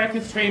gonna try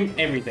to stream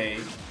every day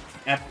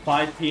at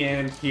 5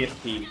 PM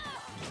PST.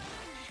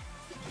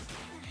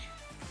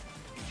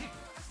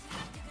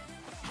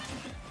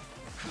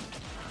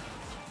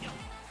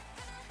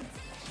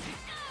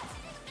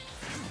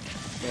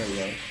 There we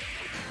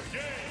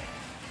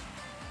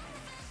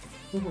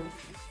go.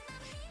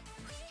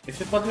 Is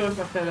it possible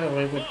to send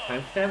away with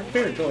timestamp?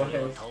 Sure, go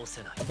ahead.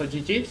 Also,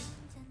 GG's?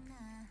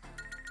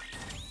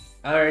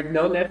 Alright,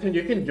 no, Neptune,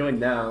 you can join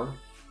now.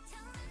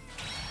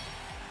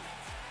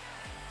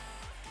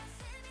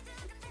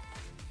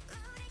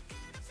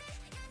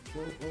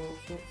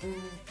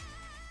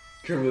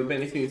 Your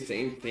movement is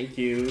insane, thank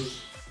you.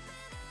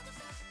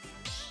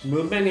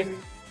 Movement is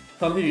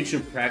something you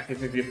should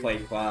practice if you play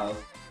Cloud.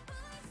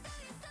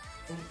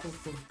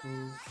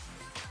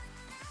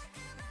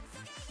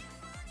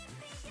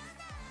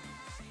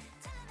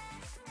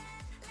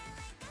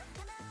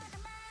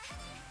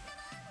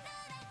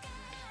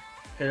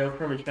 Hello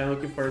from Japan,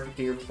 looking forward to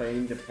seeing you playing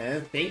in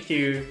Japan. Thank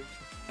you.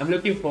 I'm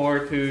looking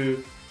forward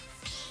to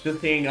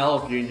seeing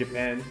all of you in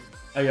Japan.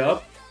 Are you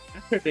up?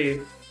 After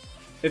this,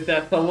 if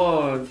that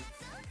someone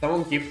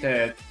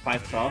gifted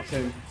 5 subs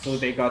and so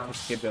they got to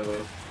skip the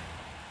list.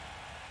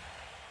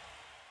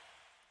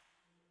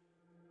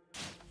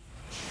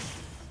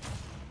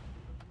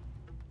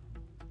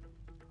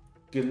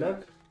 Good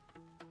luck.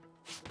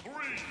 3,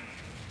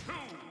 2,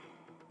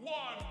 1.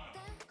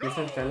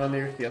 Piensa estar en la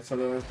universidad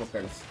solo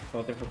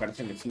te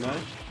enfocarse en el Smash.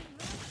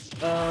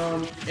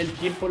 El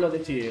tiempo lo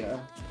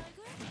decidirá.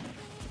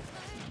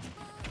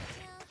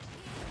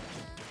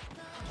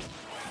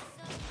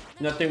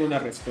 No tengo una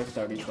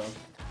respuesta ahorita.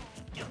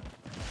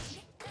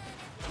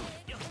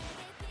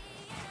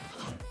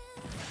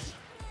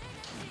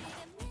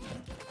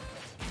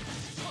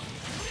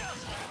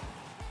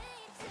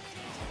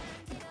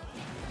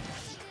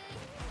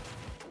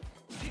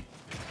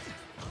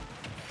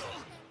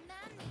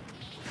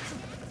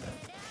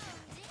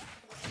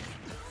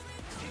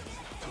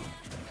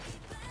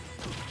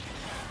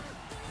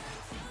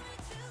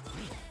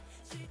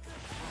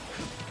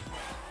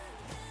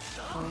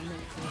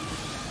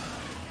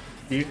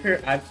 Do you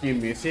hear actual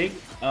music?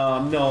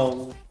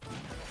 No.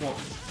 Well,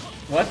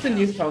 what's the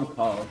new song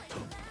called?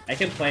 I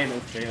can play it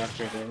on stream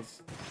after this.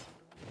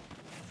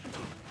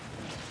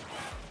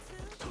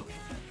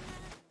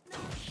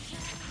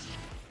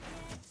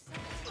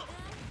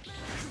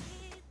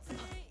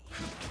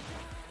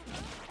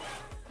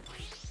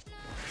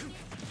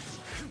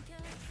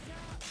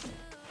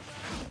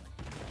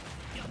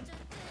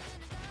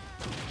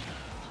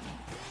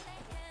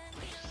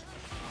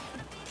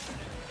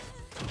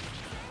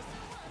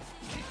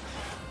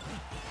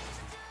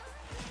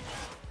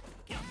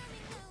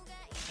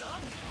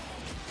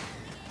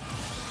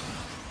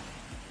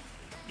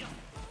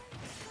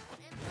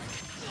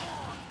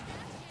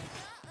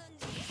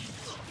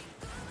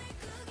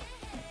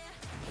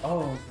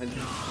 Oh, I just...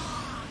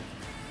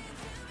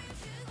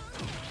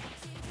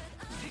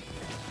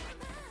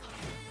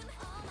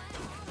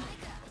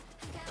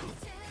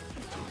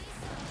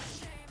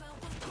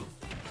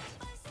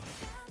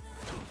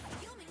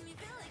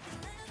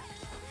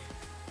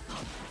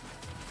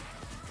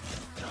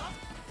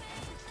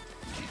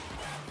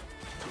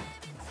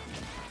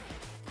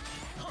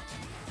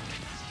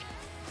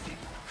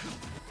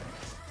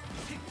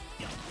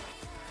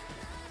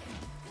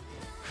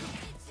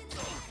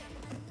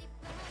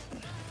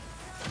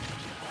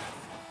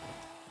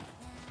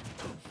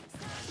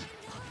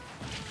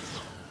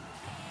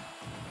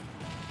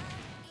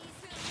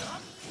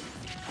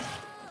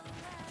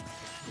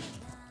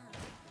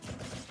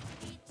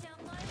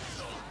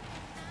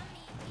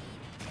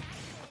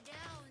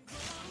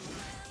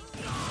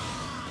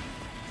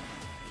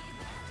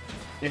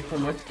 Esto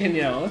no es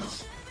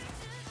Keniaos.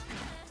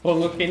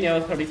 Pongo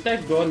Keniaos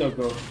ahorita, go no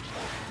go.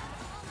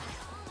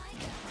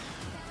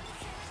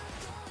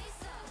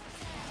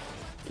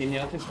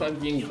 Keniaos está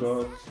bien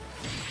go.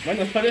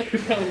 Bueno, solo he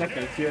escuchado una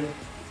canción.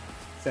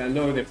 O sea,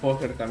 luego de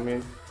Poker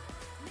también.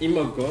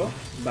 Imo go,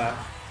 va.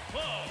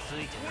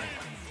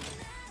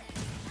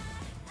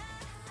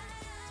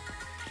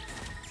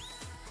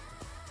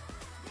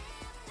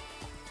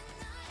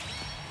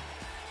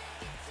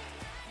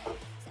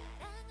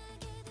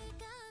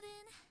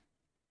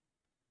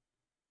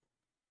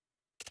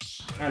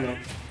 Ah, no.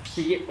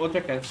 Sigue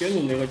otra canción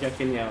y luego ya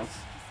Keniaos.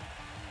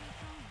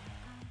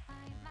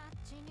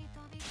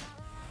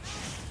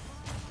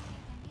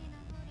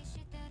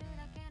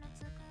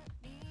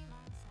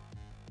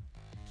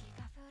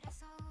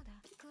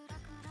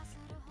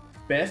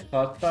 Best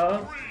hot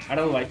sauce? I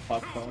don't like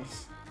hot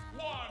sauce.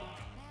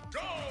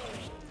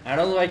 I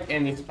don't like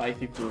any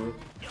spicy food.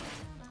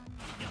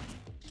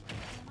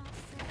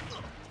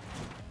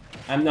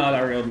 I'm not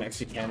a real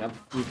Mexican,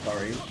 I'm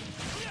sorry.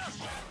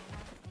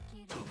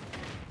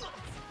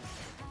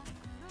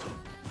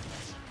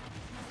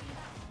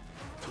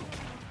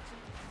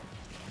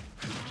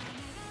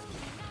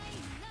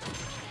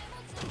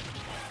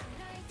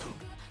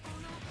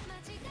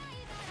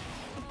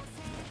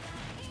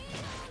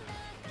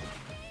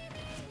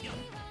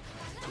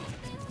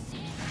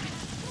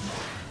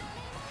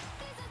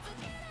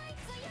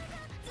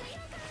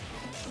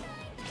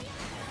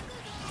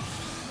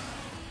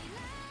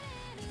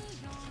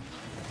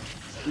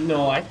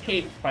 No, I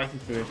hate spicy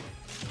food.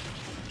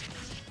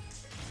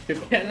 ¿Qué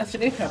van a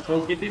hacer en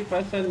Japón? ¿Qué te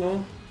pasa?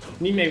 No,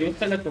 ni me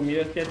gusta la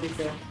comida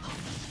asiática.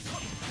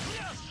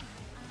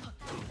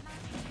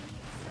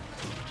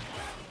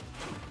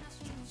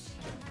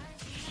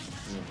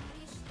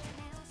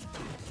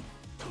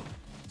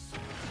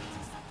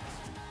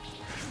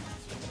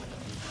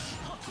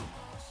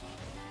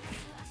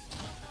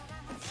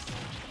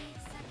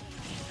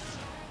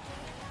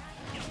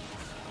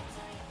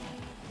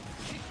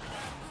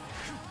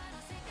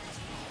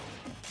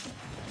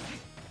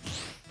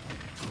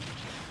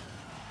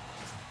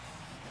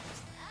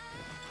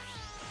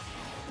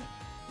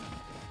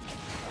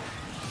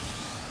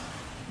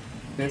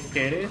 ¿Es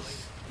que eres?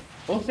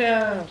 O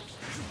sea,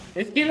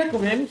 es que la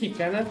comida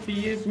mexicana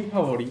sí es mi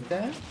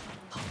favorita,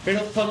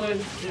 pero solo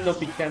es lo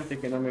picante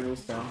que no me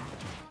gusta.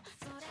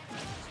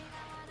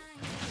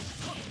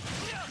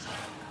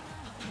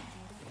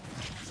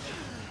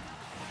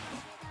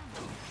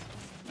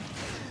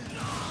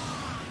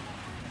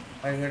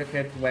 I'm gonna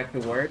get back to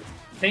work.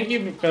 Thank you,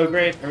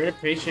 Belgrade. I really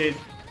appreciate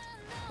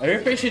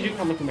you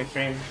coming to my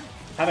stream.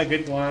 Have a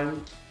good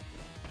one.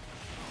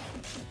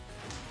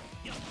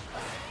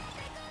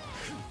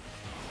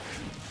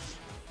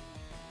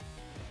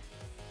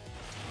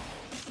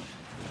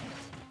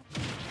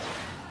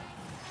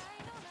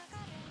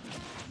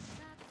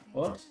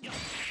 What?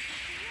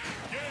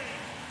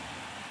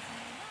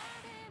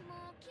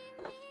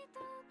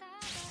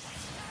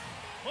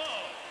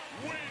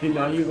 You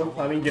know, you go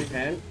home in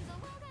Japan.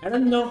 I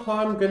don't know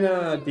how I'm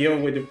gonna deal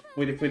with the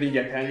food in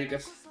Japan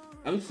because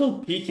I'm so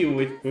picky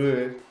with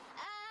food.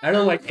 I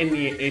don't like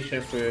any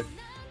Asian food.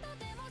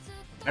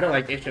 I don't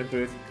like Asian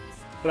food.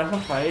 But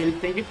Rafael,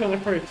 thank you so much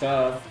for your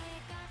sub.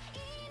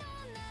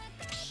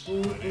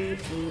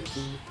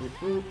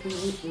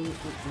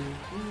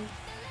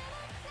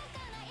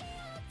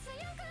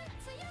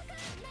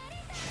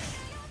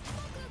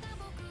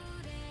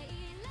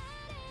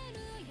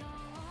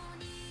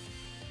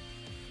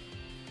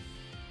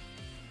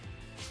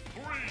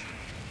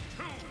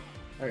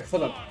 Alright,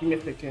 hold up, give me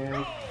a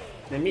second.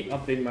 Let me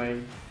update my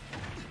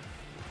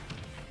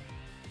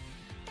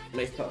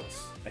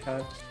thoughts. I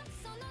have.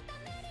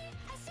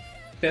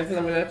 Gracias,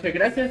 la noche.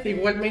 Gracias,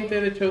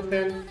 igualmente de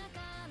Chosen.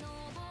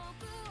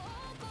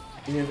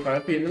 Y me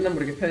estaba pidiendo una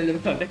hamburguesa en el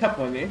restaurante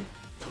japonés.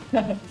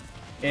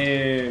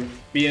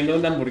 Pidiendo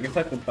una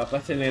hamburguesa con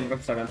papas en el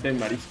restaurante de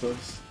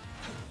mariscos.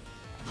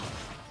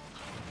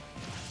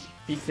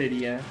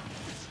 Pizzería.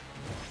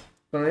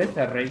 ¿Con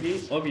esta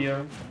ready?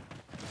 Obvio.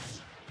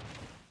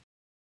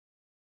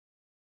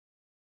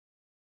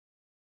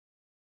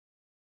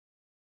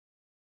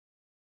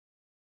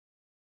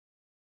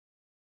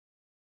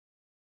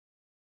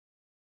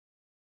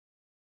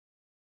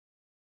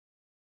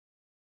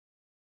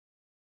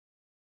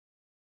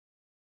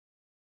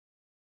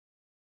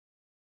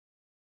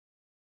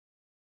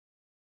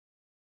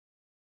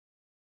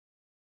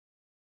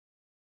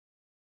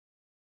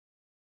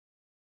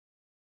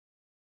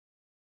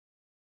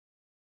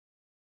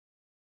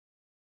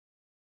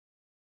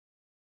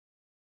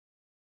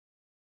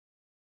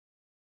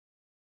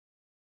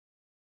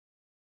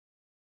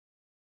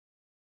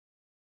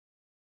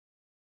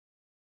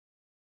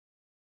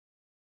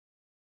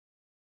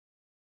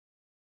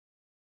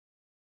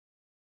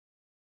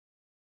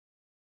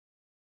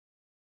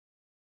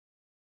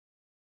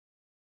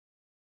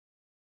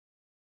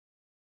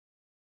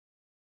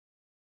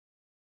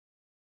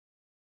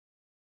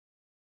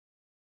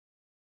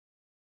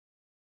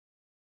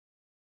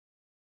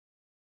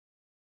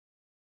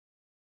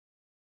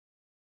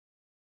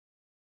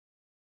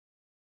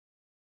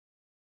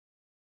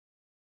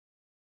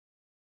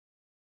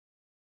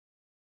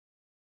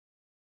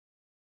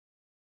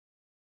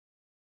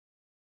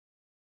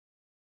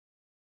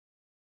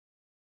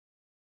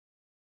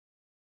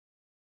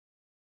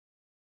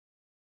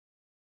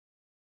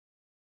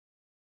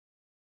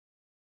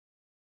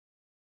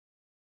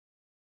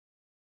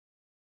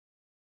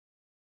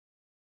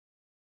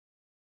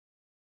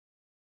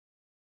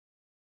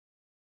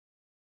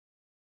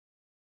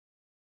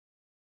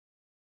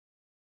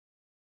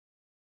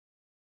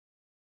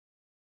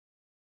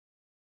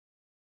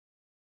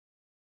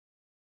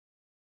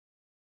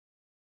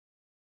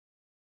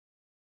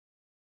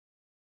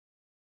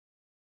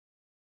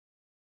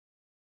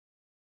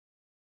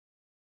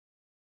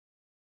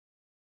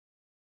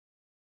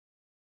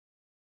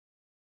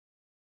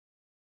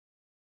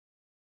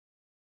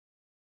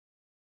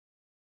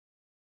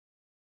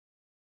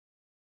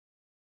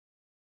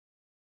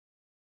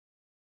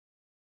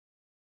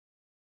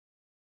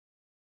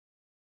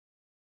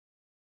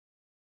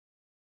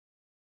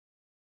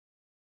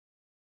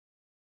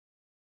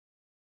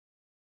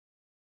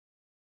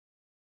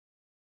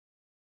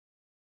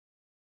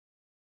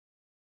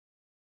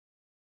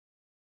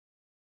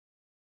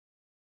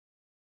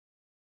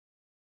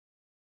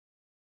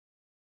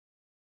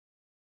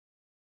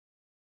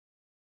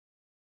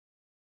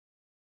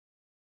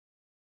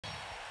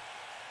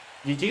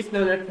 GG's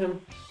Snownerton.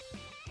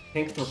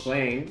 Thanks for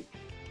playing.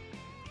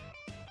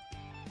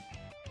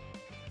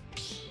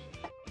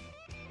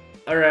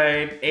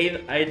 Alright,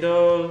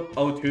 Idol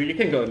 02, you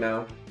can go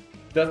now.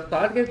 Does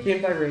Todd get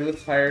gameplay really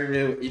fired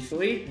real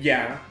easily?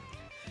 Yeah.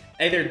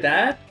 Either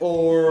that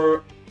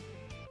or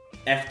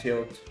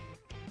F-Tilt.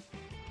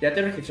 ¿Ya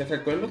te registraste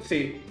al Coinbox?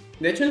 Sí.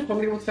 De hecho, el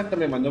Hungrybox hasta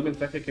me mandó un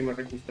mensaje que me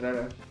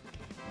registrara.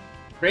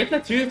 Great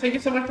too, thank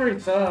you so much for your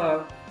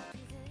sub.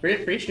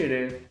 Really appreciate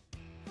it.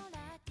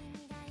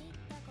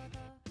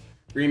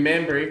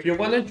 Remember, if you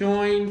want to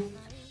join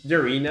the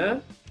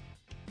arena,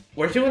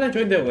 or if you want to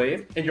join the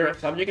wave, and you're a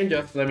sub, you can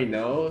just let me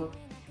know.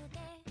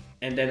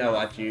 And then I'll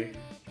watch you.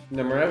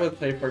 Nomura will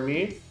play for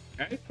me.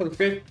 Alright, sounds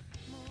good.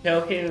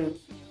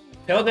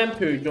 Tell them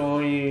to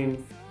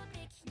join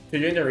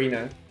the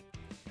arena.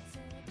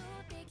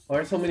 Why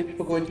are so many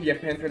people going to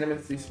Japan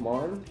tournaments this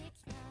month?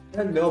 I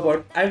don't know,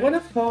 but I wanna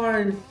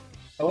farm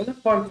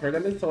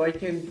tournaments so I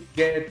can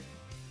get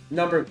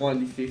 #1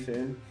 this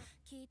season.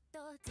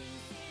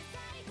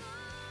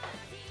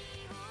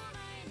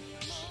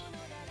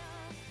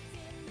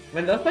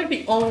 And that's like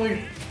the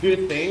only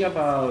good thing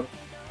about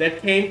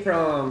that came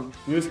from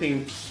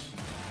losing,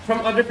 from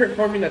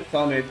underperforming at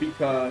Summit,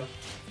 because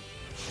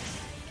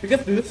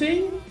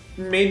losing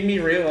made me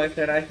realize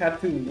that I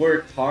have to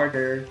work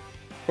harder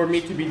for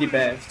me to be the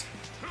best.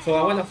 So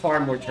I want to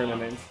farm more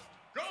tournaments.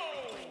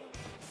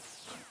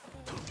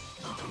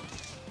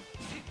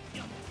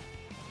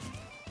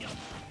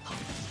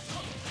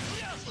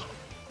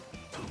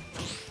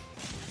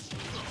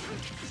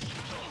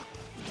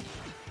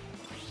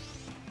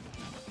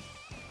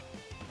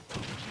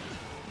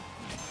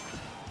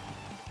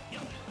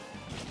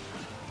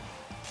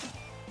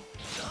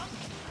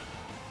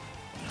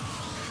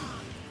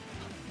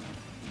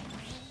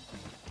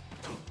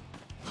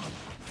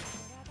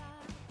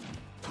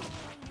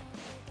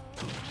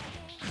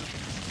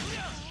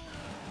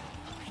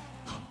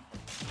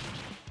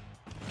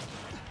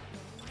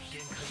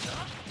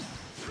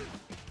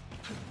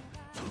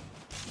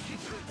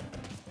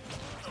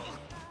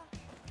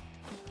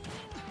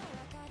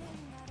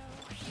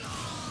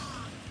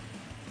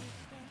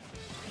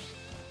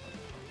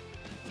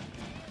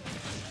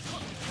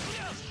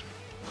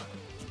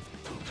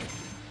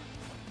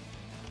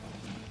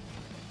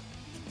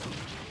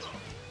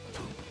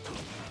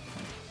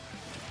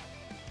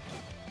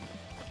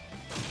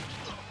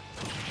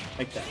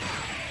 Like that.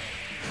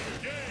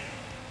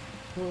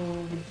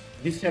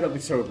 This setup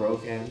is so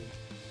broken.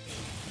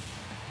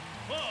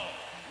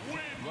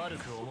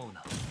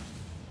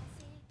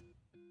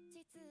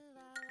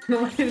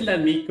 No es la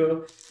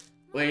Nico.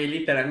 Güey,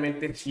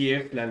 literalmente sí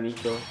es la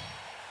Nico.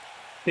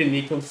 The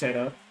Nico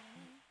setup.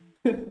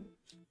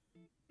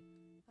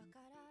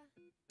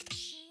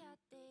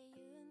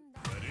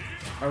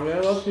 Are we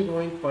allowed to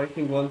going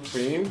fighting one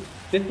stream?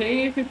 The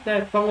thing is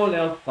that someone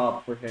else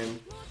stopped for him.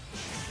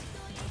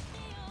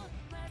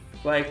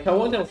 Like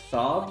someone else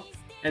stopped,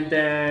 and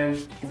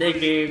then they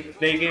gave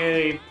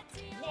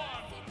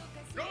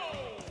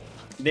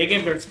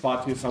their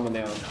spot to someone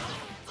else.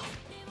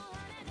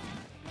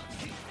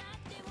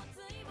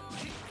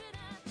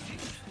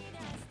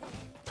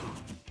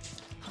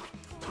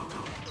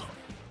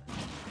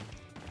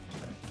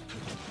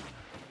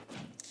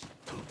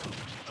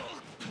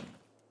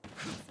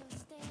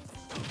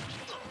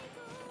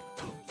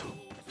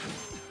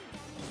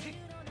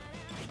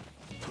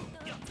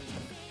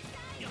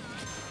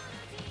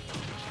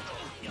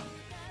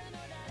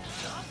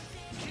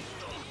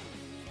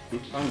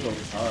 This one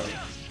goes hard.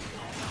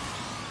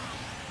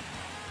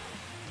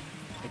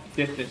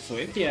 Desde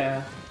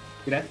Suecia.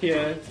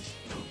 Gracias.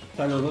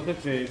 Saludos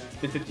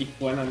desde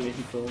Tijuana,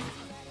 México.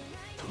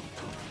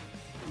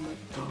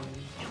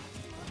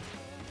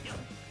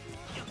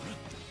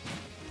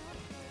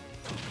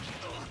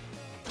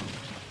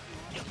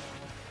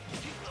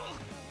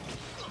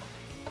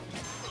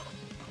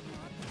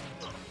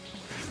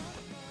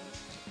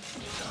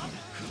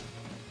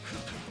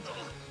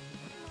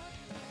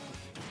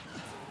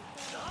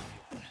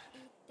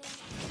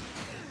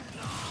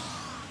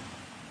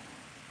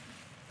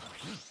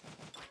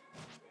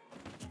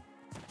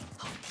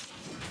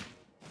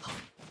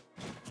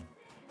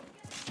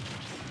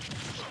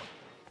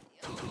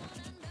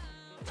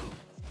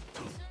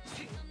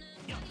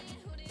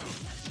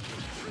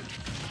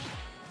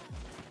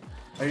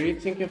 Are you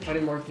thinking of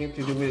finding more things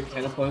to do with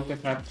 10 opponents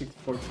that have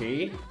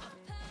 64k?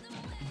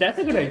 That's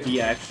a good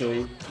idea,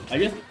 actually. I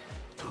just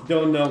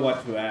don't know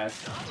what to ask.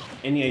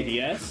 Any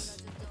ideas?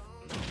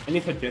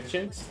 Any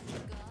suggestions?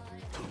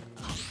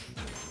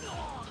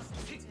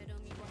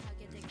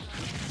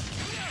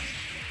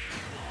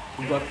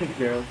 Got the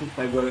girl,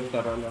 está igual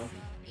esta rola.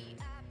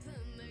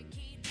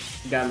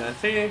 Gana,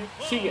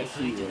 sigue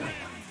así, güey.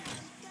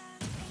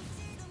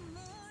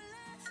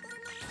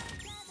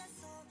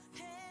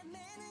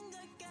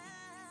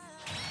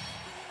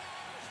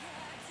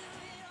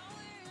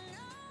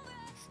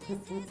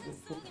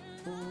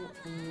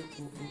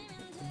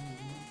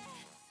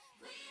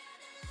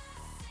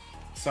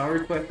 Song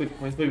request with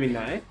points would be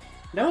nice.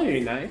 That would be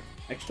nice,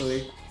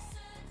 actually.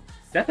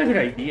 That's a good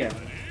idea.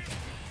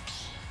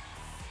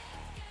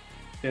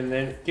 And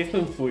then get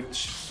some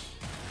footage.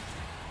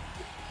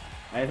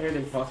 I heard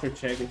imposter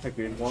check is a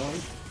good one.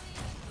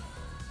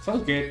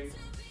 Sounds good.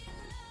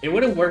 It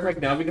wouldn't work right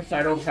now because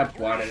I don't have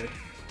water.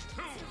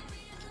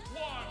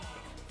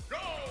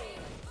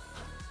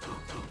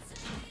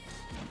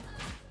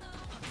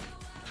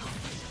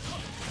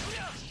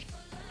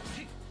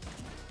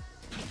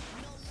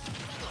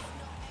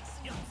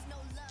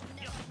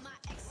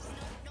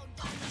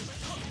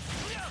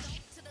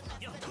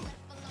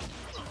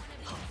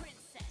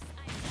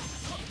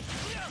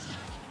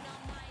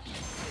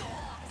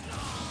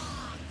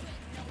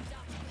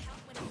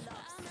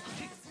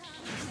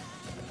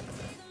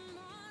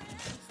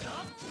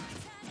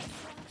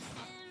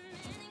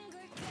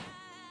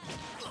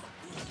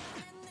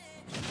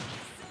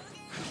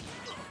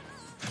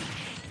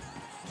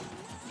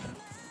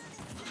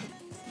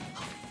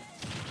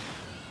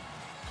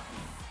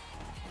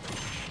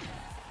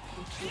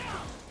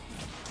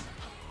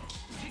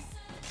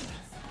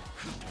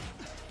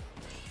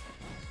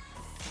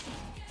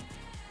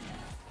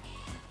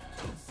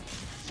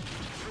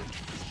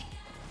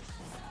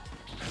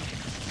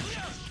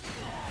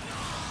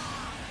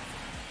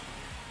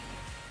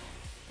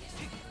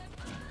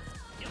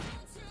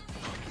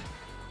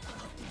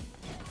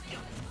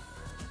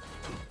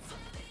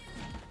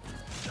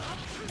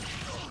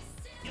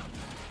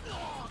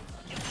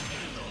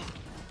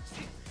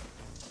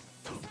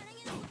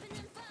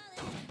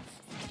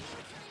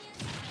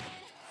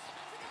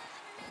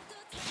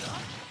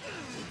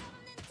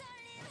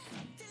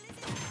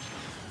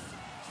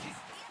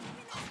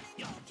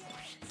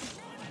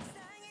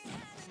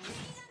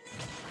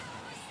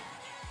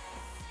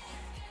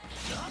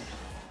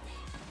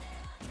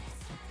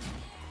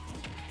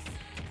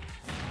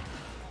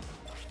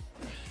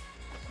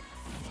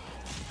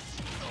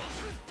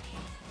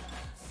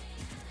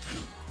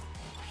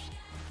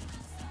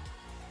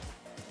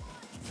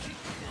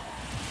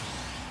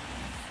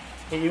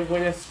 Can you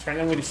win a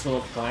tournament with a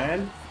solo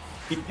clan?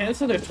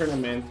 Depends on the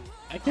tournament.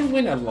 I can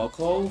win a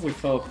local with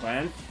solo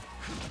clan,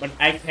 but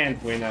I can't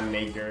win a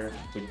major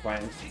with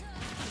clans.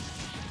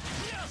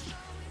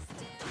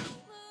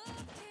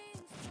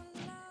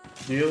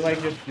 Do you like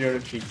your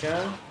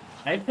Chica?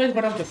 I played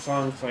one of the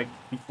songs like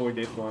before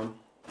this one.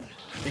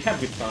 They have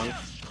good songs.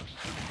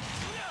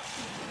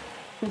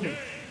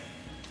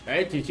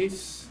 Alright,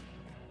 GG's.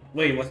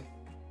 Wait, was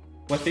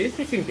this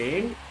second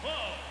game?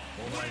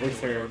 Or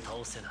third?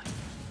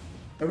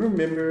 I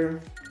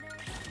remember.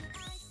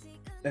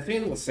 I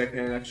think it was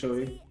second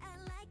actually.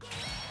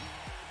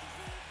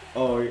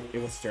 Oh, it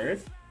was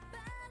third?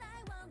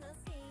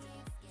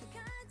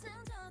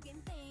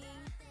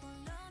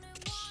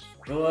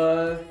 It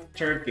was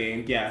third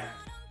game, yeah.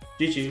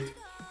 GG.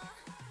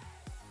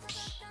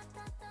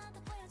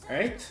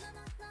 Alright.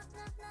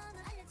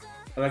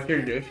 I like your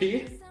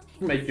Yoshi.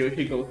 My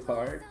Yoshi goes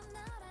hard.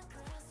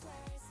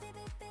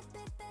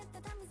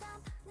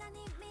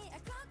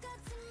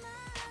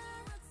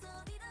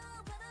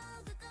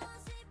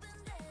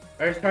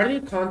 Alright, starting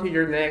to count to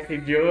your next.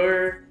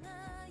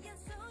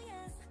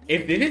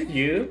 If this is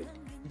you,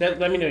 then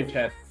let me know in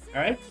chat.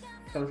 Alright?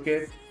 Sounds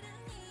good.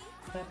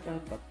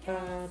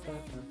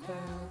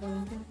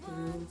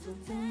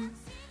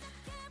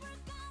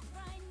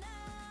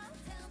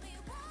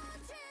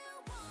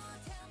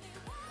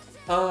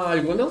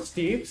 Algunos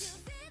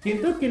tips.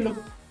 Siento que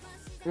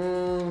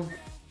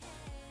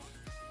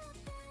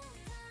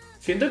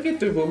siento que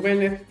tu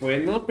movement es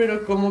bueno,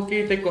 pero como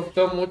que te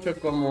costó mucho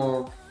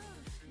como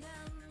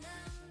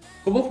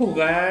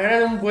jugar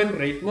a un buen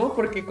ritmo,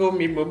 porque con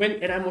mi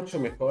movement era mucho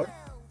mejor.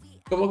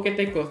 Como que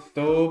te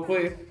costó,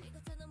 pues,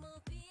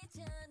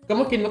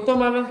 como que no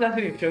tomabas las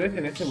decisiones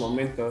en ese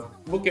momento,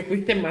 como que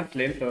fuiste más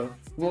lento,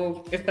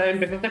 como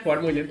empezaste a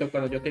jugar muy lento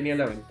cuando yo tenía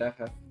la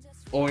ventaja,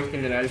 o en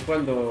general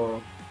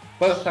cuando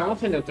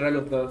estábamos en neutral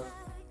los dos.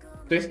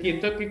 Entonces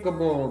siento que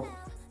como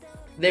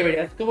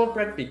deberías como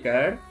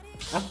practicar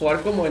a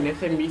jugar como en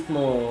ese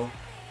mismo,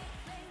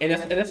 en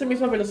esa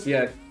misma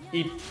velocidad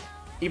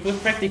y pues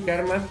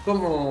practicar más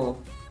como,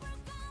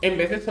 en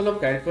vez de solo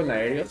caer con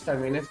aéreos,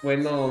 también es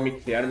bueno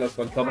mixearlo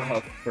con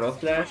Tomahawk, Cross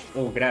Slash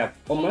o Grab,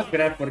 o más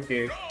Grab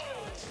porque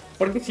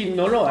si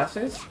no lo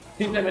haces,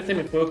 simplemente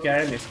me puedo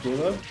quedar en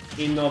escudo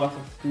y no vas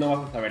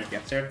a saber qué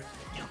hacer.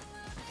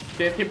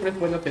 Entonces siempre es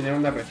bueno tener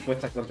una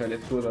respuesta contra el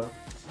escudo.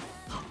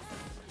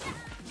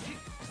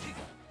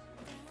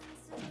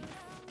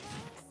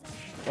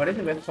 What is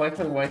the best choice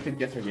on why to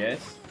yes or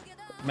yes?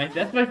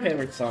 That's my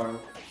favorite song.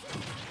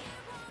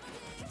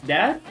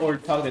 That or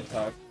Talk the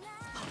Talk.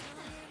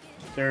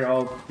 They're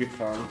all good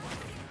songs.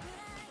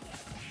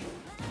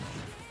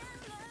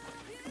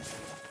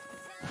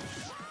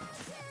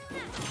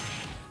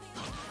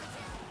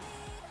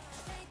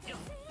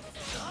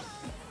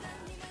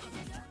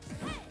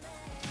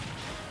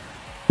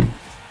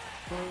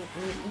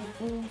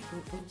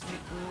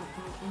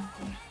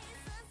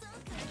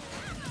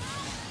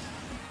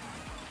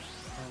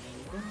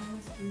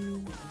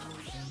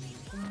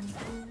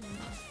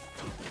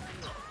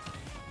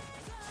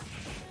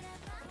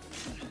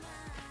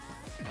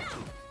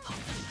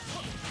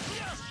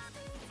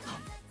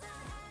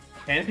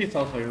 Fancy is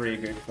also a really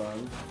good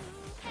song.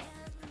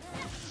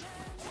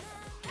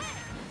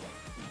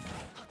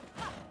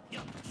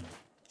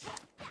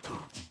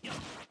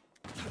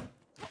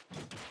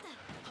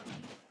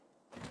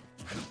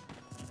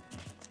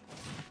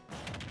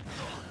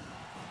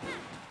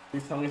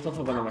 This song is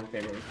also one of my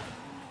favorites.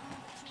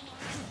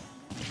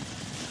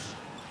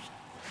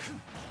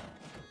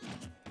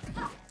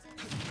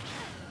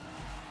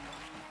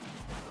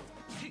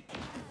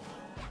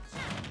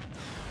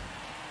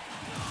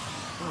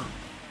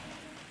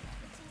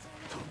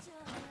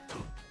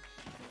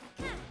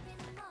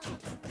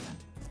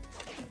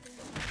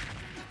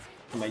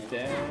 My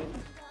dad.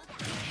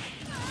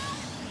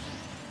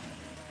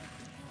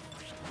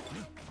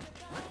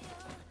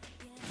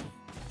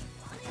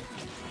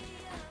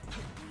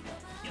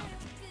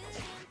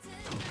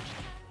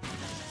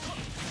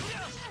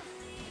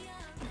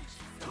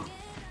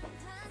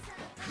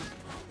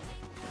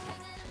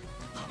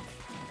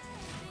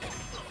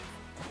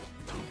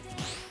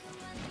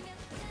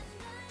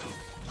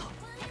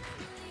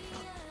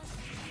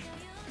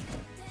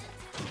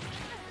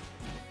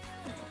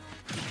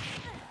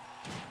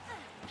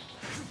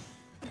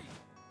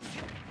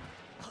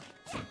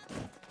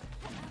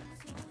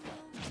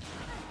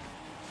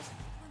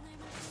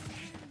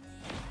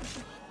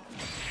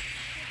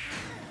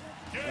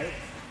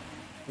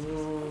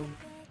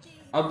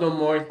 I'll know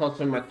more is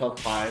also in my top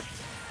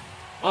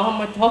 5.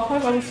 My top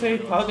 5 I would say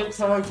Target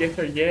Talk, Yes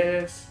or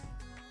Yes.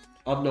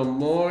 I'll know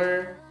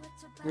more.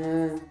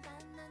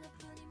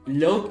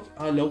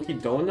 Loki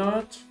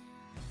Donut.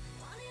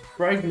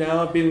 Right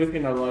now I've been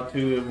looking a lot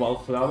to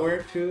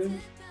Wallflower too.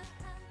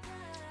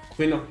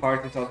 Queen of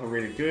Hearts is also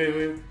really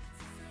good.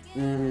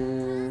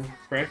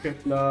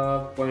 Precious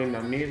Love, 1 in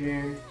a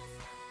Million.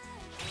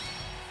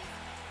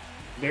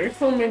 There's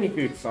so many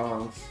good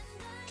songs.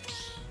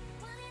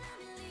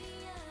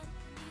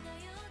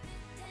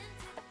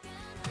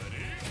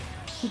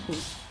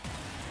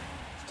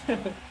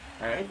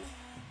 Alright.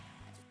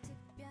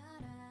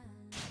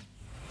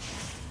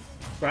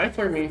 Sparg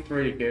for me is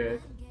really good.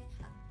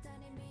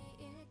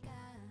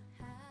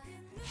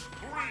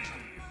 3,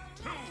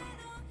 2,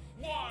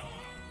 1,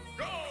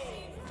 go!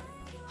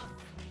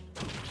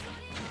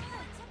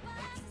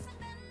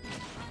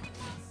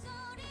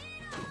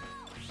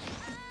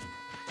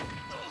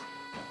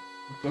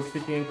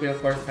 Oxygen,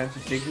 cuidado por Fancy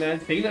Signal.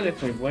 Signal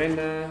es muy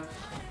buena.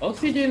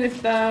 Oxygen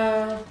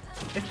está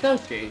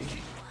ok.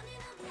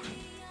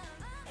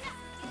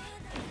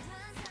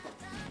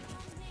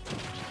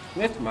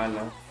 No es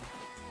mala.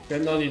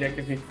 Pero no diré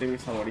que es de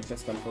mis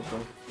favoritas tampoco.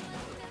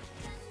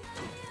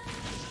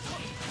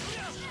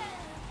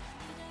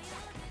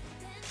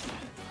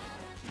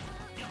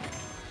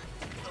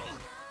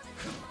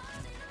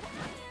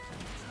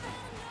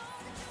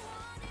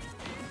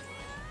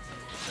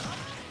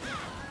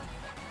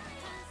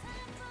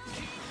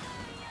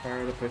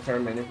 Para the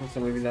first minute for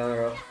some maybe down the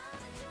road.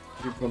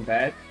 You come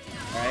back.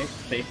 Alright,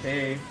 stay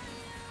safe.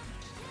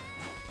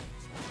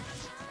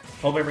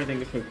 Hope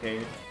everything is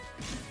okay.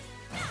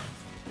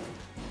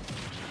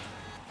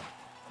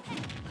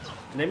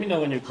 Let me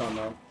know when you come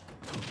up.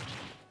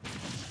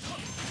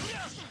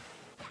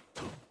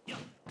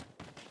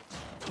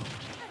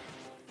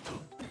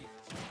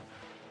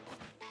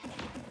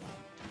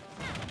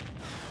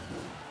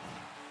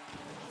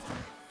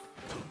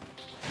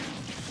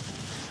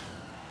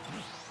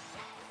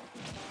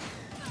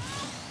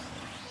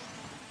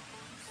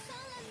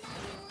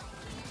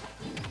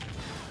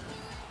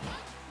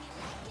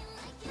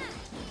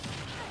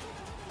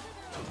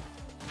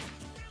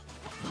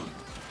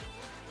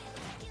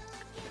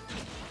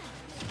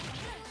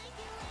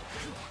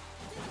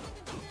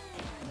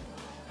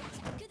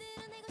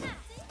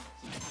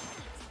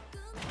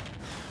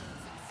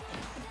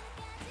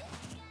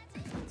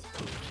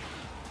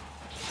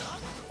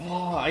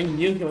 Oh, I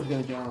knew he was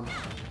gonna jump. No.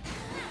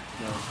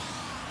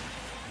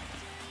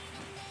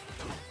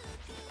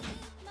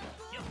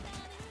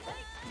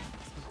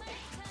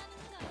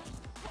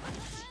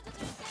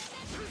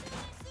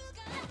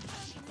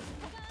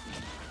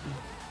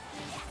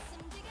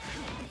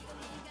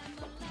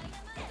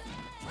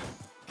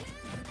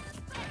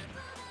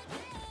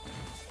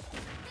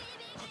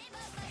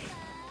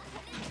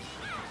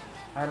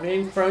 I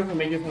mean, trying to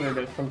make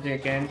it something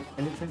again.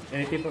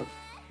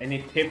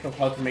 Any tips of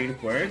how to make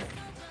it work?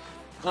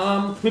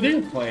 Who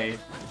didn't play?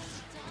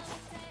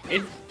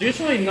 It's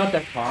usually not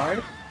that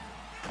hard,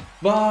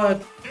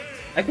 but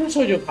I can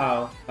show you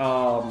how.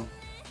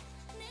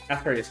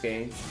 After this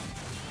game,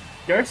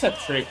 there's a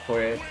trick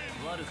for it,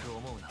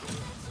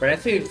 but I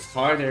think it's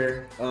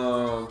harder.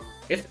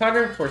 It's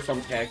harder for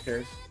some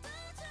characters.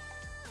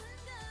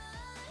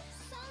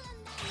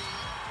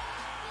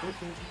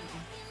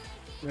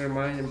 Never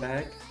mind, I'm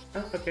back.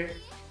 Oh, okay.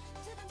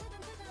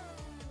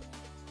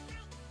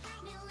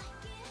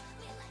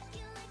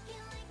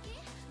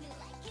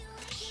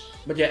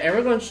 But yeah,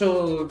 everyone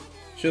should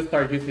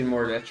start using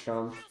more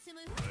Retron.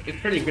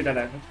 It's pretty good at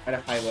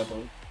a high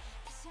level.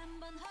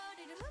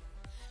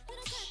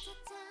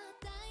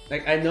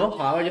 Like, I know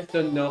how, I just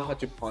don't know how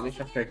to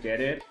punish after I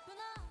get it.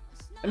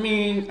 I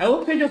mean, I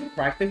would say just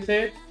practice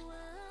it,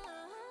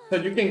 so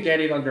you can get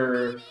it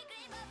under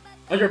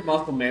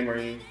muscle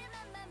memory.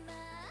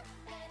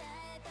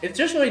 It's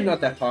usually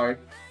not that hard,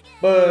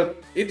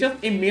 but it's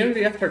just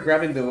immediately after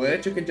grabbing the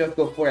wedge, you can just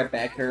go for a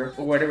backer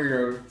or whatever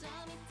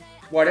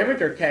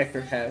your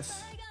character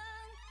has.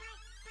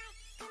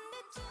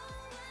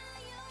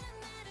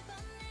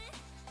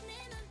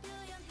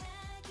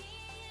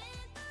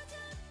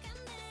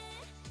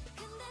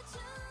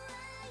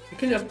 You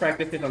can just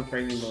practice it on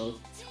training mode.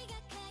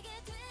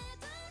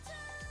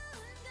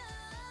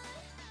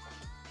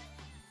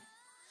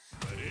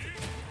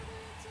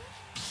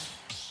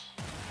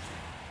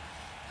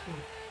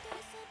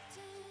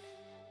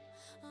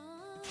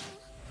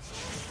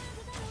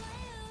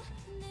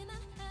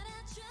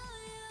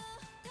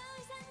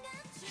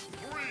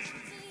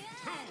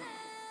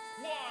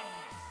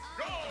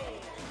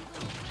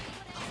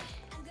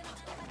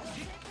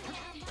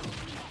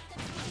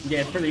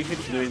 Yeah, it's pretty easy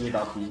to do it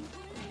without me.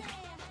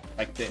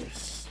 Like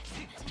this.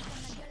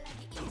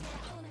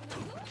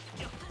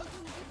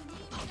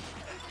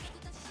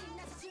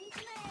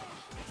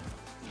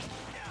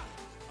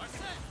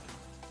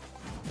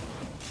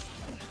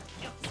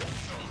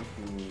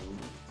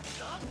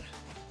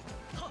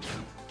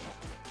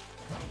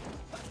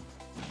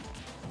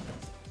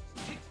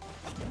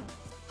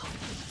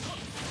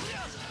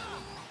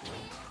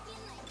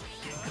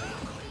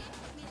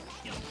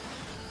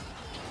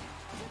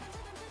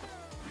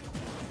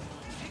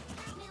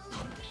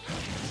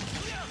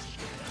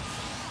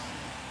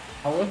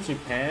 How was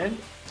Japan?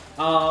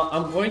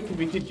 I'm going to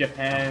visit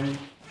Japan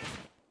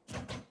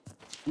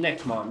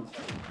next month.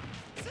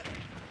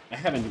 I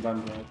haven't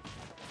gone yet.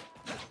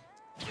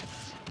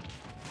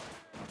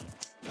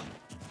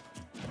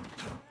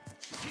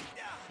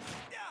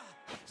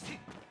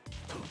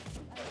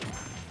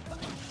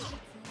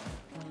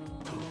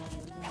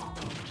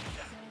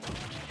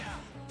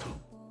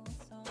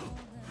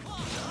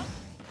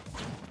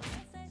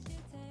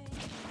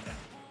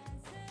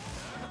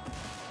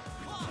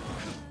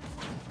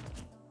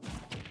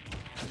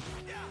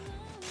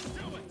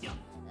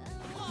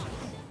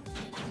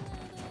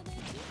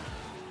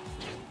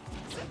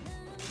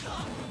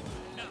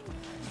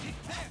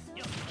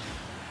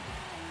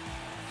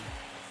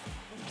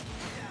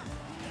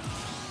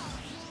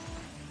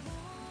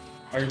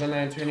 Are you gonna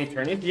enter any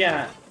tournaments?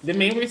 Yeah, the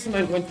main reason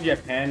I'm going to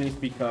Japan is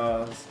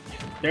because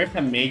there's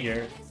a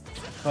major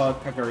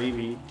called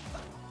Kakaribi.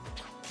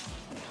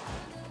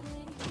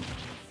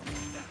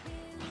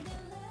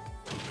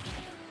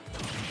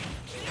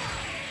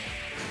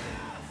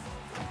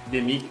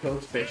 The Miko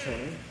special.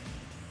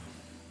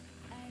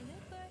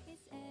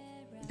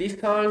 This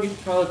song is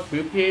called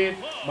Cupid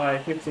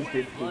by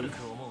 1550.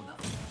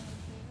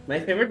 My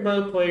favorite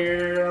mode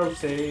player, I would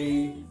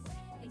say,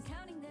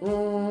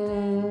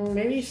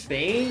 maybe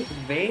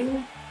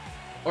Vane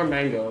or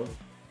Mango.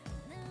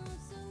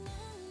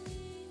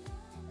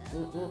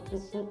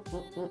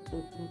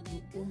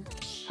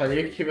 How do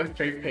you keep a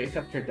straight face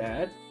after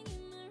that?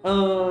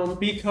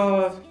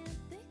 Because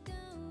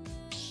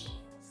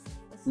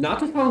not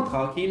to sound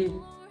cocky,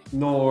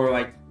 nor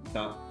like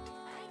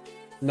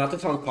not to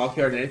sound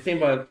cocky or anything,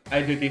 but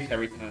I do this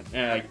every time.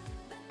 Like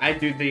I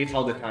do this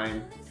all the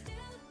time.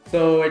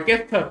 So it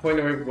gets to a point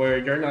where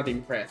you're not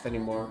impressed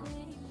anymore.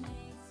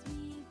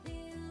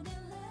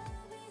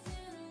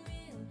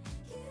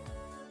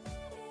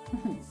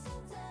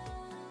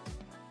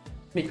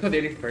 Nico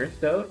did it first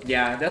though?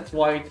 Yeah, that's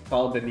why it's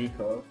called the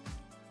Nico.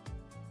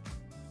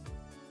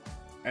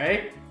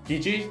 Alright,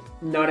 GG,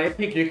 not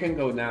epic, you can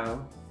go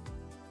now.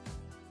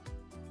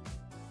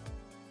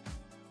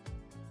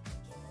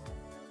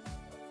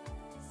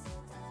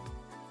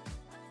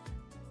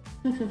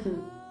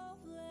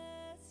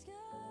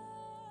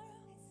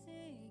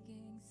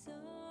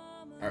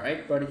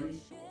 Alright,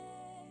 buddy.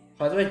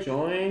 How do I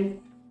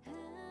join?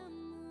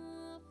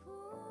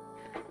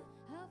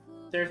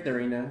 There's the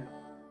arena.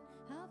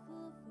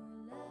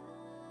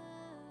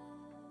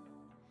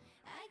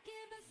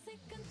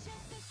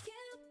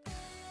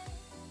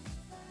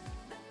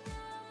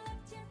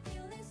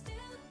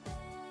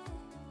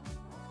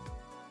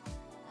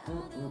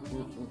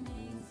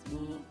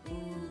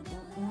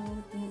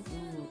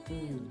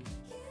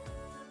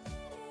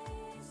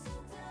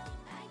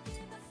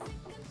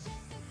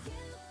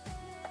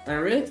 I'm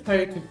really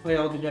excited to play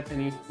all the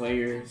Japanese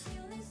players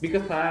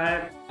because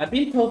I've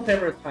been told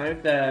several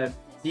times that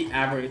the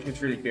average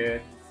is really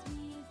good.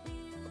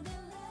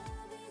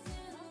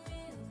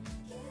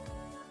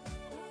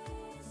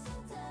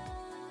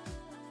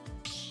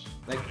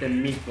 Like the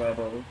mid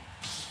level.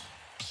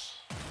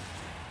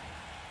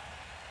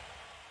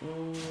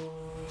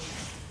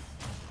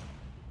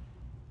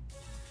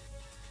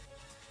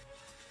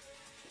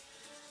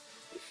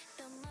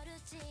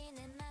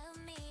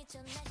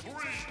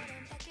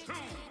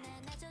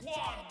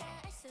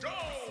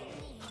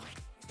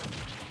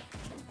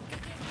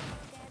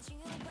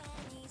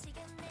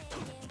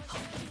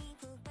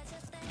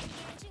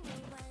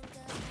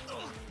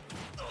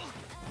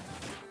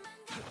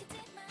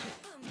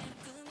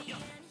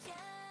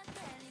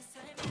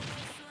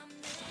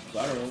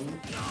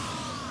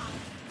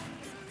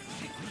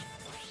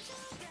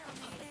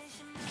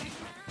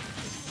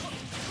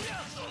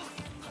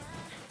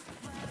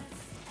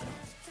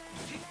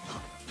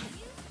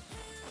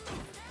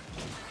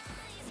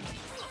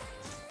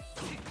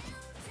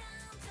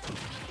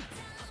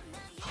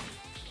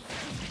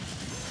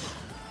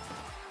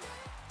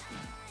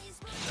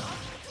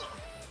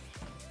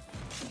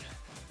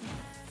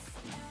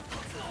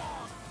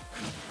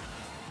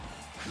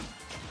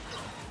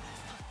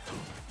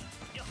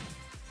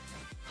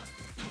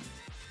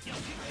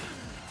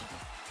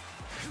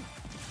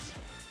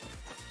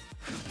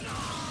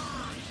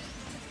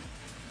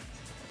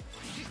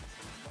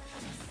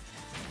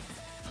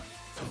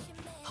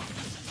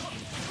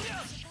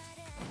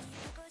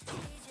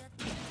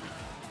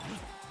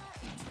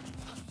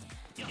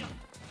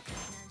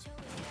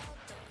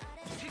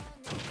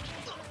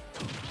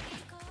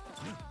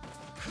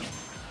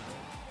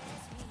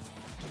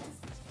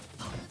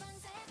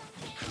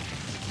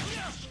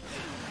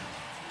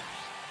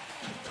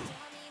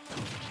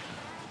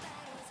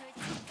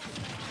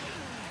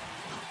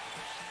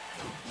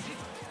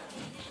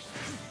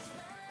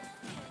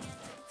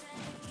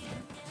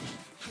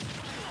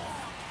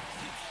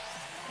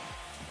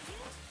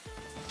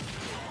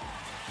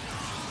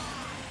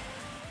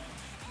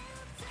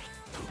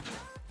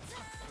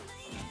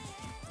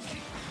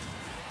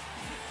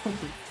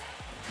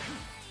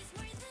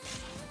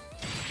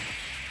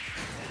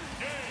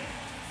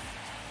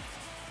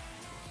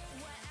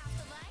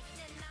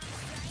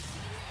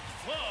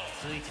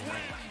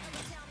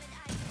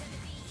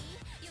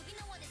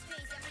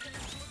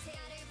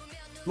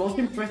 Most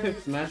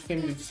impressive Smash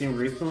game you've seen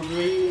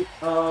recently?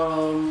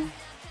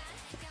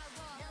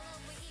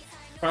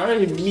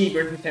 Probably me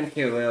versus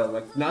MKLL,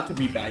 like not to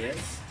be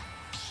biased.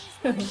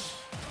 But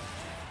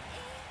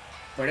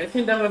I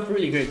think that was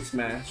really good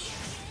Smash.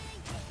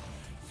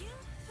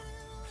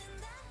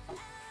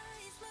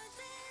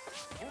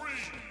 3,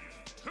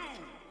 2,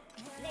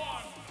 1.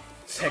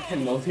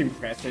 Second most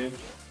impressive.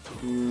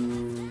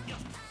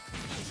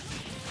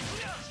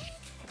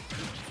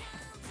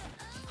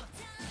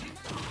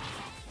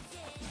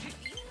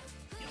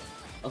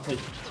 Okay.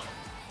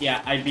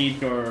 Yeah, I beat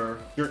your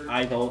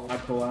idol,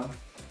 Aqua.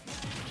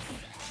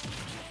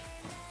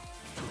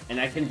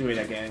 And I can do it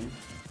again.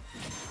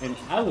 And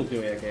I will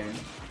do it again.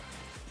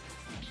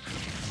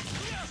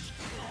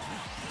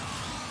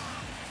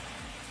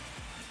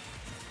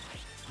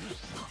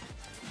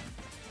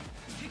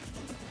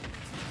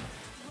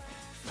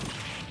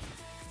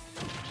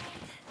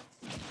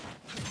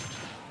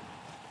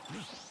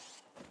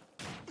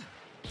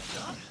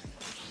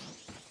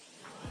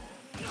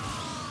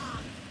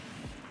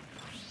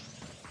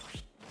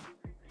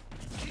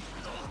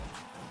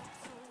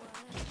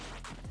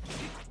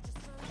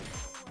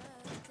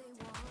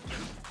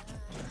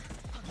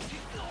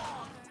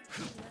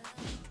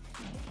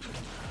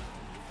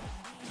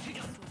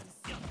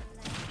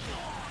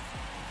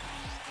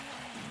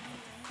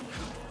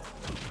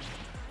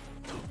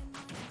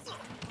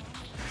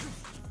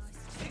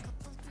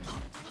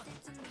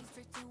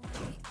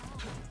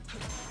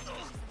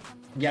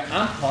 Yeah,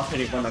 I'm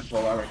positive on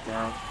Aquila right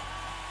now.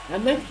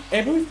 And like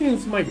ever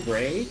since my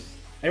break,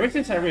 ever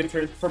since I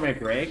returned from my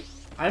break,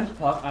 I'm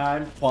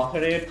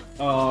positive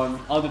on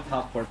all the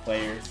top 4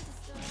 players.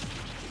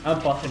 I'm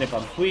positive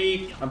on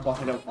Tweak, I'm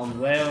positive on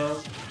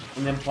Leo,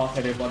 and then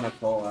positive on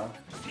Aquila.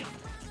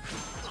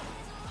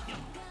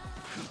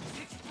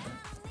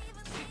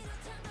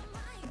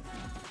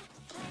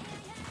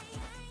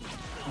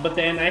 But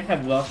then I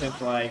have losses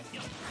like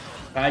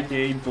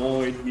IJ,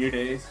 Boyd,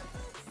 Mudes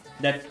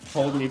that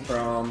hold me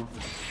from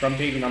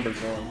being number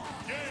 1.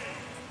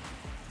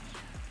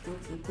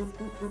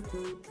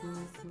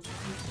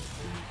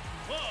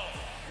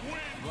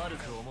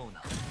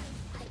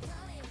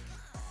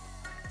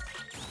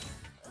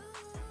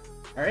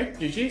 Alright,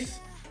 GG's.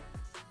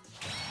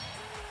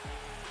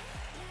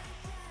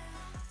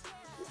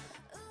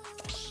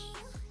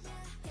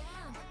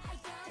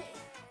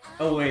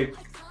 Oh wait.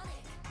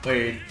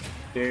 Wait.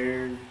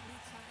 This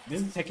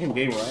is the second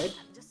game, right?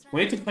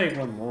 We need to play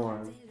one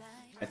more,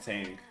 I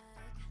think.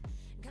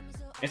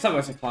 It's not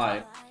best of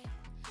 5.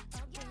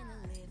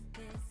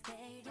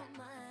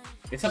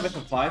 It's not best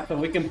of 5, so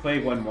we can play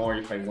one more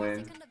if I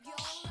win.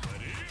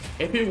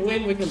 If we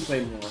win, we can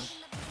play more.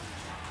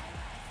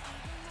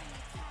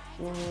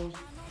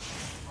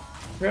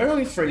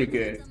 Sparg0 is pretty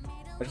good,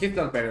 but he's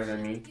not better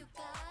than me.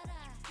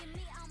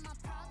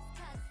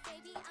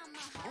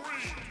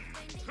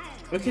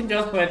 We can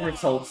just let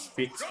results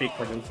speak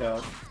for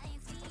themselves.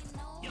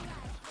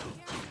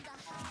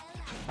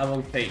 I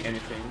won't say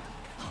anything.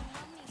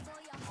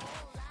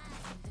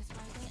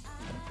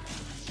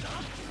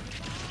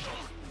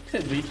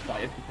 At least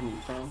 5 you can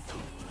move from.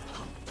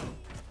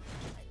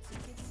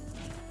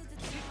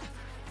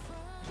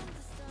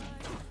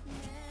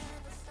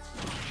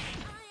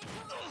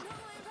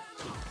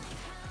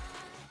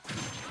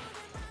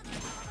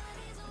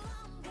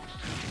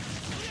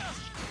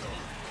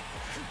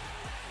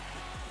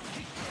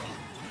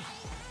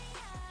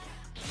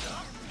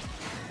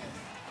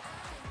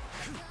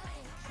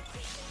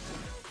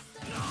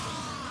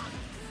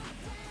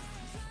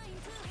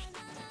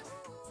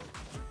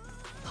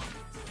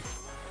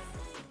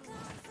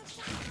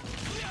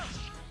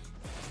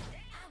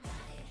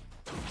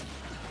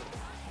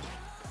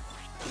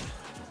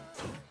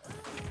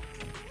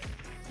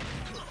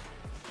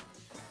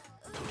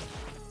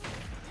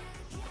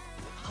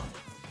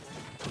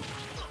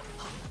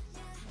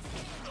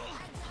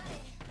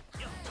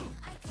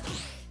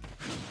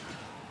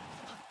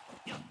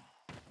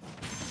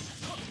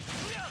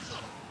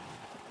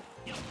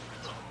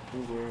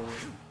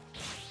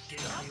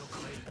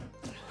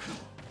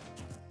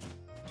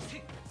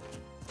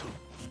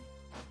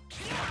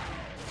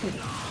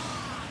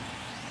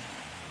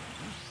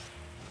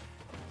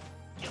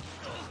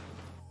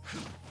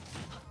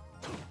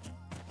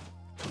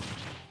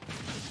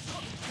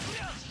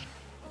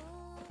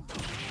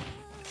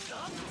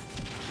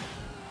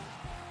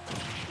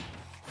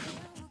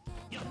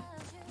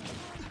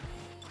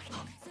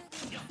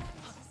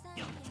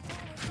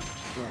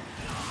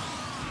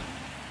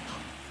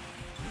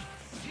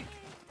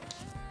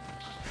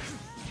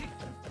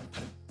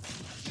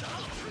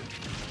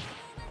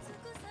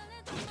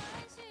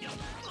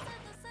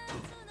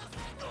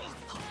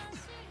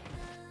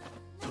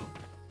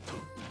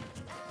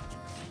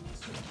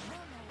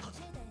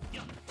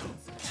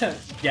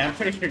 Yeah, I'm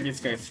pretty sure this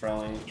guy's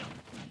trolling.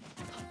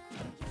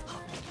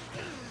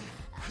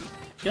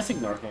 Just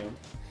ignore him.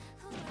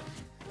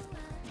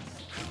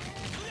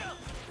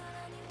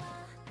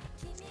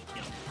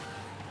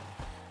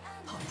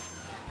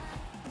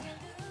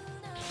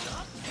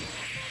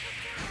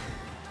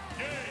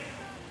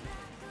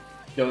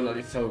 Donut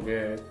is so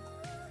good.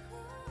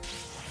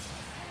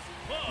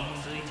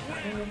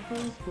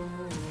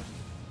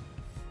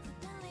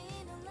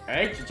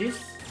 Alright,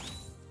 GG's.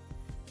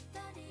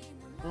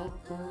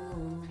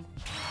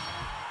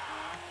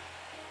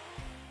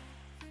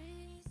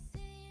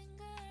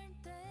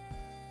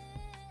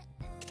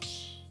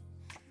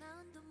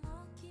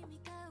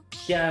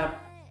 Yeah,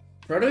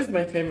 Sparg0 is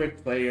my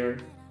favorite player.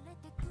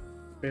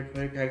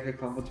 Favorite character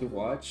combo to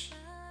watch.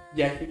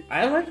 Yeah,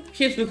 I like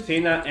his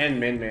Lucina and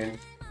Min Min.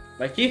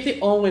 Like, he's the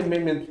only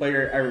Min Min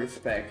player I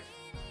respect.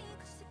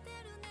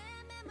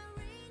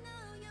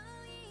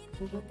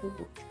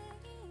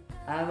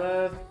 I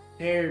love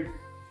their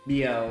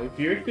BL, if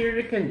you're here,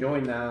 you can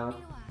join now.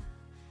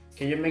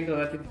 Can you make the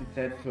Latin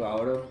set to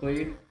auto,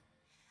 please?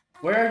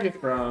 Where are you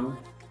from?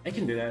 I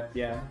can do that,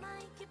 yeah.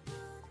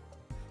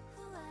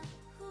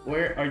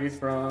 Where are you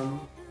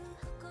from?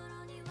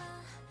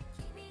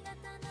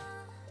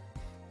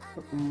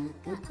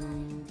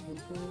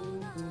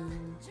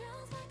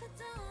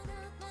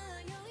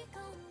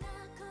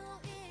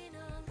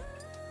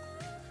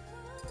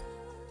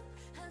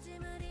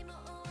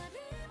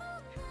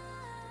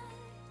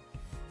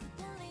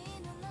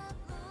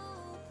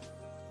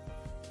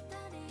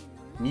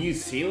 New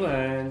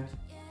Zealand.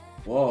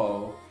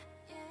 Whoa.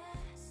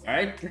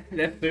 Alright,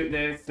 let's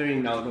do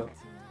it now.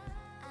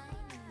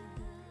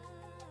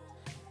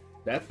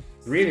 That's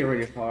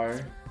really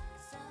far.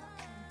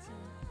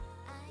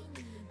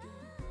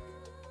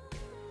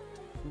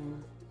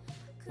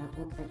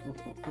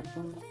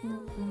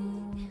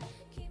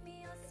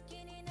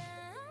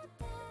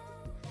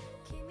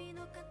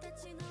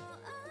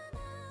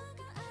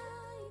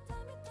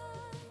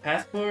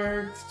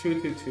 Passport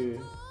 222.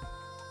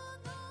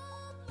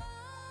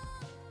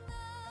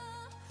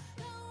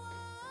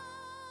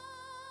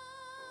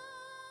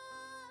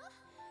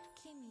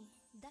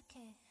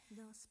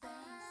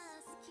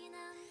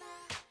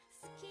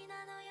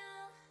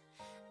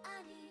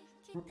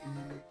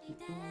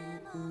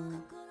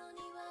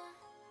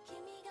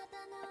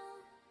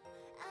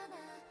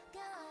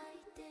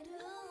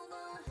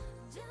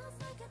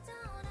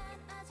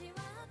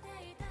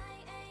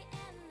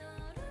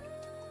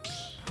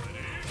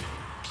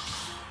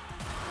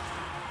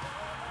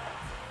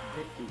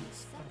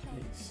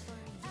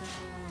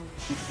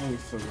 This song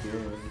is so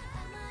good.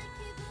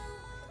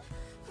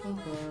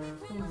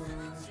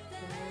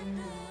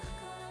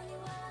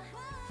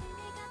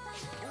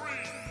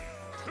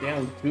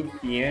 Down 2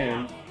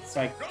 p.m. It's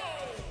like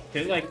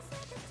is it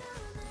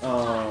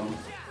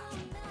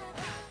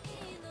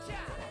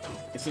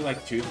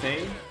like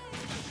Tuesday?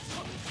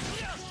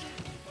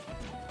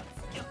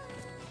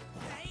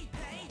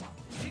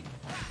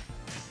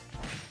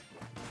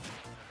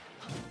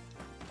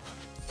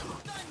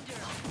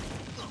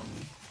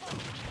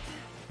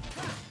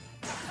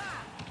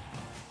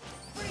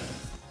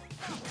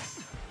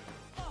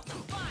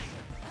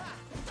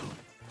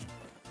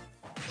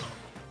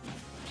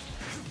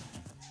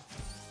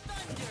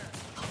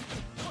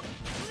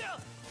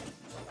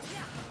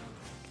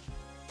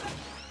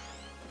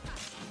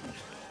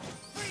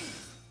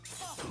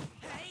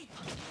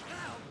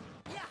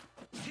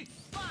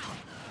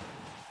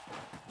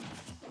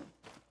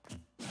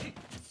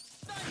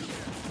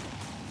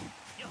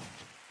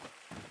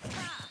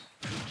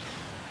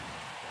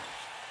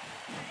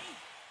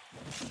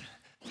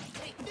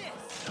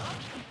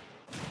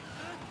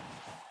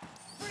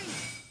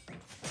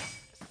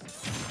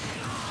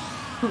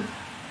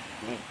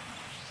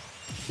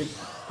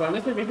 ¿Cuándo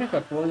es el viaje a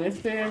Japón?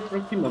 Este el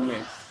próximo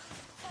mes.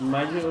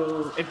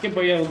 Mayo. Es que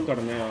voy a un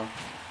torneo.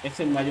 Es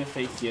en mayo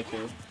 6-7.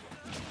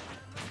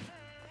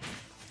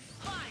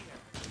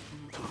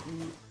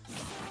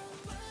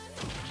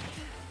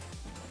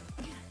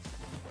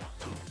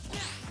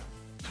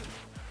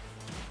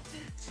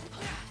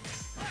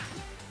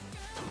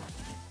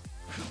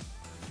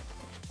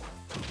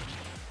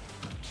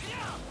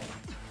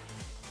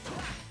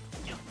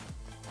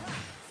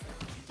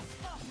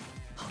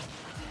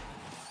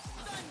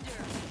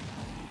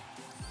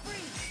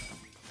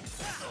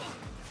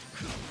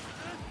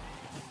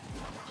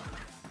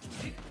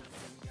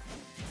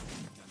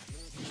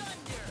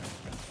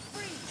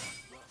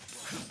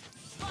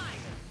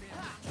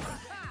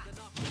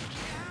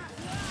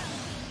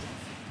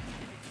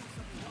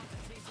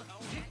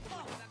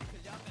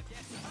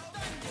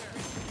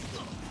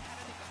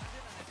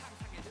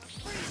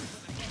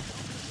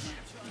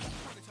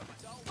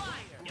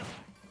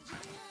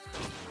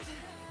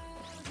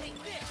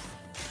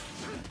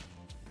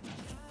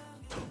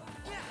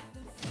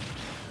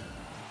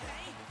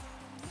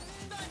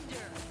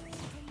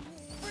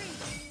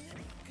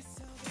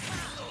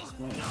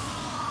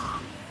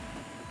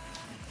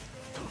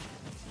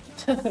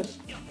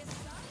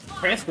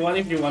 Press 1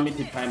 if you want me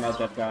to time out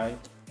that guy.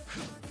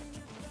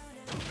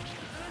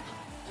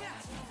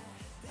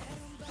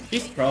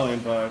 He's trolling,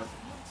 but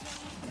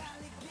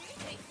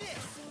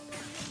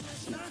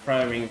it's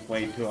probably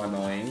way too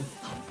annoying.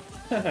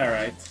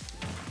 Alright.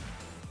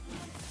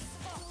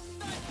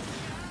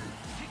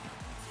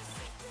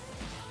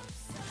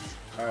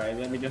 Alright,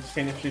 let me just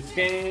finish this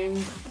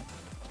game.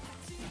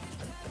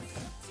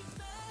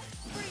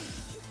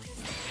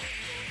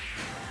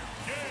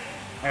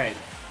 Alright,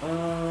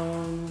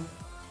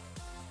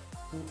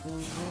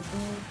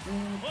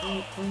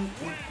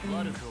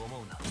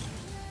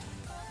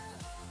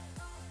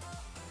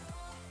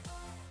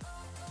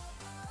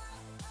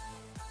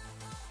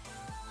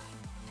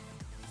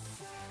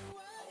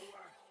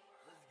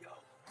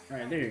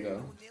 Alright, there you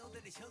go.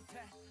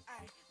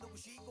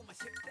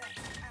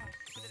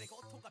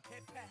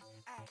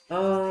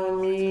 I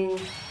mean,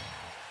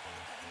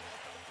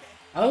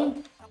 I'll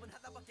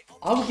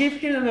give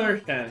him another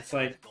chance,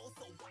 like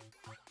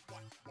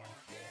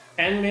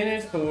 10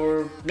 minutes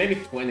or maybe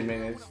 20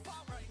 minutes.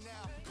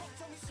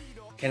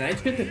 Can I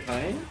split the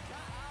time?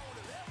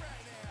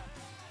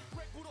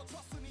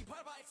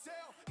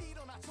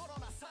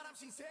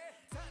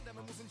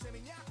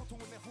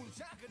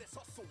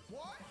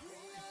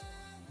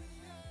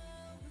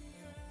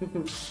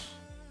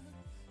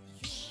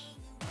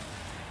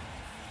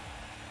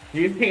 Do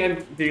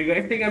you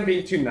guys think I'm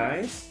being too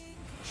nice?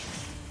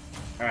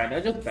 Alright,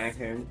 I'll just bank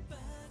him.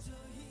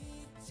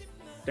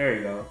 There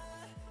you go.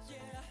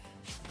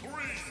 3,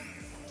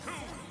 2,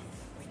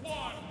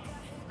 1,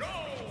 go!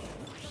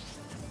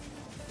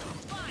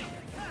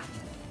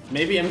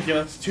 Maybe I'm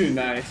just too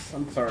nice.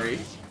 I'm sorry.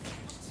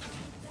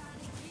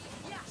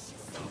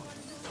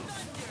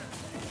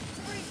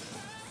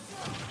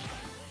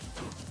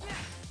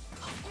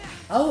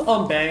 I'll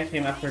unbank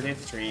him after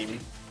this stream.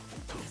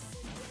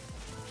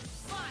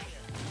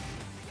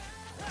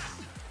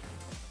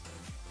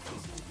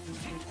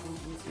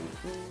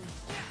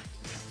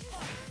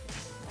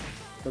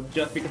 So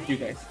just because you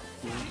guys.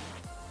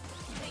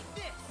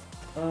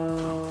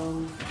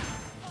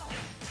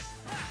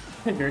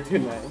 You're too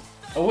nice.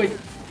 Oh wait,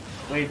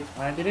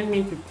 I didn't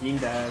mean to team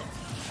that.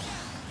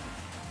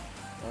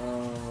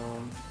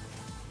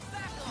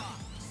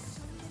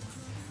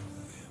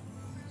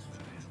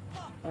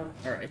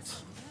 All right.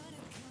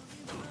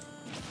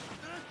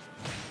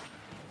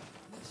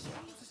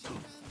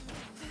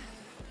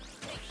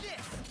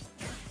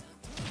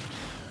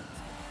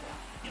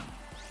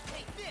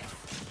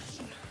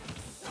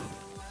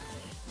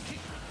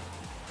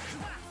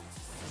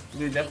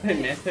 Dude, that's my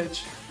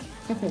message.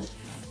 I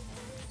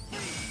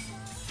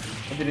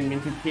didn't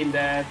mean to pin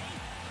that.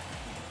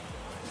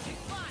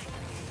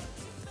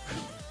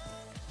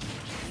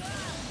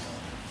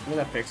 I'm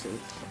gonna fix it.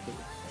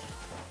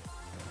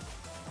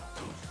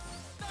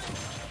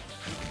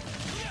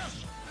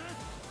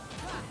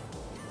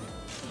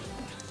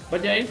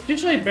 But yeah, it's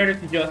usually better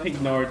to just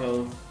ignore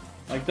those,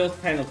 like those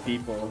kind of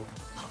people.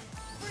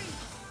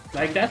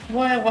 Like that's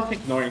why I was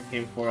ignoring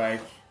him for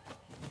like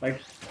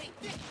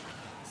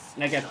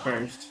at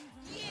first.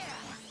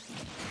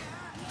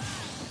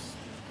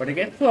 But it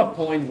gets to a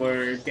point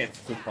where it gets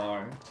too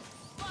far.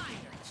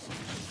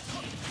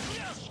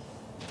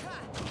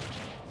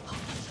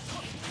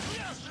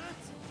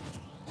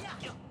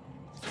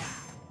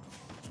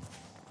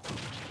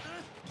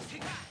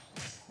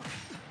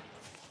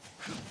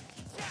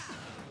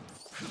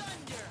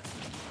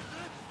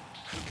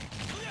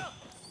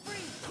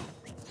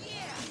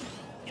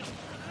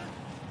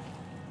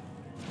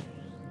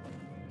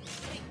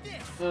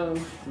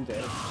 I'm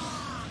dead.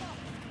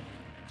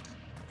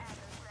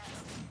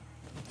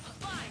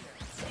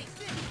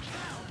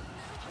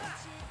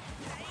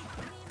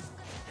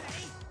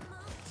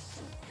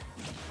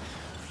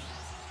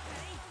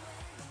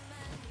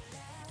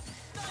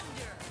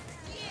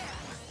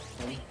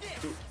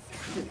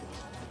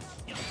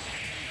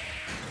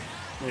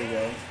 There you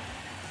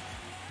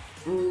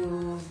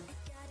go.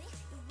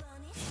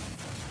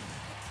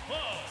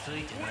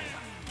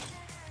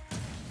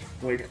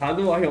 Wait, how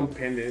do I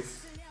unpin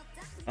this?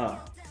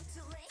 Ah,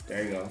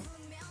 there you go.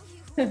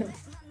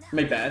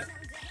 My bad.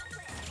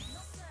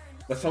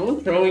 But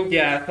someone throwing,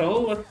 yeah,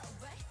 someone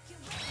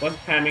was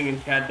spamming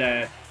in chat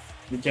that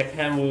the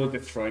Japan will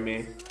destroy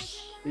me.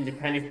 The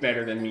Japan is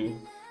better than me.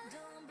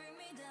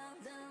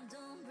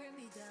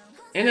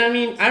 And I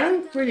mean, I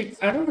don't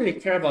really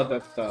care about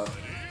that stuff.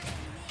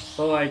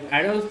 So like,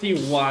 I don't see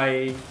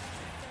why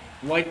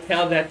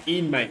tell that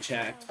in my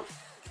chat.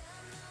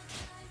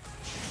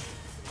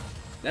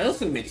 That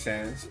doesn't make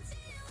sense.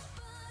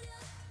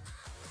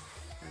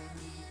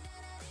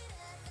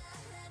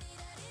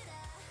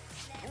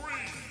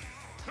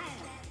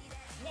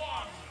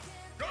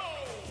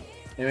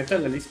 En esta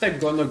la lista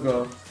go no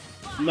go.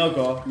 No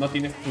go, no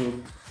tienes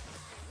club.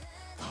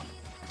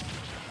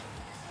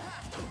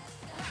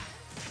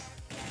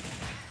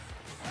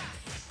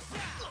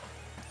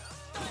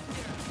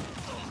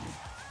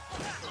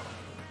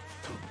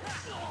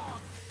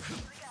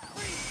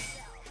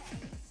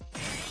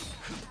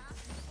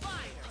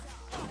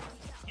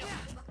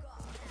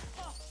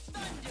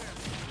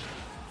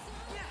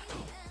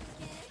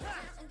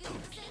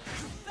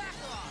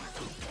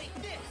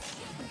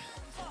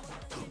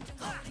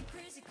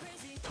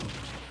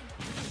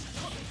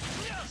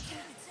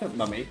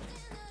 Mami.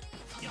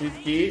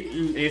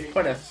 Aquí es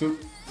para su...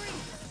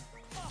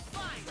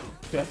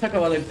 Si vas a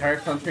acabar the entire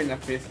country in a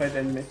fist fight,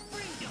 then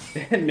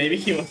maybe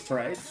he was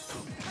right.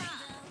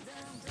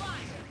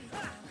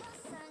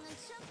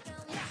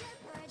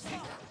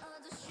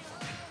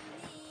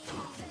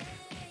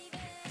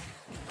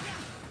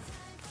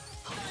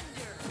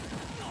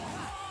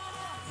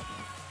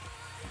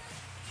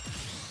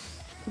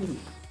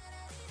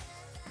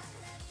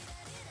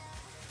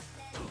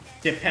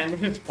 Japan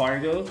versus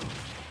Sparg0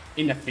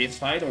 in a fist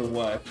fight or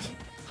what?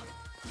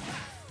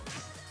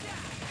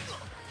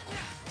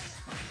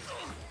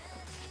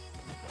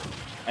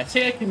 I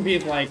think I can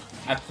beat like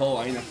a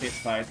Toa in a fist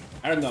fight.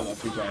 I don't know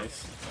about you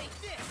guys.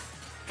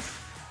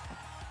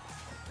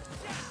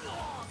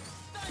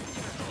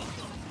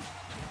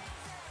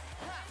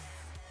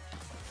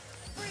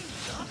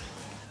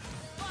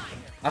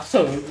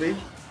 Absolutely.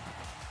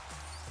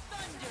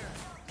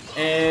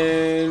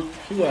 And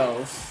who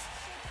else?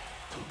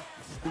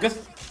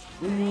 Because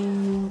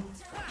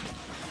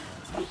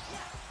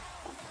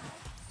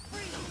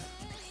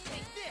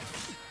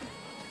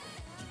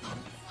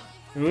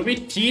Ruby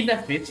T in the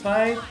fist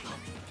fight.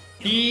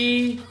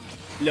 He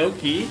low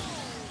key.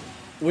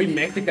 We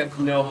Mexicans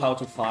know how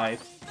to fight.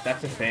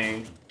 That's the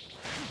thing.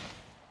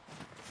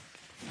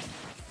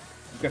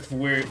 Because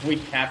we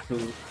have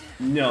to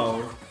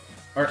know,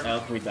 or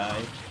else we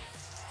die.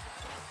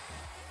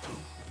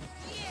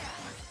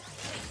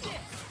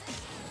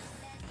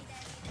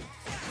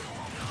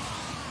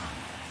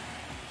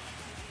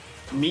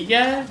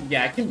 Mia?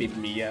 Yeah, I can beat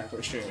Mia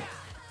for sure.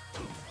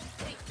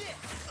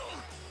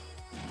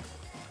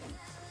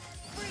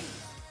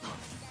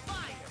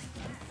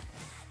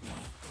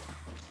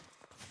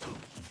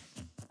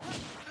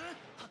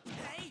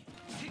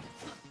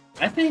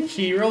 I think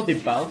Hero the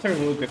Bowser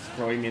will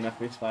destroy me in a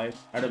fist fight.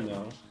 I don't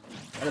know.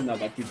 I don't know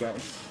about you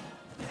guys.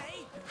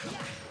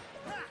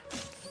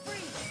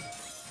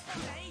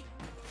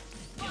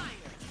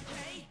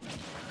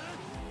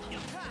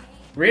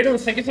 Riddle,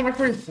 thank you so much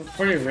for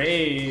the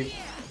raid.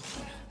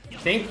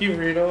 Thank you,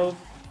 Riddle.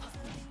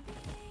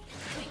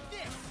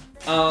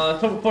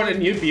 So for the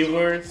new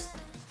viewers,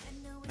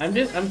 I'm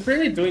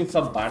currently doing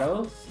some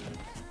battles.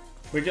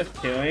 We're just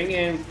chilling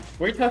and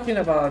we're talking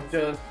about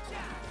just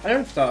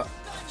other stuff.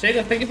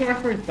 Shadow, thank you so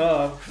much for your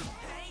stuff.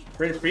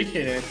 Really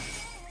appreciate it.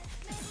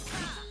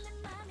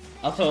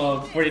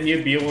 Also, for the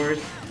new viewers,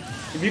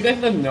 if you guys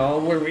don't know,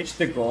 we reached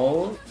the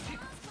goal,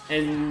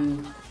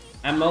 and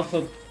I've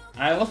also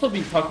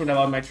been talking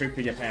about my trip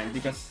to Japan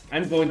because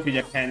I'm going to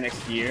Japan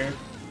next year.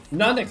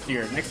 Not next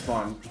year, next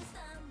month,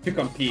 to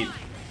compete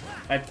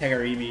at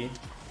Kagaribi.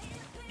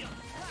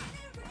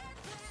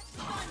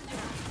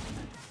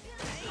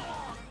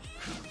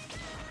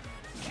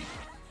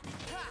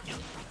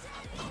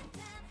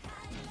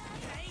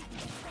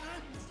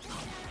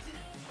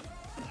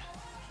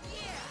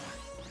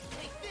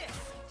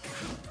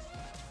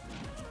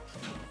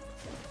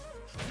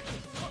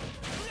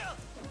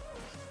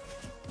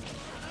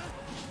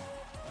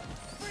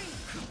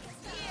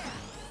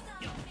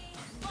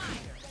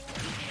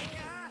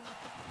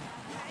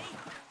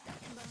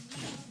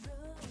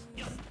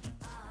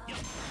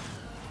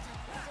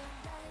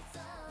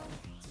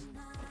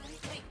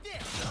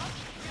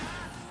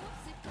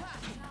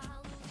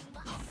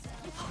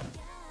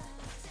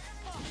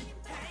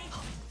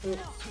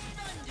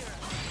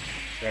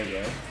 There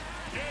you go.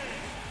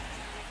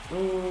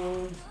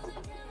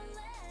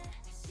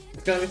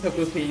 It's gonna be so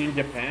cool seeing you in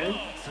Japan.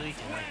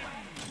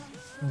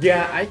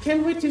 Yeah, I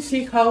can't wait to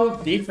see how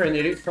different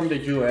it is from the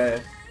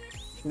US.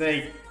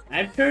 Like,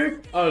 I've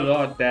heard a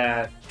lot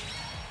that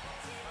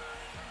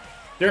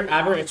their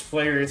average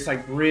player is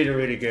like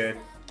really good.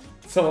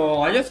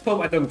 So I just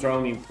hope I don't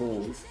drown in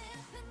pools.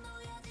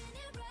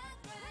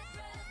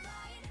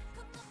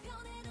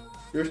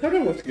 Your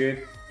starter was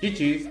good.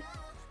 GG's.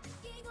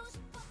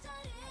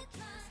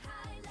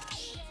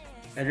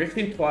 And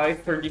drifting twice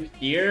for this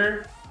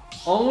year.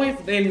 Always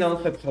they know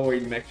Sato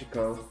in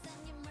Mexico.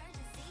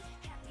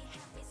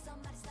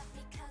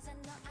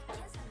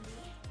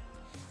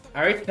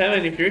 Alright,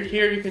 7, if you're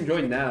here, you can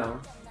join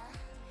now.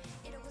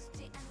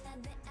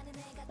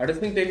 I just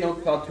think they know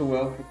Cloud too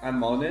well, if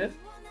I'm honest.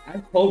 I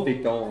hope they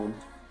don't.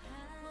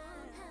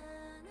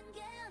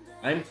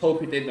 I'm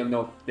hoping they don't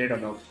know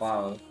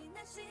Cloud.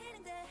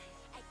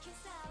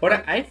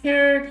 But I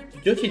heard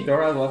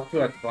Yoshidora lost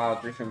to a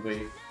Cloud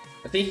recently.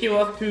 I think he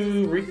lost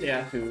to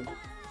Riseasu.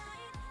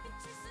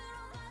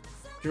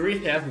 To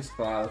Riseasu's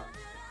Cloud.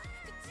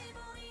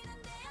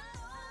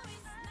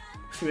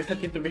 Si ves a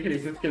ti tú me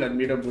dices que la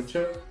admiro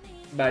mucho,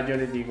 va, yo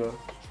le digo.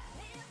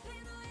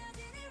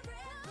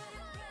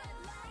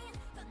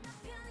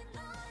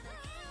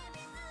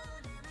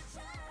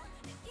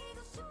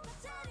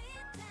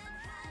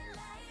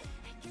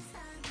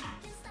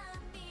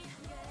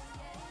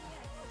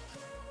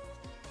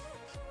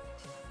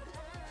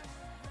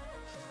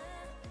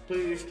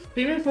 Pues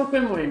sí me enfoco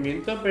en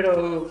movimiento,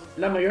 pero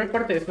la mayor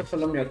parte de esto es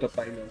solo mi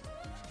autopilot.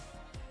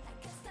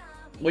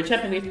 Which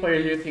Japanese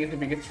player do you think is the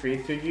biggest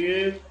threat to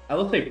you? I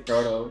would say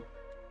Proto.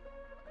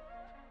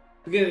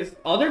 Because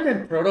other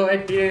than Proto,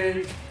 I've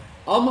beaten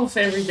almost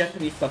every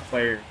Japanese top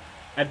player.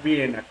 I've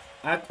beaten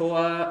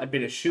Aqua, I've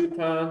beaten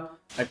Shuta,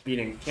 I've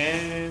beaten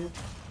Ken.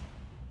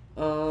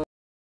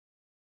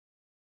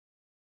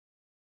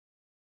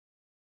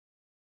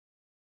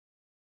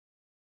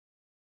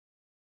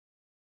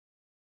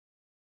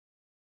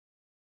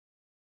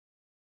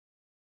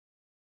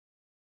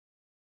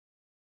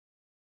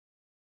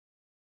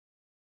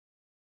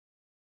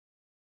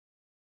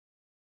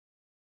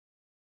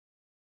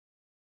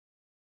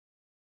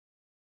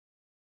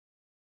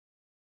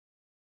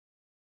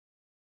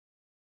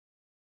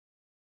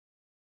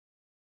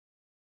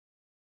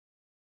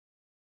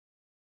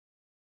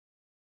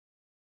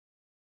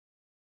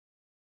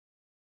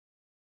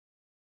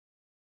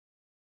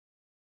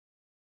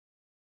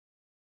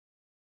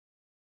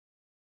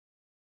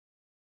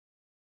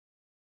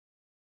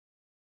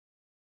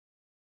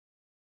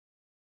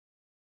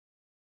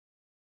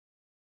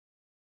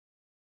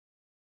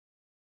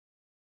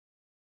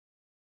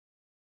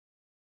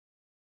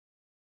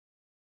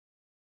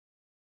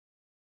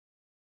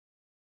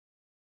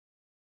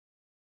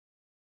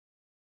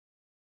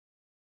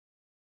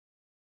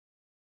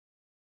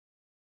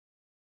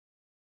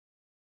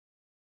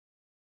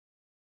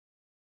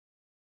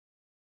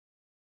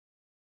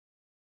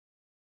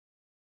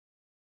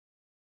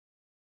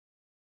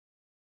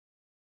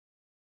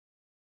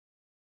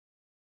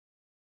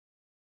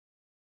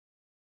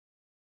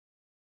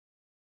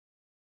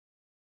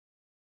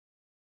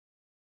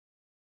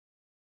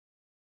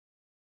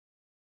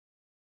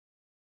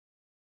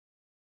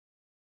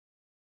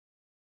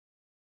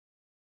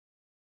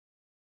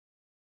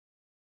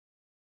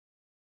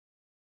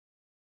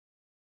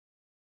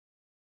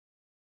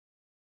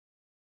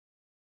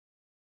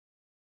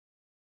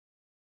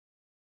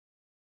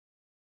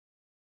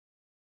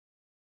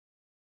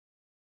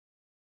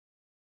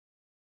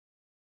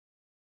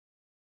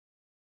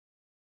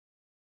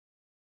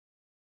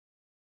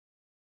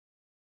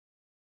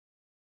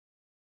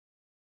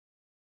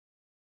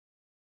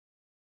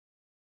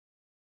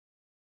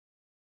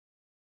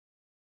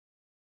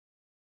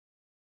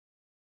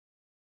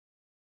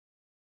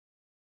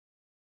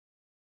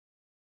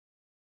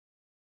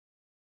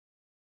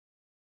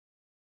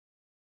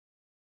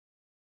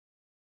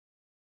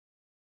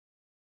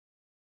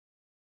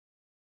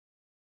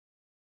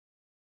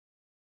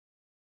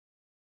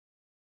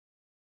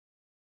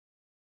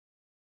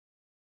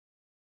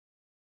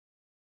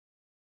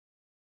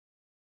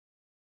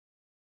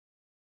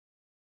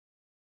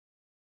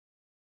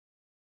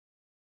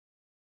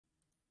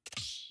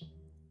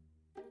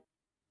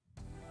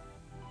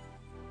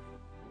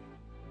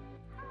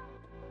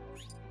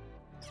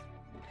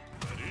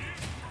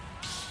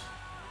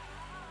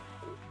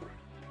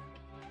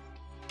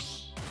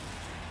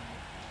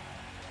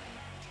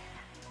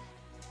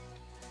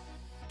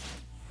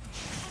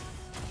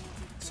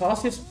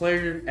 sauciest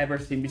player you've ever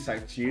seen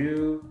besides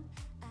you?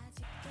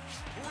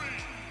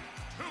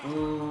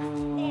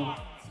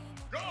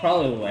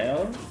 Probably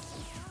Leo.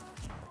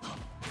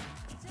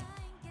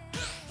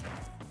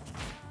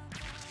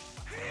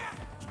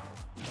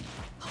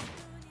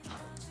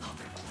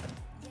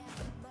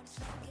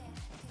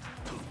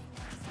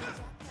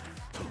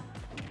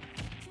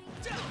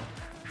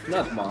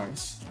 Not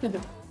Mars.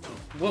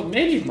 Well,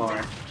 maybe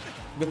Mars.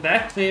 But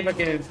that save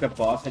against the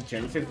boss at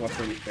Genesis was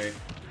really sick.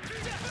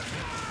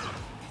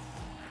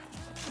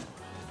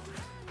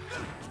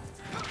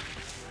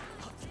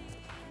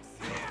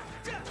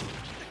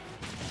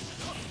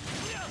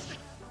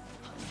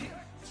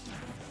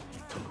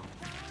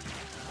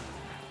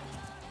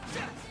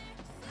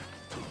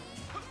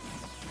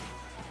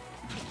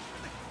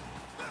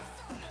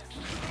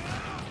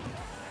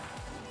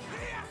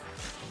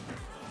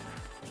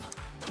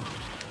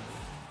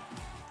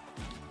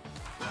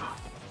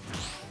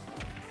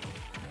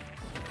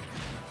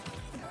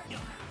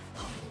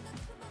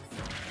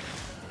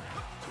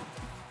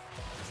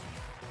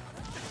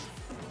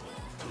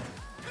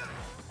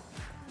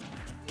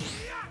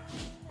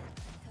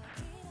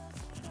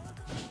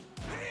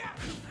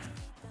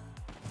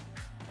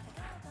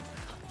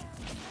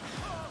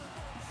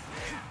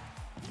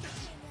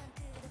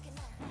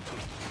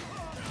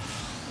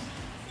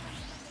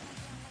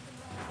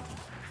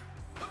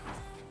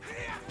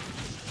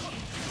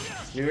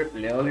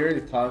 Earlier,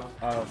 the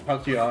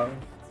talk to you all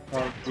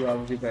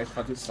you guys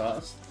how to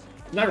sauce.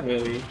 Not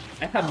really.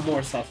 I have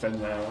more sauce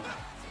than well.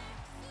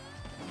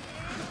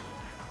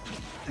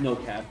 No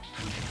cap.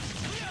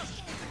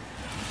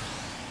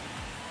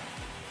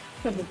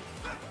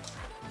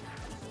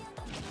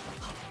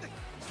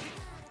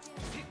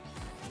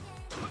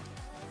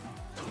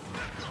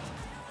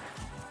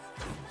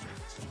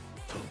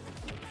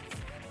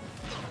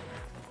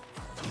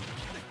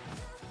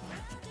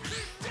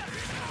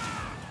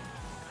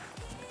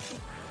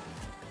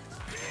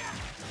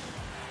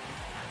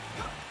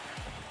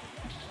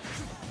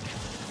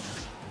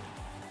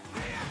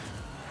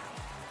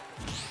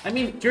 I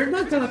mean, you're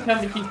not gonna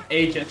tell me his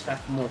Aegis has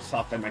more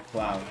soft than my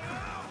Cloud.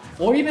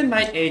 Or even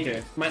my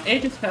Aegis. My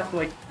Aegis has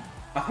like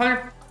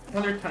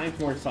 100 times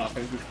more soft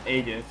than his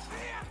Aegis.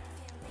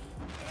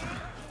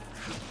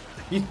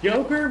 His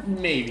Joker?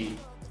 Maybe.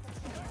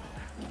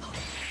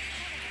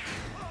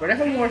 But I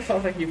have more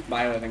soft than his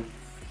Violet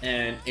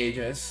and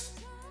Aegis.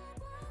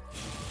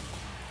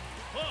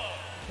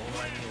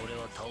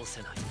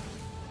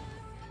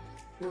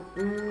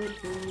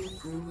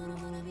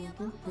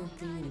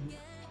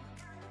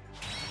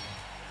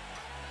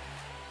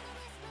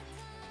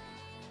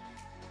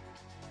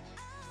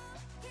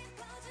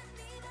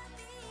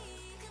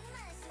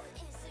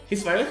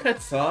 His Violet had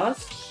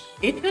sauce.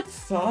 It had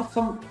sauce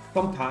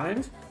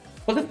sometimes.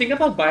 But the thing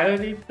about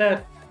Violet is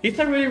that he's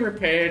a really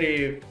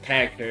repetitive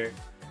character.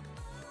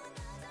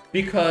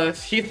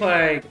 Because he's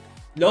like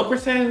low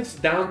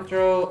percent down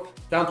throw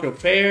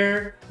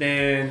fair,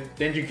 then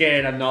you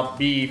get an up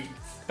B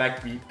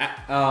back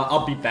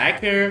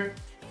here,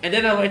 and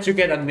then I'll let you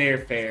get a nair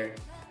fair.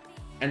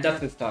 And that's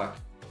his stock.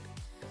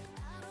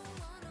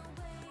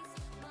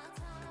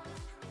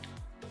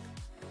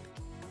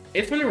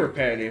 It's really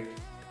repetitive.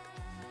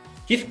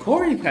 His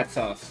scoring had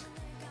sauce.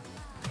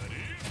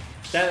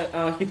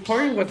 His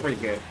scoring was really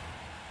good.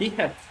 He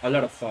had a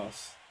lot of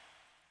sauce.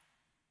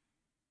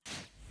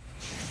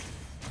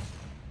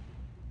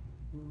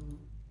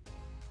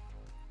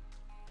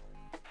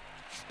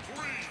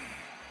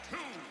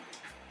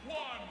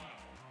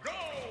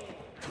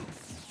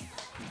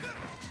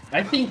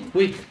 I think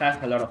Quick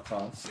has a lot of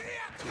sauce.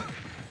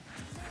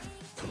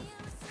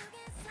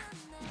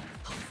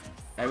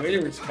 I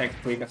really respect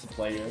Quick as a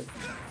player.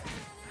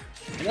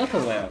 And also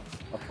Leo,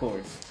 of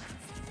course.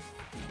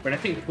 But I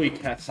think Quick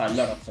has a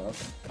lot of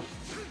sauce.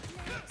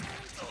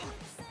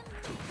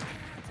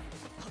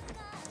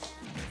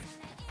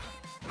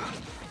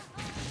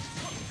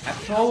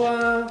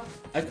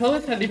 I call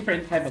it a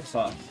different type of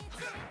sauce.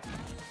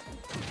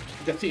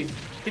 Because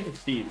it's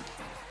Steve.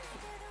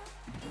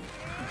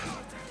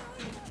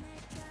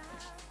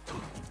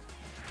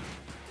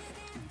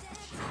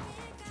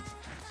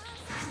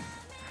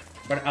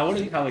 But I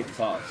wouldn't call it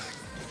sauce.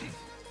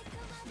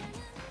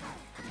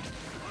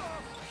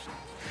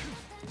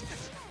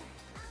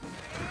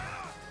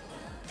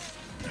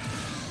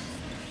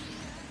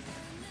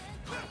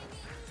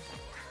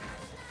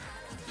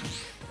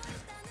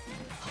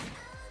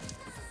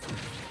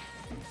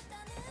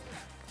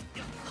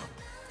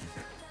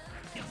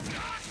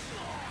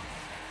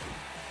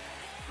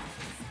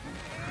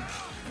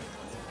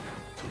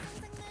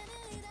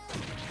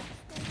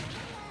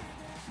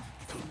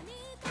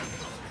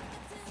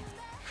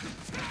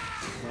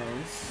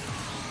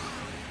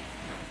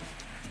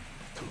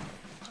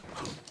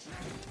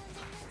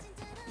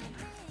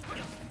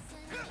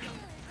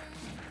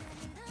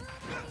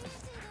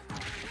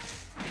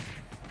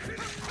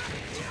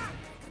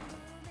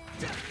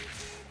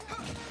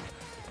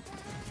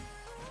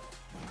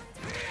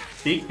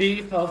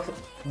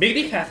 Big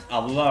D has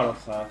a lot of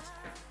sauce.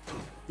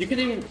 You can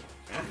even,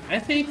 I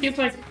think it's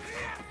like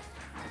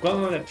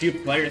one of the few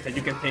players that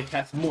you can say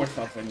has more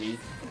stuff than me.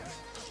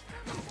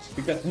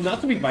 Because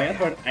not to be biased,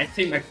 but I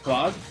think my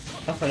quad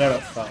has a lot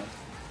of stuff.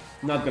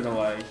 Not gonna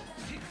lie.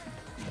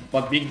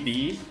 But Big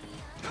D,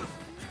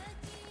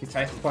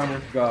 besides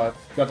Farmer's got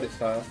the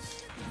stuff.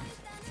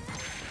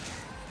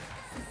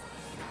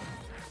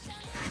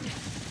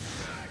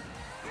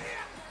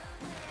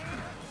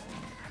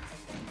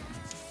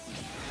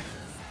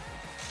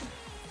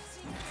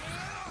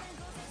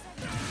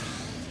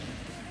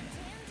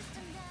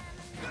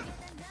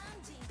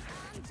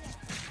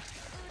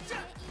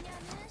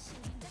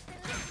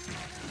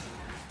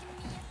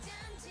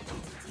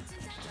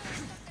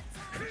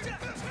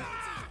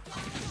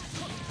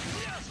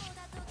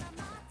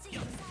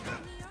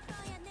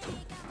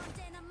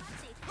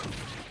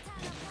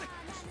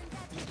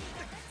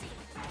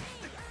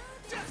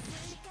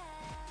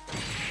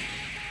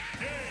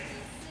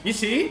 You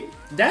see?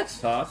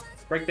 That's tough,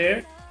 right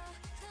there.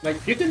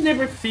 Like, you can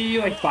never see,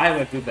 like,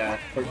 Violet do that,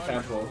 for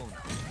example.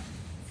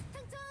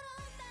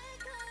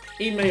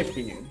 In my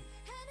opinion.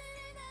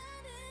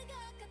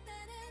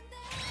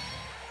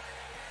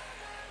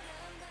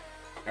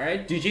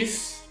 Alright,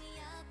 GG's.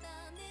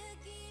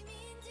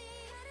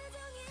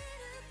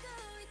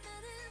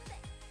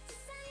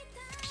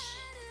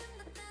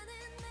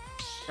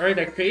 Alright,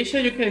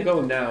 Acacia, you can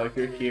go now if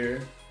you're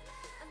here.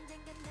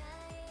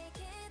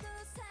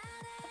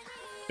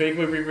 Drake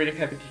would be really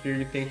happy to hear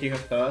you thinking of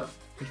thoughts.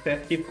 He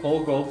says keep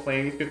whole goal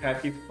playing if you have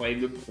his play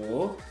look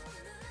cool.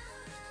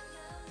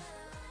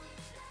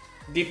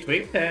 Did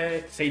Twig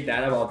say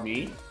that about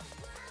me?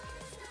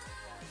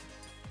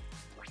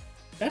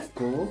 That's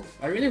cool.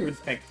 I really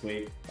respect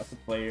Twig as a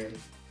player.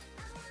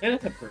 And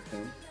as a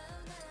person.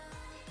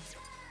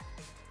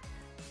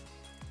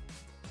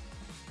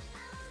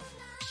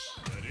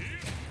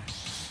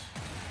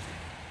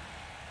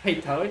 Hey,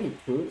 Tony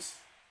Cruz?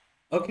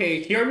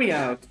 Okay, hear me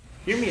out.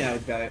 Hear me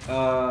out, guys.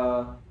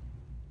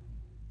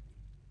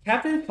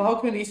 Captain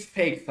Falcon is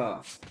fake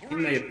sauce,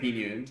 in my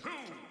opinion.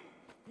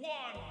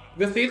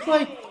 Because it's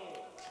like,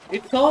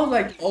 it's all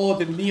like, oh,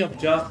 the knee of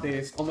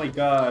justice, oh my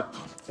god,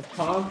 the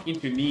pump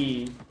into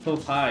knee, so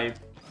high.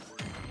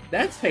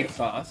 That's fake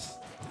sauce.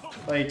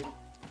 Like,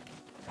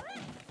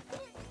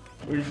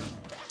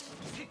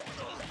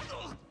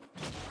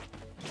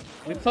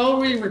 it's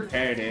all really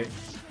repetitive.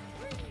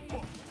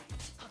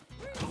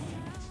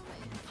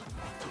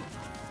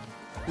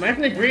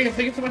 Imagine agreeing,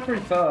 thank you so much for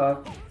your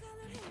sub.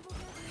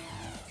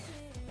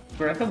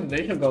 For a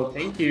recommendation goal,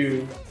 thank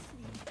you.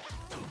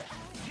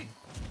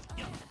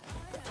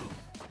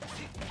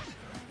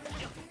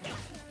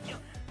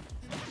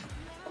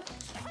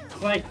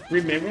 Like,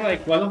 remember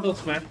like one of those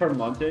Smash 4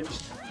 montage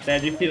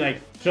that you see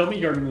like, show me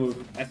your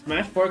move, a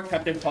Smash 4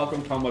 Captain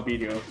Falcon combo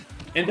video.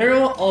 And they're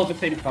all the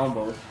same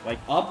combos, like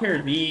up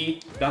air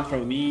knee, down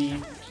throw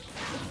knee,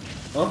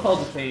 all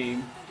the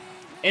same.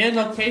 And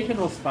an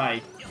occasional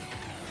spike.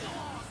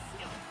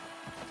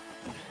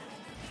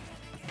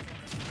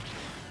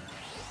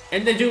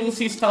 And then you will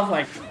see stuff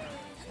like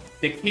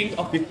the King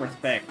of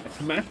Disrespect, a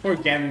Smash 4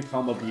 Ganon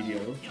combo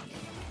video.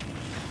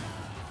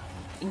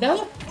 And that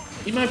was,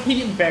 in my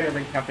opinion, better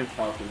than Captain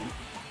Falcon.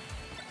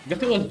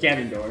 Because it was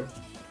Ganondorf.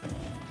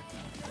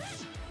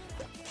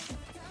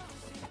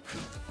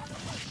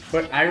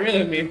 But I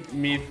really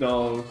miss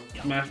those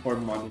Smash 4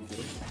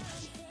 monitors.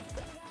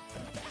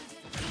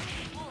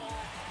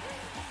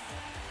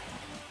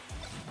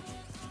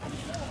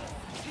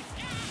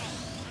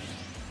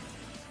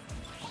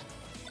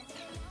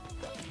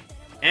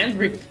 And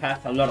Rick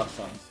has a lot of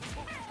songs.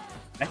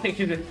 I think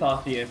he's the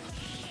sauciest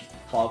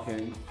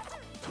Falcon.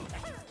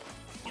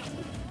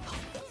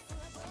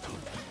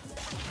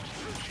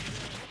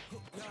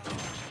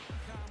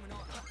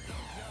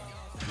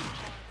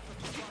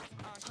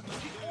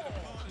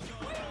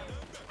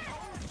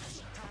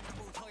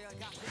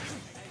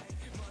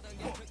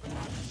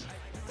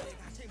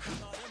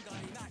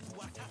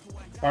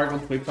 Sparg on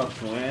Twig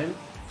Talks when?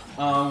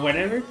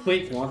 Whenever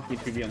Twig wants me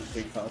to be on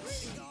Twig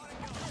Talks.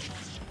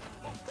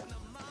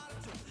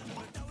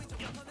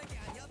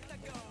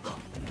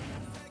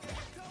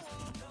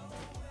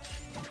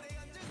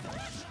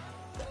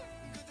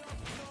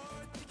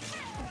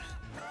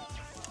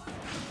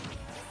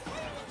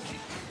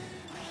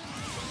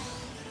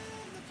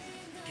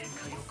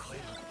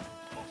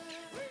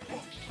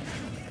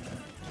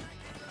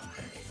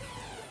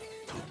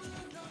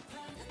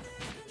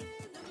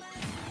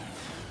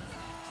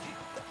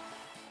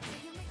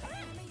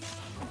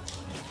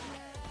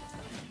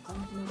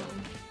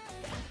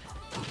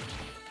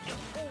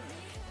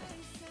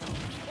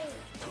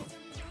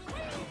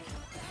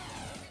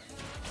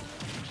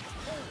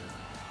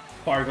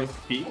 Sparg0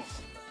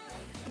 speaks.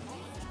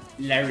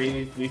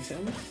 Larry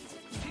listens.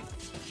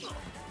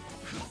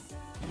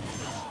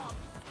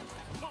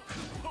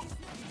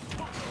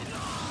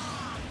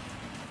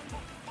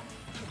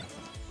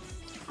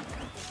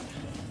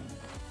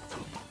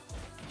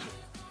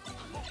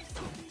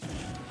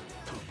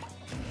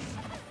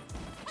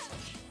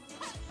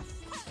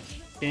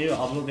 Can you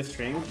upload the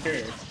stream? Sure.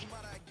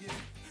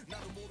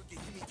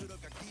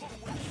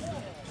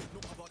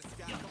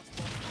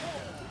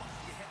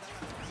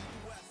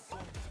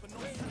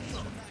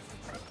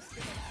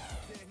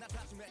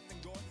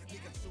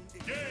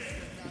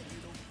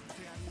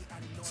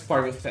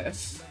 Sparg0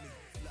 says.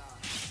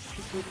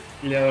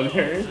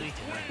 Loader.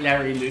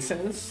 Larry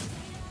listens.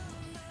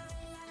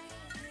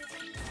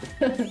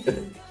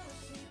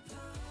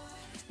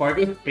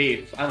 Sparg0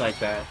 faith. I like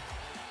that.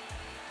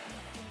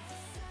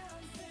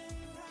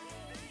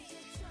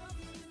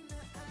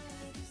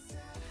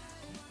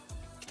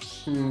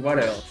 What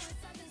else?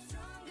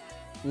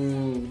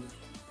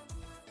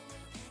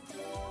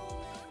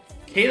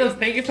 Kayla,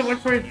 thank you so much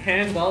for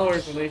 $10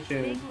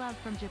 donation. Big love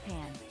from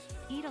Japan.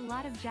 Eat a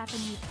lot of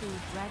Japanese food,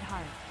 red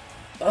heart.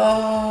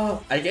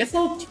 I guess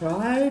I'll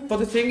try, but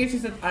the thing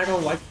is that I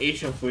don't like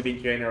Asian food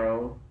in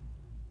general.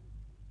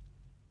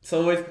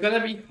 So it's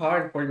gonna be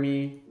hard for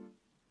me.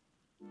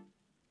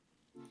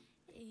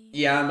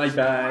 Yeah, my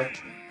bad.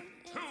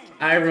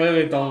 I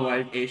really don't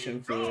like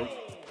Asian food.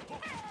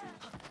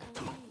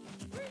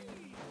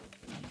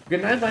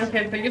 Good night,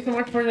 Blanket. Thank you so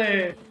much for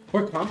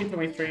coming to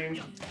my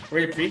stream.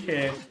 Really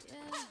appreciate it.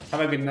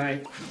 Have a good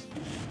night.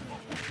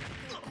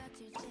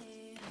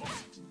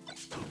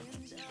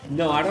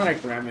 No, I don't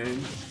like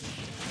ramen.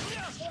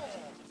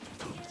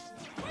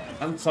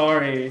 I'm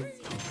sorry.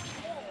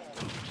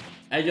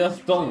 I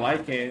just don't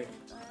like it.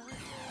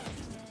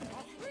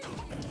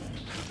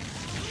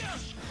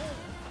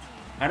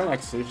 I don't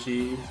like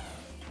sushi.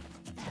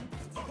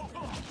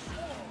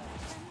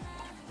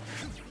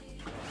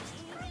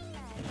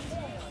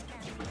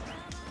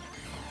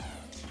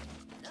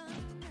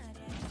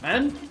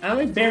 I'm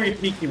like very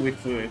picky with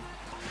food.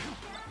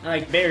 I'm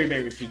like very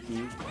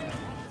picky.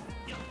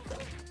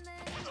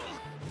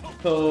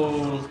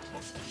 So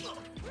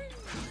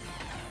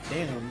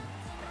damn.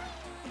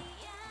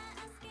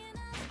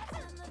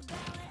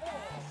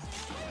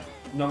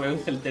 No me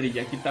gusta el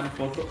teriyaki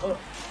tampoco. Oh.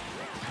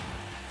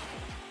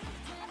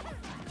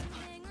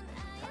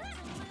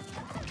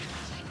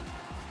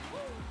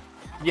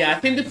 Yeah, I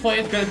think the play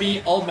is gonna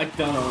be all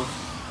McDonald's.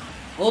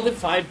 All the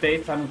 5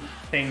 days I'm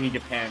staying in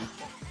Japan.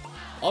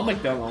 All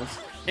McDonald's.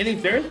 And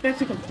if there's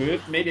Mexican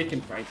food, maybe I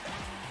can try that.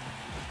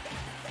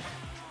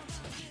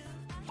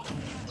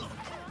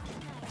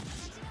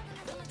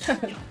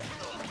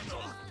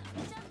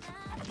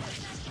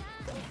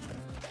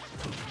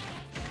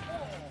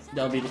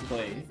 That'll be the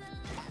play.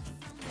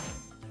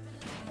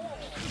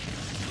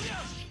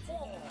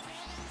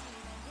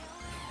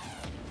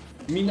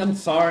 I mean, I'm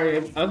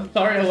sorry I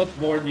was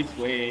born this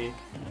way.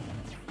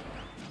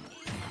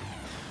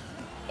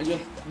 I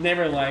just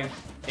never liked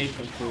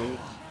Asian food.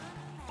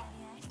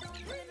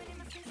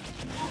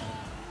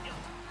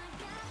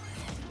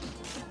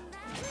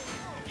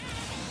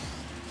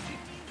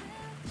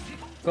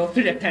 Go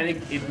to Japan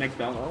and eat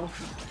McDonald's.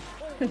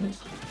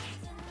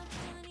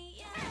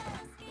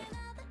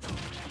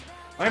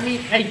 I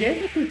mean, I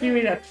guess I could give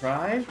it a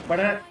try, but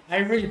I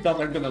really thought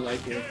I'm gonna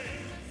like it.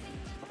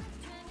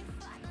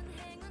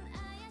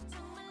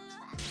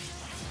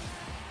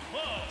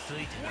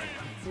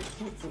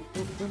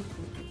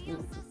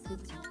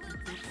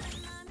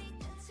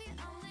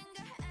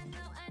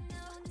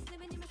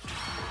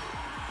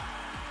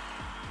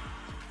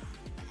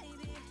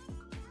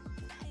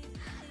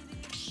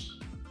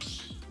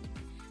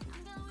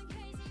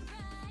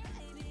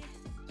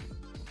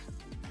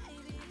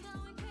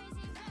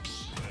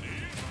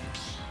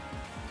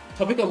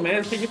 Topical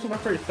man, thank you so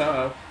much for your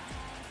stuff.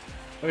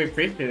 I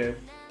appreciate it.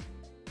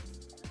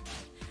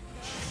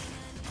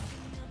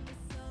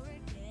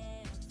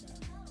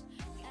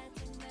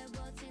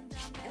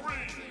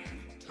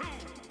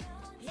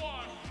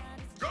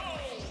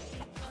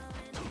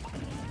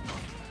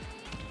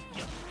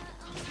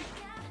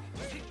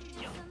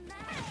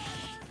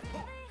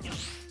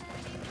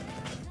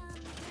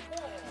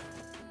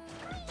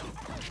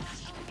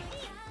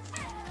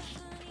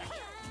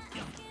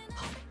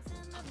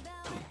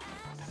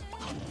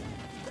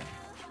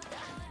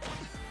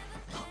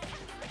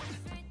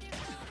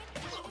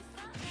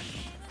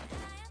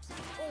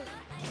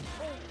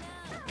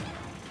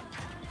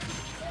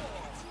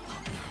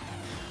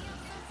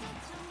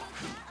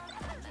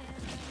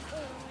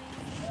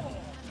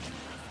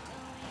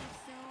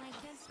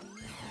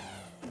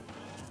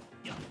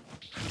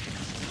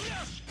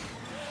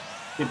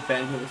 Get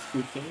banged with a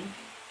scooching.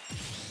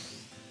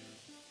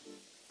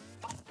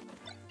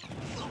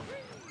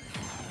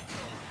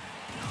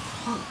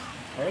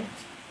 Alright.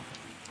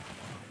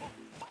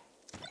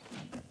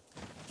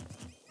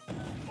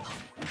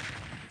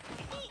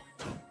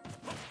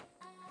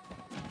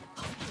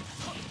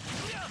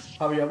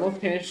 Have you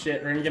almost finished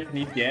learning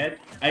Japanese yet?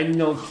 I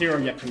know zero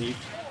Japanese.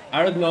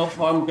 I don't know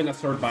how I'm gonna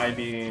survive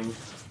in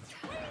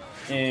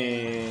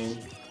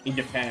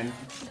Japan.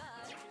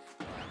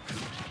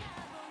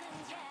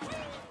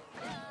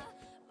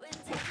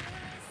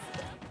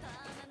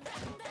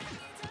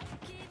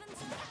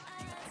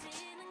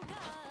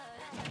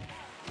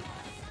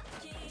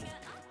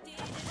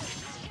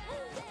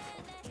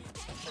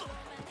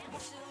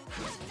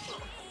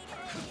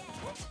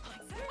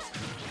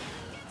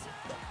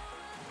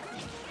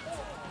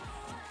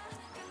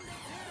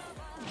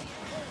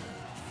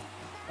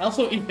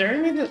 Also, is there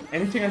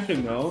anything I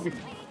should know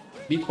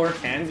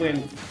beforehand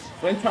when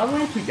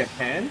traveling to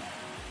Japan?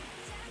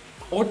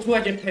 or to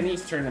a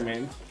Japanese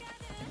tournament.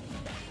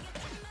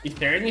 Is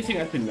there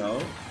anything I should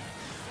know?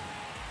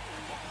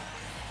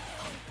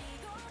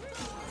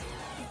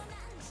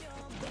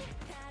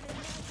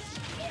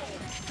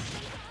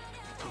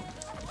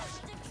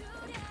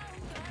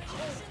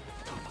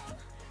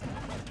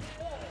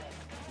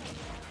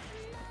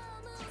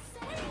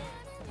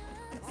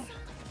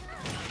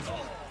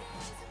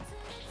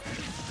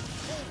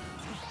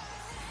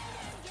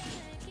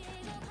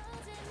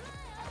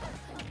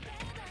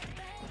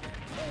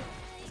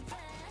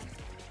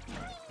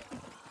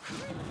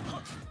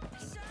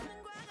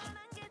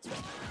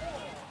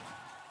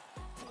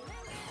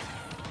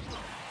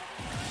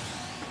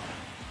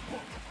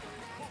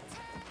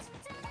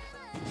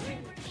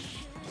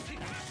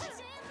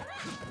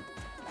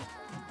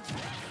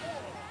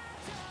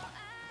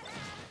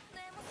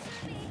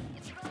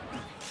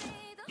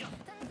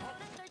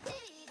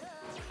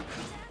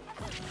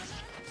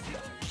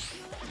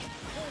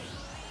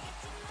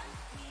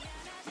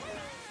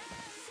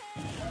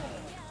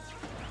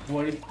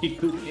 What is he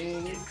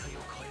cooking?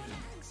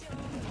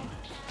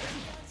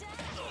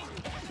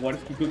 What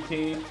is he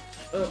cooking?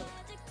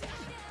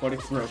 What is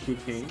Sparg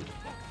cooking?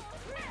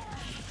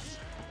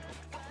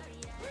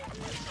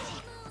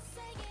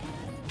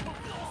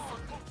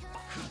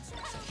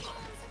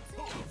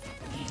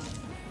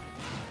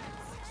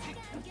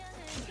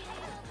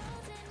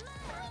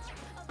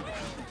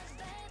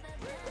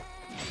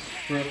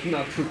 Sparg's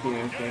not cooking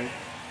anything.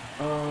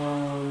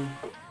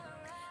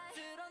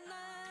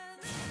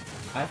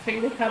 I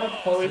think they have a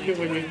policy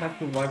where you have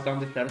to wipe down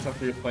the status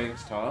after you're playing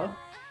stuff.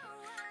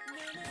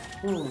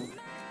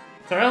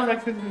 Sorry, I was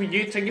accessing with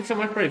you. Thank you so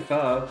much for your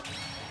sub.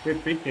 We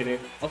appreciate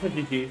it. Also,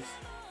 GG's.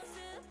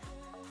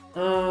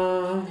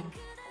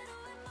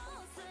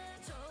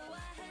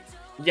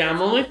 Yeah,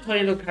 I'm only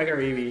playing the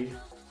Kagaribi.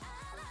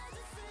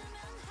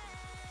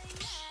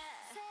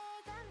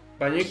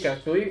 Banjo y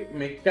Kazooie,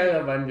 me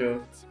caga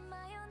Banjo.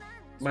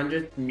 Banjo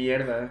es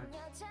mierda.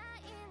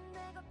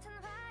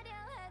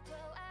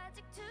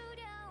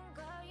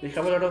 They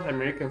have a lot of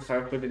American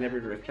style food in every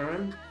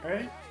restaurant,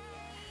 right?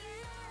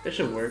 That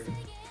should work.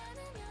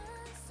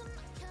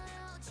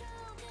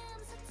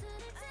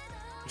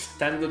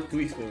 Stand-up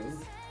twister.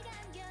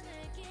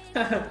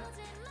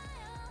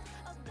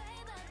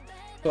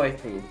 Toy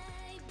food.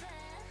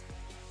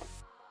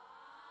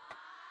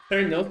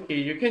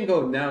 Ternoski, you can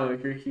go now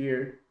if you're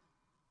here.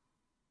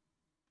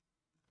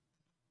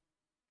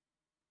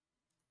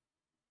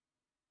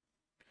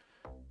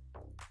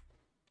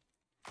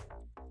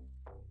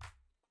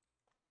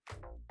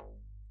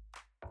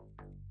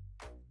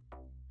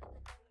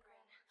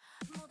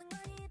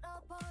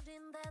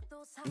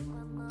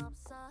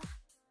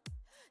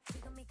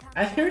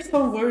 I heard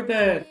some word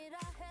that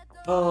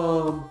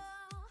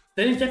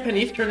then in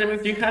Japanese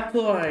tournaments you have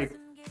to like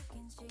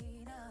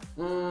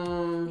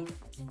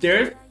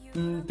there's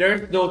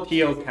no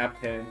TO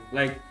captain.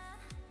 Like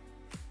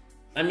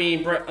I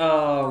mean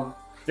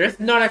there's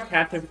not a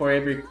captain for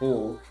every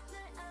pool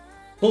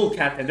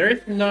captain. There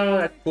is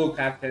not a pool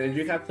captain, and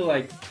you have to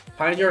like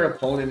find your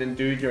opponent and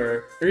do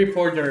your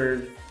report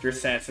your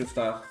sets and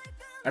stuff.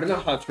 I don't know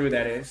how true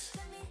that is.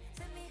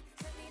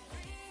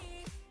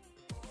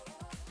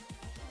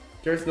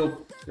 There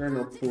are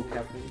no pool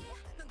captains.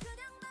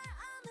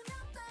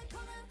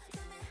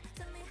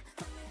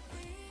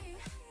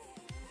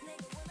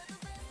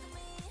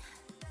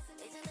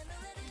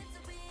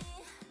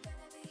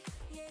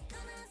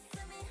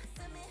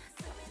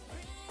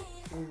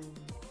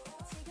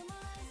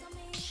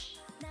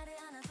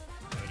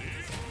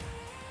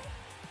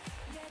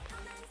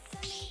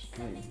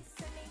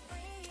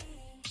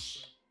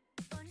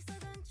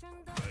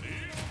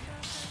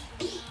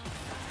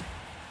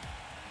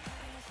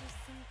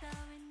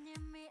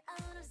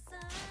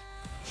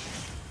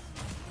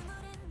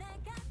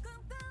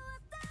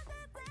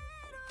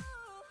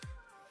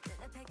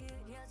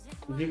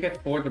 If you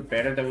get 4 the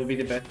better, that would be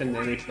the best, and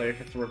then each player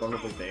has to work on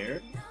over there.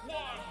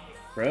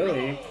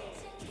 Really?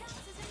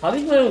 How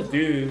did Lil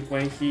do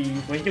when he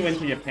went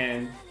to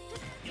Japan?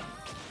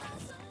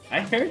 I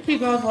heard he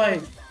got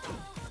like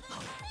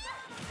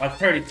a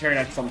 33rd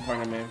at some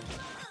tournament.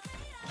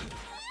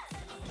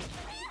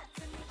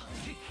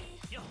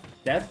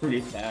 That's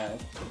pretty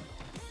sad.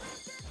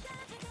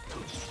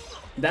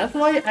 That's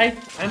why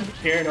I'm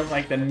scared of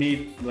like the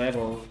mid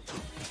level,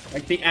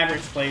 like the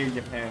average player in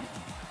Japan.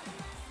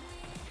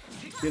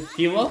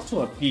 He lost to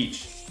a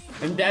Peach,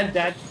 and then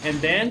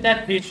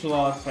that Peach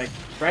lost like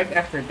right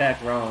after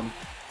that round.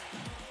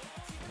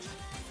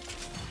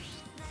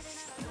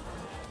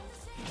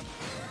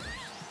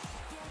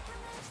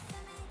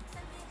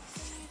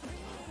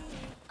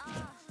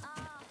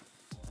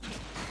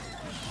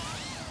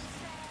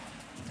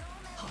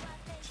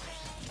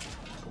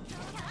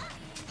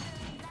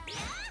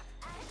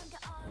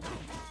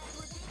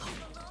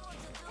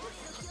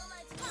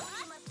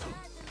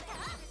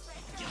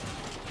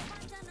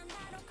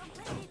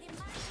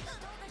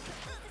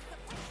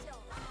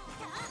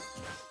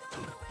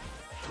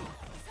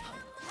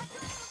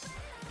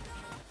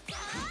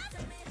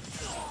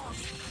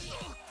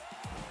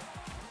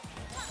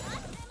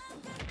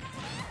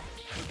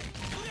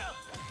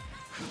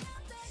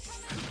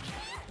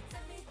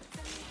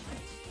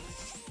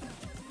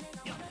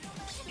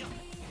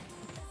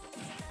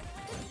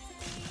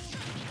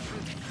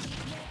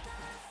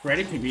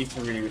 Ready to be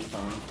so really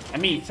fun. I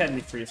mean,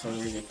 73 is so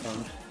really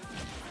fun.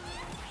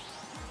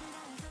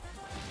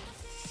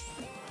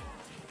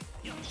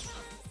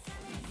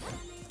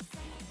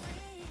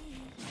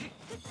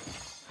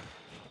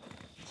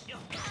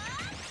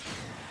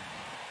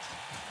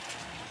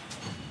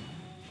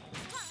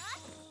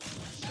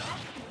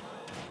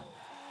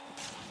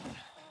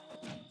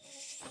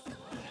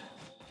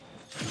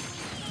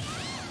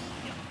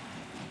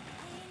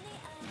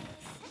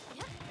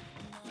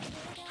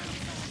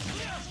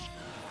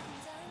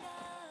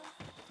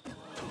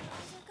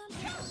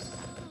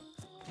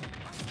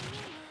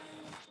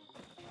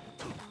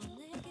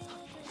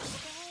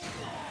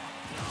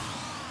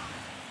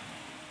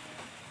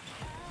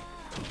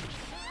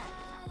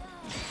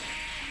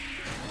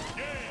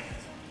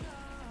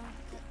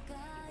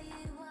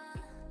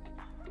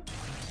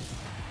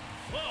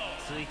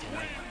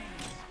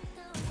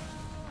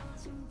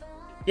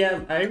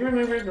 Yeah, I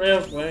remember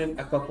Leo went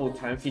a couple of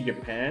times to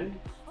Japan.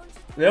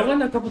 Leo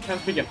went a couple of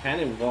times to Japan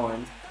and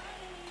won.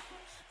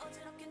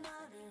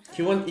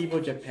 He won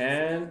Evo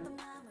Japan.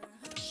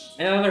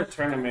 Another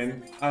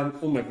tournament on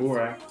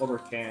Umegura over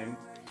Can.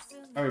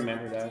 I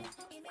remember that.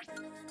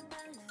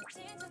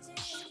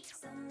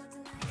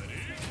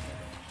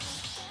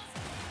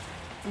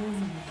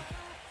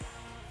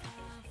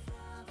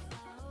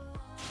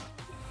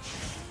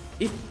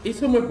 Is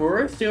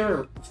Umegura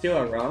still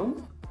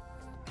around?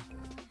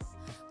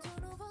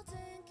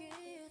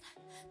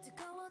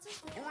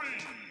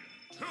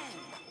 3,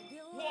 2,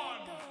 1,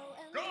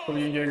 go! Hope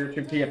you enjoyed your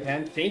trip to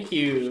Japan. Thank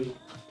you.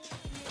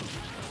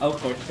 I'll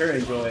for sure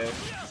enjoy it.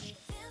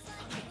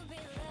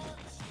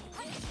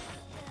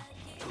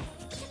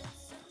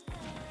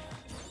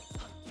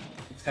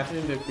 It's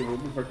happening to the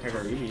movie for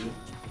Kagaribi.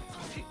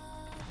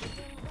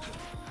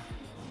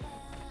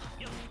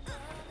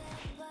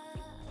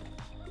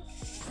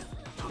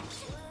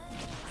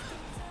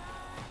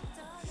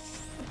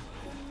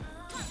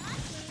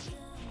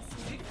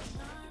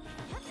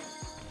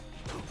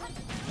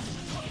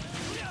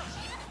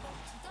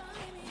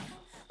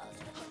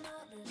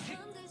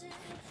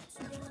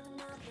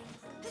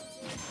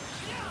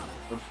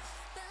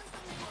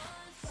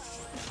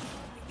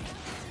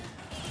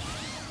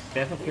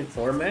 Best of 3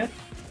 format?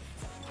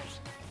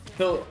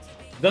 So,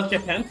 does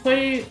Japan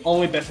play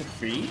only best of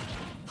 3?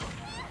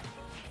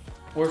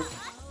 Or,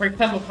 for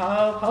example,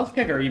 how's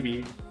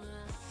Kagaribi?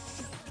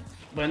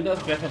 When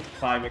does best of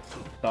 5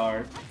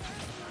 start?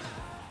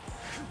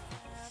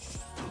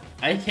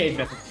 I hate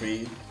best of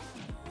 3.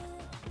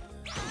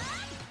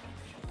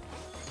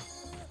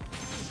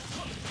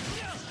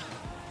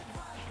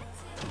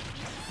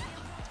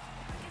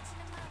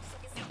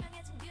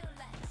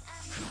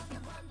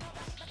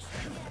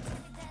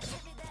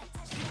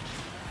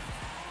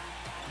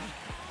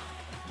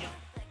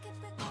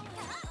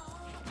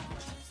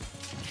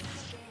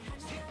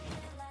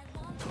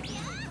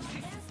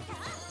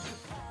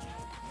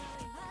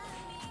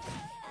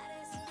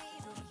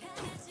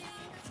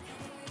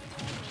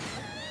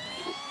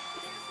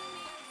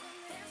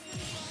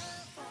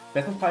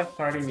 Best of 5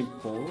 starting in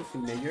pools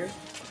in major.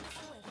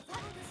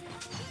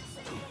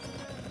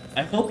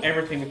 I hope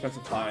everything is best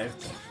of 5.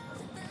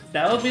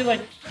 That would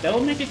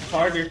make it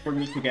harder for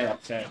me to get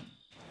upset.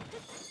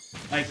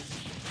 Like,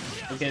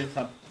 against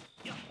a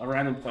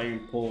random player in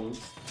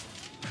pools.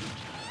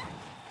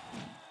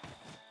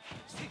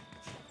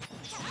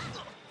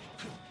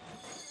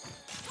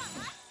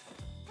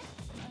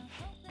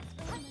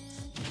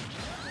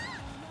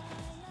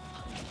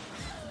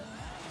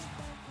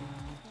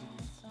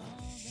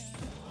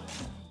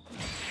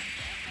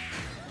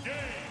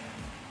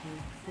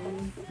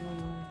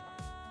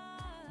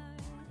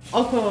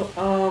 Also,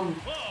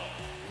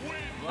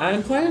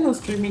 I'm planning on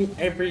streaming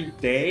every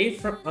day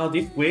from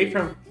this week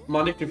from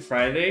Monday to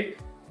Friday.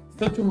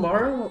 So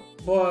tomorrow,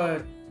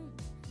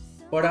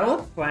 what I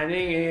was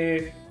planning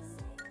is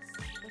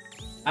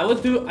I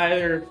would do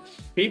either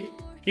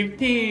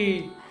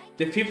 50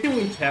 the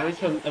 50-win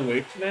challenge on a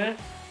Wave Smash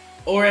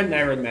or an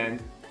Iron Man.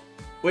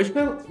 Which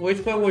one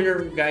would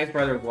you guys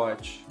rather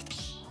watch?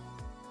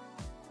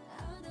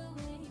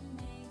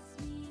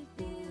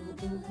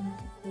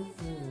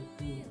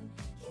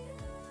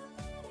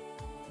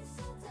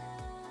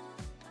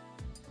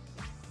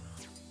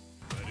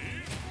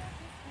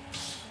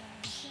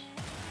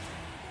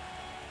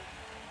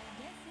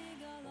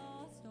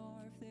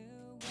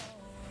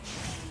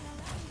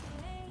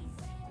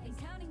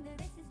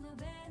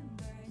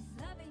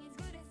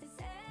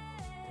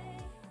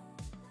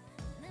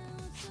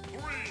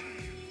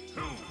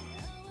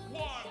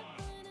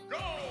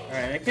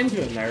 Alright, I can do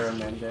an Iron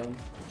Man then.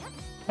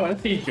 I wanna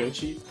see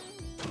Joshi.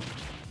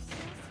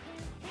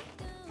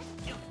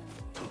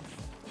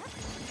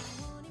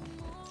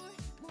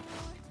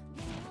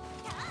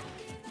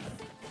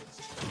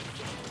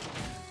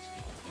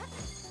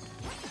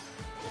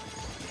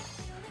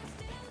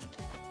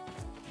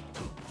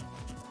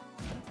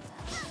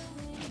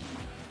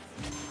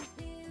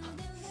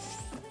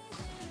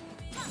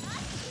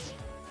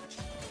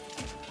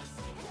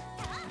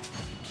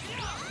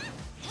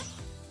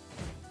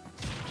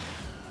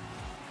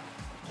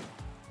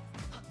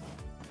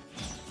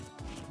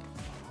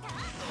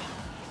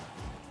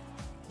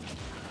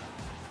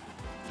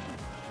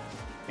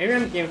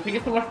 Aaron Game, thank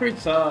you so much for your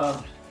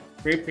sub.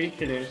 Very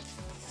appreciative.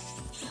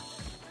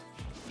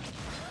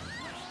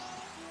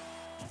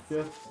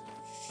 Yes.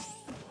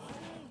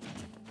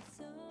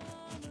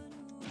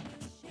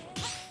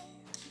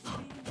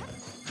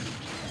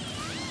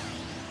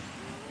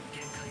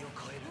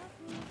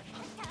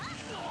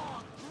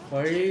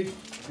 Why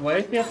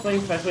is he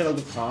playing Smash without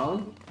the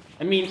sound?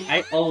 I mean,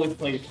 I always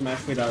play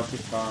Smash without the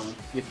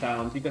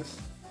sound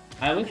because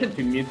I listen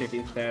to music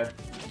instead.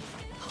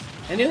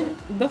 And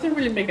it doesn't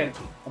really make a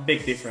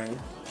big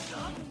difference.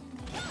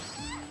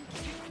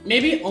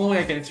 Maybe only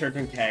against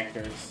certain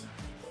characters.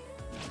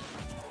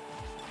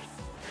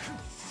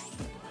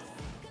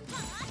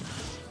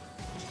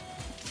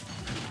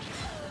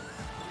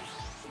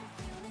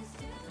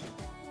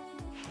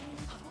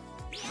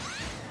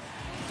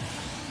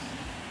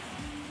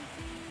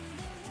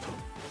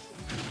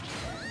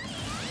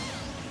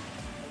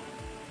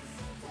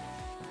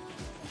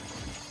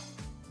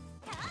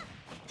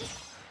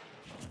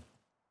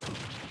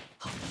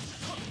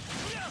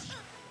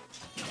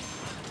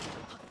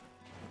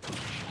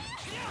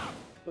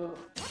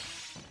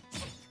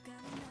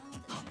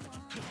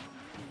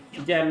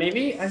 Yeah,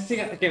 maybe I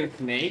think against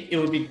Snake, it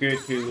would be good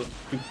to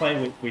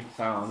play with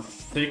sound,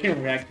 so you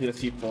can react to the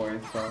C4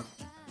 and stuff.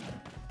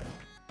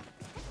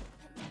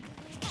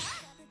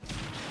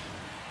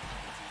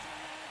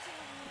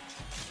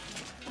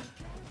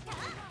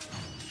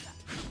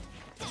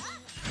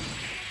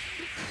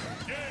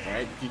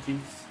 Alright,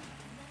 GG's.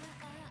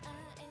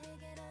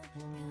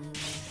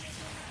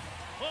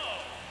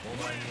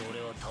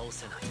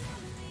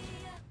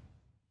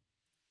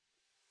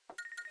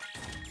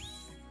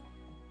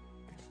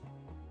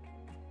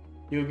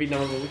 You'll be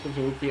number one because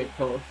you'll be a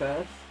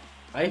co-fest?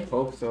 I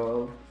hope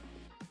so.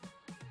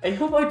 I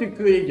hope I do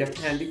good in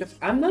Japan because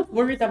I'm not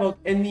worried about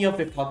any of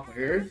the top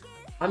players.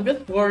 I'm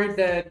just worried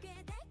that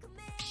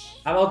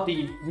about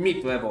the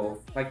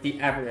mid-level, like the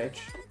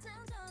average.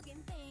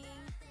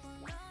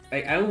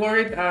 Like, I'm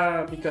worried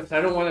because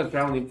I don't want to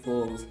drown in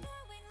pools.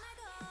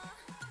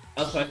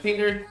 Also, I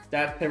think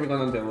that's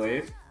everyone on the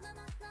list.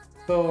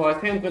 So I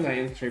think I'm gonna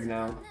end stream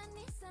now.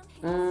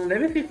 Let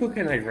me see who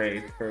can I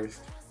raid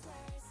first.